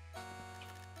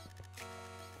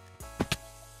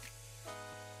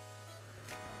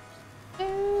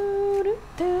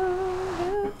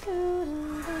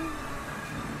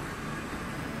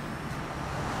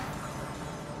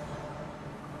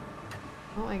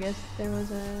 Oh, I guess there was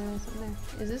something there.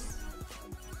 Is this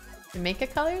Jamaica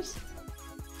colors?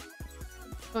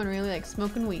 Going really like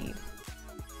smoking weed.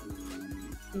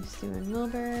 Beef stew and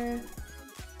Wilbur.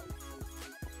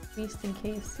 Feast in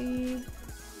KFC.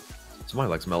 Somebody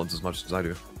likes melons as much as I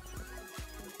do.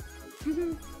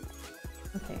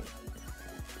 Okay.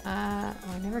 Oh,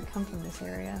 I never come from this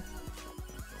area.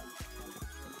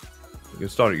 You can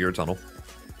start at your tunnel.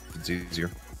 It's easier.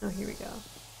 Oh, here we go.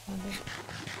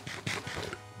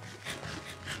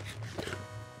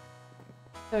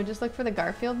 So just look for the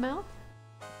Garfield mouth.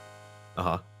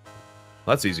 Uh-huh.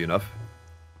 That's easy enough.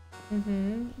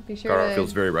 Be sure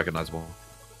Garfield's very recognizable.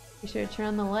 Be sure to turn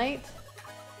on the light.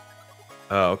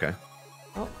 Oh, okay.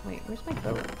 Oh, wait, where's my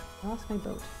boat? I lost my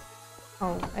boat.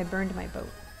 Oh, I burned my boat.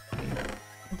 Do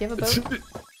you have a boat?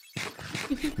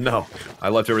 No, I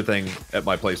left everything at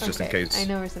my place just in Okay, case. I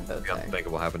know where some boats are.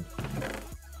 Unthinkable happened.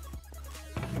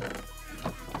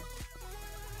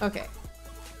 Okay,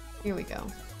 here we go.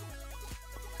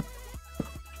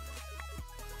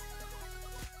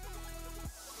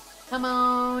 Come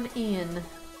on in.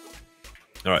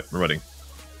 All right, we're ready.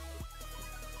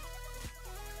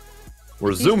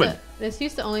 We're zooming. This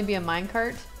used to only be a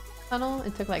minecart tunnel.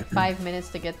 It took like 5 minutes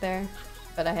to get there.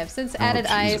 But I have since added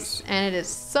ice, and it is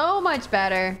so much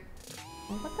better.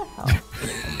 What the hell?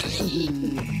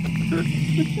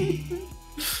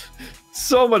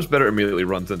 So much better immediately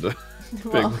runs into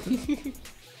Well,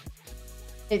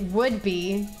 it would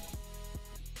be.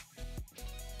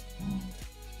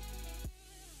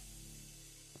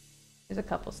 There's a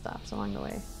couple stops along the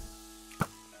way.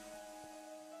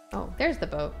 Oh, there's the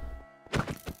boat.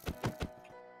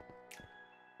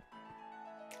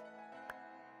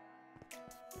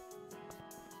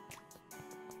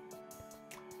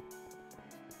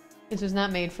 This was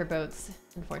not made for boats,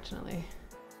 unfortunately.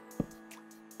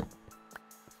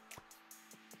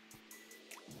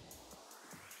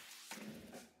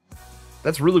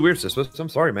 That's really weird, sis. I'm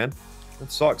sorry, man.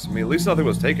 That sucks. I mean, at least nothing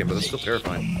was taken, but that's still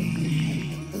terrifying.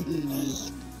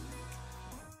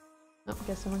 Oh, I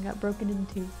guess someone got broken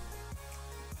into.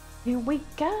 Here we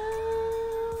go!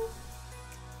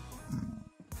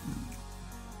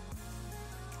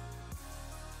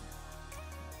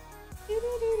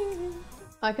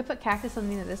 Oh, I could put cactus on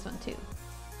the end of this one too.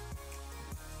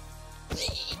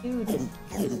 Dude, dude.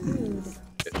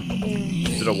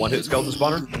 Is it a one-hit skeleton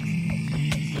spawner?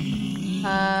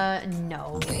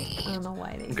 No. I don't know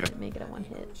why they didn't make it a one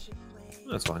hit.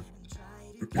 That's fine.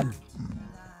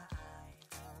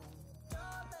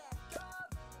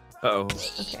 Uh-oh.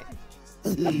 Okay.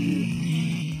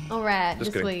 Alright,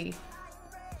 Just this kidding. way.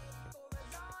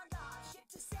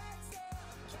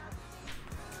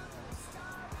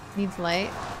 Needs light?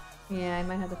 Yeah, I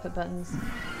might have to put buttons.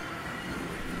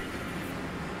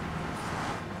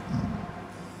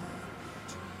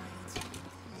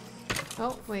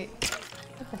 Oh, wait.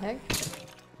 What the heck?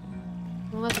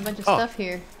 Well, that's a bunch of stuff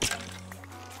here.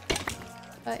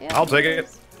 Yeah, I'll take it.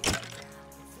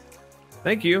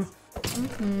 Thank you.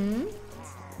 Mm-hmm.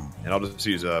 And I'll just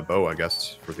use a bow, I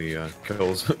guess, for the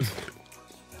kills.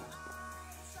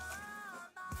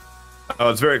 Oh,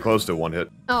 it's very close to one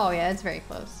hit. Oh, yeah, it's very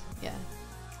close. Yeah.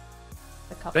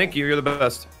 A couple. Thank you, you're the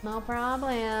best. No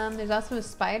problem. There's also a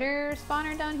spider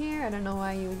spawner down here. I don't know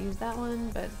why you would use that one,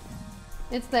 but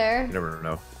it's there. You never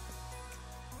know.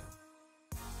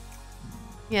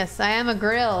 Yes, I am a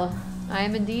grill. I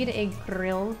am indeed a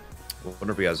grill. I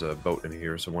wonder if he has a boat in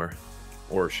here somewhere.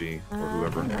 Or she, or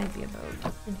whoever. There might be a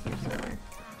boat in here somewhere.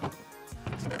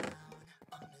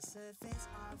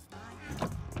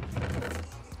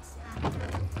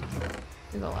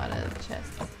 There's a lot of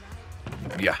chests.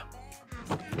 Yeah.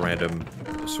 Random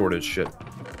assorted shit.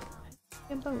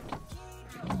 A boat.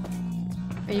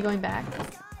 Are you going back?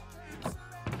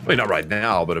 Wait, not right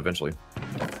now, but eventually.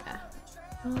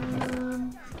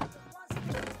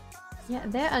 Yeah,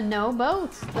 there are no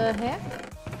boats. The heck?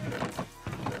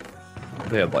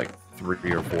 They had like 3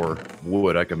 or 4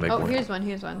 wood. I can make one. Oh, here's one.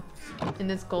 Here's one. In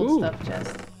this gold stuff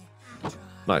chest.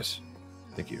 Nice.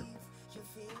 Thank you.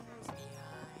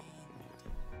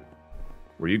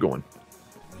 Where are you going?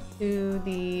 To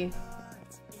the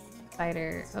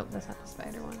spider. Oh, that's not the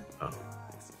spider one. Oh.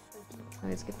 I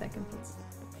always get that confused.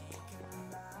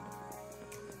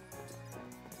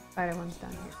 Spider one's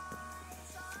down here.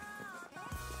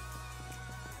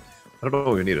 I don't know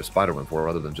what we need a spider one for,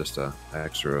 other than just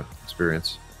extra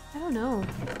experience. I don't know.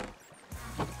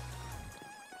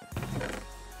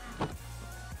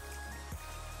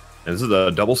 And this is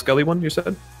the double skelly one, you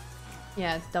said?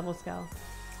 Yeah, it's double skull.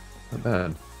 Not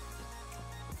bad.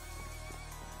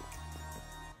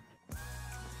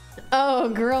 Oh,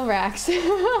 grill racks.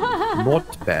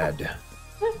 Not bad.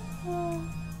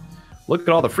 Look at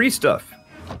all the free stuff.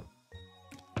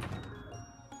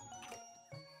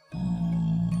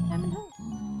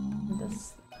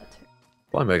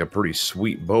 Well, I make a pretty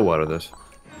sweet bow out of this.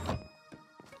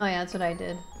 Oh yeah, that's what I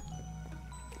did.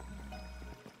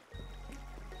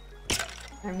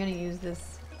 I'm gonna use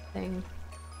this thing.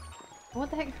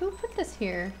 What the heck? Who put this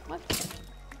here? What?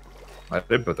 I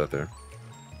did put that there.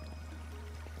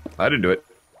 I didn't do it.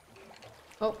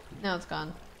 Oh, now it's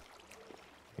gone.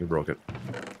 You broke it.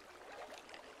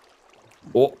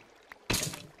 Oh.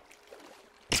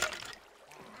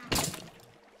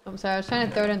 I'm sorry, I was trying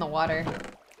to throw it in the water.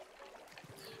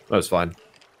 That's fine.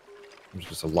 There's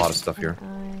just a lot of stuff here.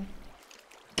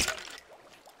 There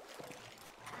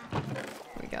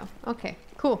we go. Okay,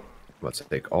 cool. Let's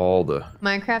take all the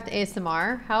Minecraft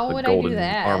ASMR. How would I golden do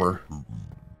that? armor.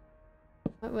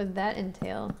 What would that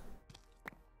entail?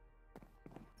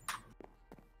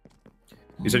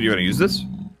 You said you're gonna use this?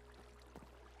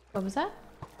 What was that?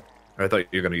 I thought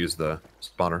you were gonna use the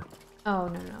spawner. Oh,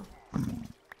 no.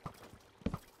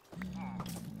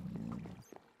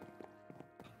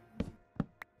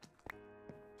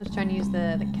 I was trying to use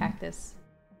the cactus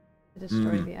to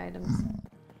destroy the items.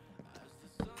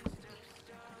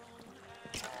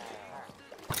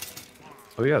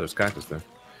 Oh yeah, there's cactus there.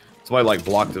 Somebody like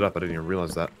blocked it up. I didn't even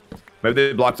realize that. Maybe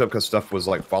they blocked it up because stuff was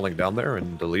like falling down there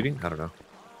and deleting. I don't know.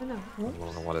 I don't I don't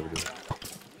know why they would do that.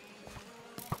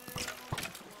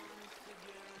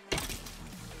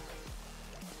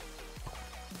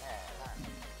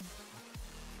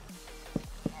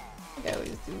 I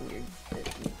always do weird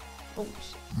shit. Oh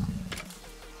shit.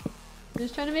 I'm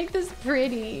just trying to make this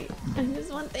pretty. I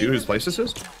just want things. Do you know whose place this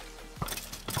is?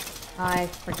 I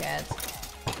forget.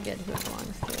 Forget who it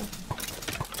belongs to.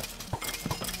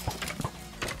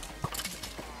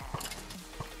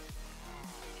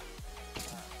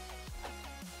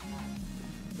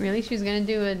 Really? She's gonna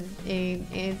do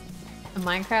a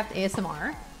Minecraft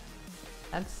ASMR?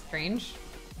 That's strange.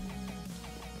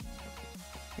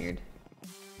 Weird.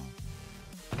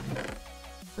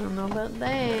 I don't know about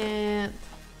that.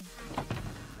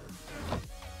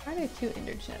 Why are there 2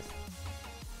 ender chests?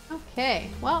 Okay,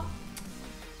 well,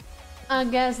 I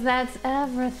guess that's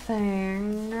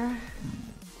everything.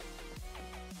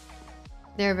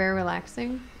 They're very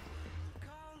relaxing.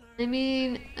 I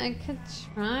mean, I could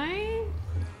try.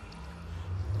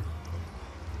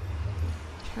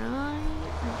 I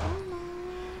don't know.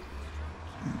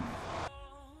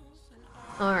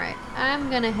 Alright, I'm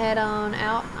gonna head on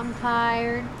out. I'm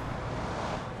tired.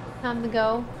 Time to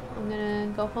go. I'm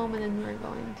gonna go home and then we're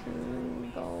going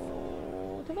to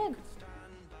go to bed.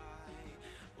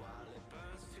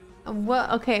 What?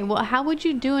 Okay, well, how would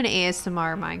you do an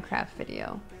ASMR Minecraft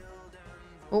video?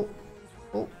 Oh,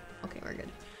 okay, we're good.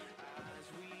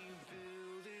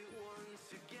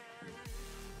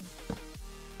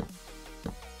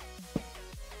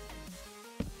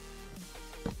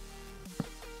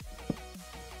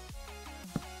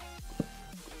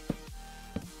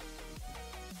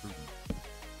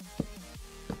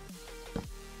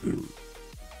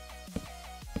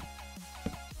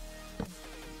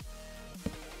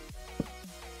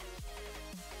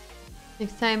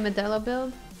 Next time, Modelo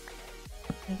build?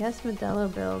 I guess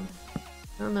Modelo build. I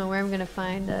don't know where I'm gonna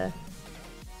find a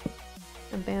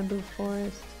bamboo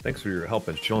forest. Thanks for your help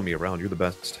and showing me around. You're the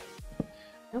best.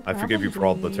 No I forgive you for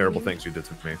all the problem, terrible dude. things you did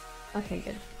to me. Okay,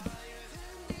 good.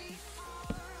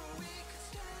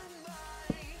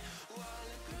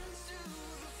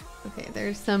 Okay,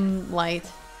 there's some light.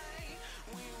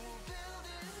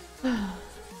 Where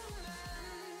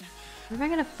am I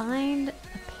gonna find a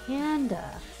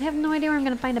panda? I have no idea where I'm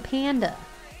gonna find a panda.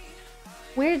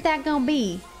 Where's that gonna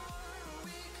be?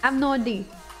 I have no idea.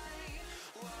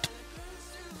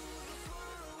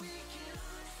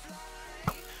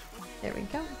 There we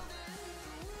go.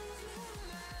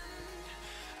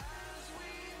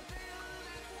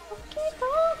 Okay,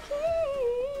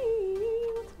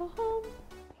 let's go home.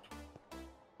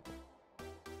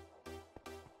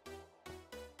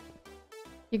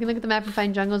 You can look at the map and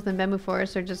find jungles, then bamboo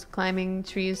forests, or just climbing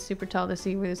trees super tall to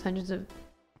see where there's hundreds of...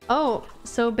 Oh,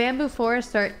 so bamboo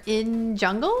forests are in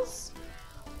jungles?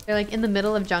 They're like in the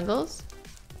middle of jungles?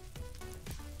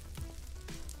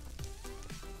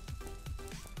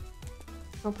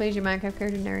 What plays your Minecraft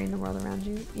character narrating the world around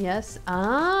you? Yes.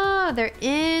 Ah, they're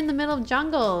in the middle of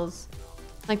jungles.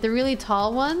 Like the really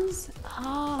tall ones?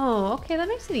 Oh, okay, that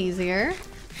makes it easier.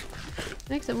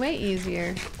 Makes it way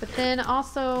easier. But then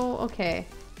also, okay.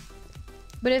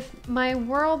 But if my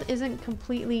world isn't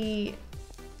completely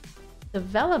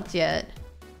developed yet,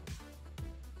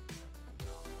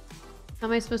 how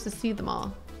am I supposed to see them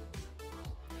all?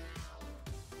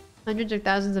 Hundreds or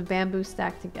thousands of bamboo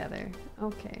stacked together.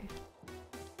 Okay.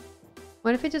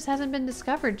 What if it just hasn't been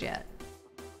discovered yet?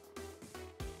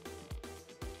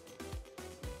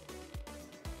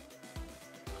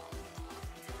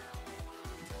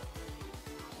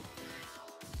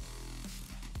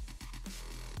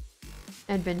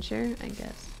 Adventure, I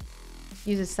guess.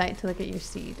 Use a site to look at your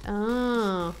seed.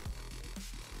 Oh.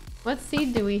 What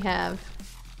seed do we have?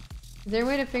 Is there a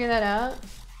way to figure that out?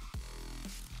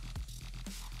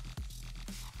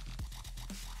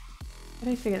 How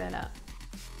do I figure that out?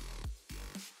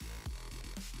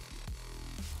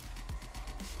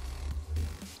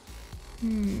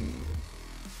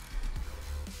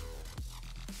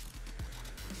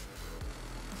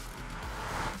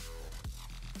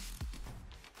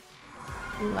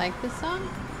 You like this song?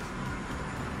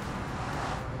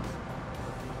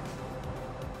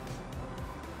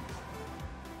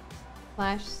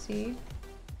 Flash seed.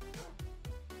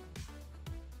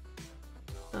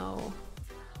 Oh.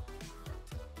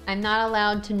 I'm not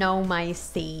allowed to know my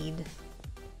seed.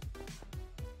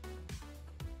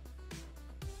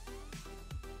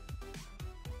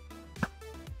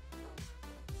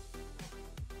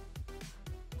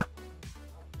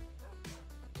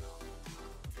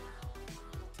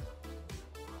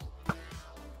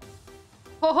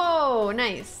 Ho ho!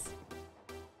 Nice.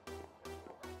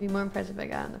 Be more impressive if I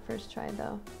got on the first try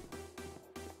though.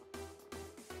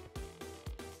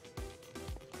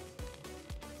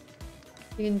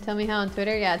 You can tell me how on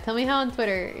Twitter? Yeah, tell me how on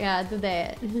Twitter. Yeah, do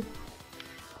that.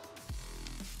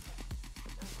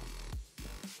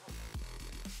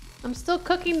 I'm still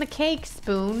cooking the cake,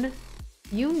 Spoon.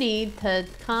 You need to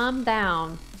calm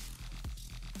down.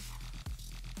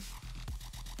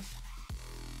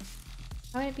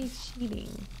 How would it be cheating?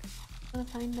 I'm gonna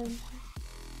find them.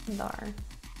 Dar.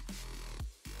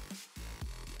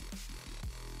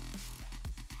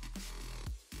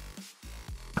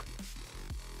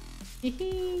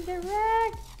 Hehe,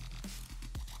 direct.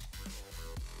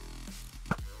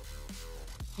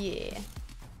 Yeah.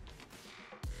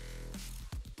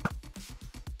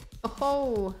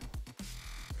 Oh.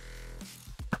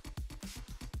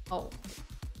 Oh.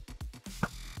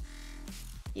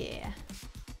 Yeah.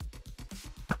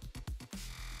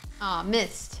 Aw,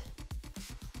 missed.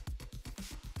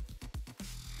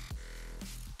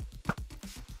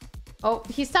 Oh,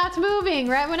 he stopped moving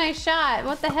right when I shot.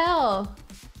 What the hell?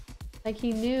 Like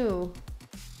he knew.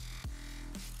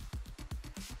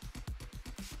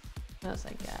 What else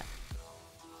I got?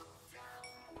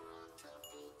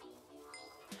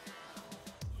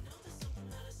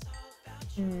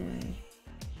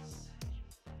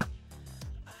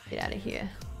 Get out of here.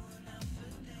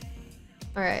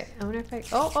 Alright, I wonder if I...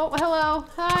 Oh, hello!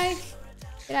 Hi!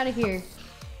 Get out of here.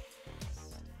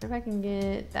 I wonder if I can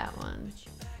get that one.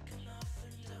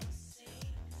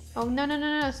 Oh,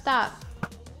 no, stop.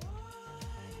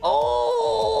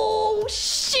 Oh,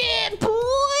 shit,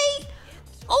 boy!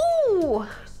 Oh!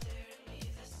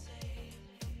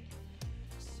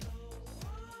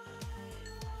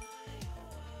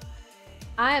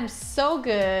 I am so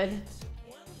good.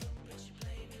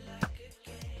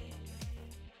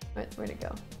 Where'd it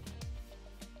go?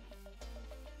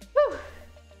 Whew.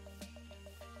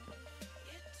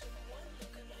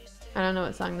 I don't know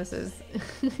what song this is.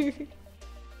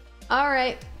 All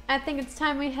right, I think it's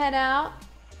time we head out.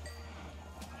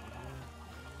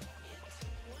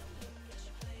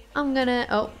 I'm gonna...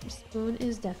 Oh, Spoon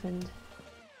is deafened.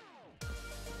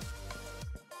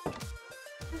 I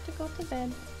have to go to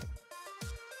bed.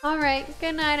 All right,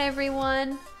 good night,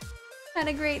 everyone. Had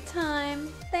a great time.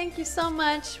 Thank you so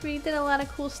much. We did a lot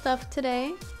of cool stuff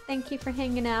today. Thank you for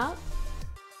hanging out.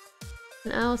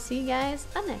 And I'll see you guys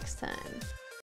next time.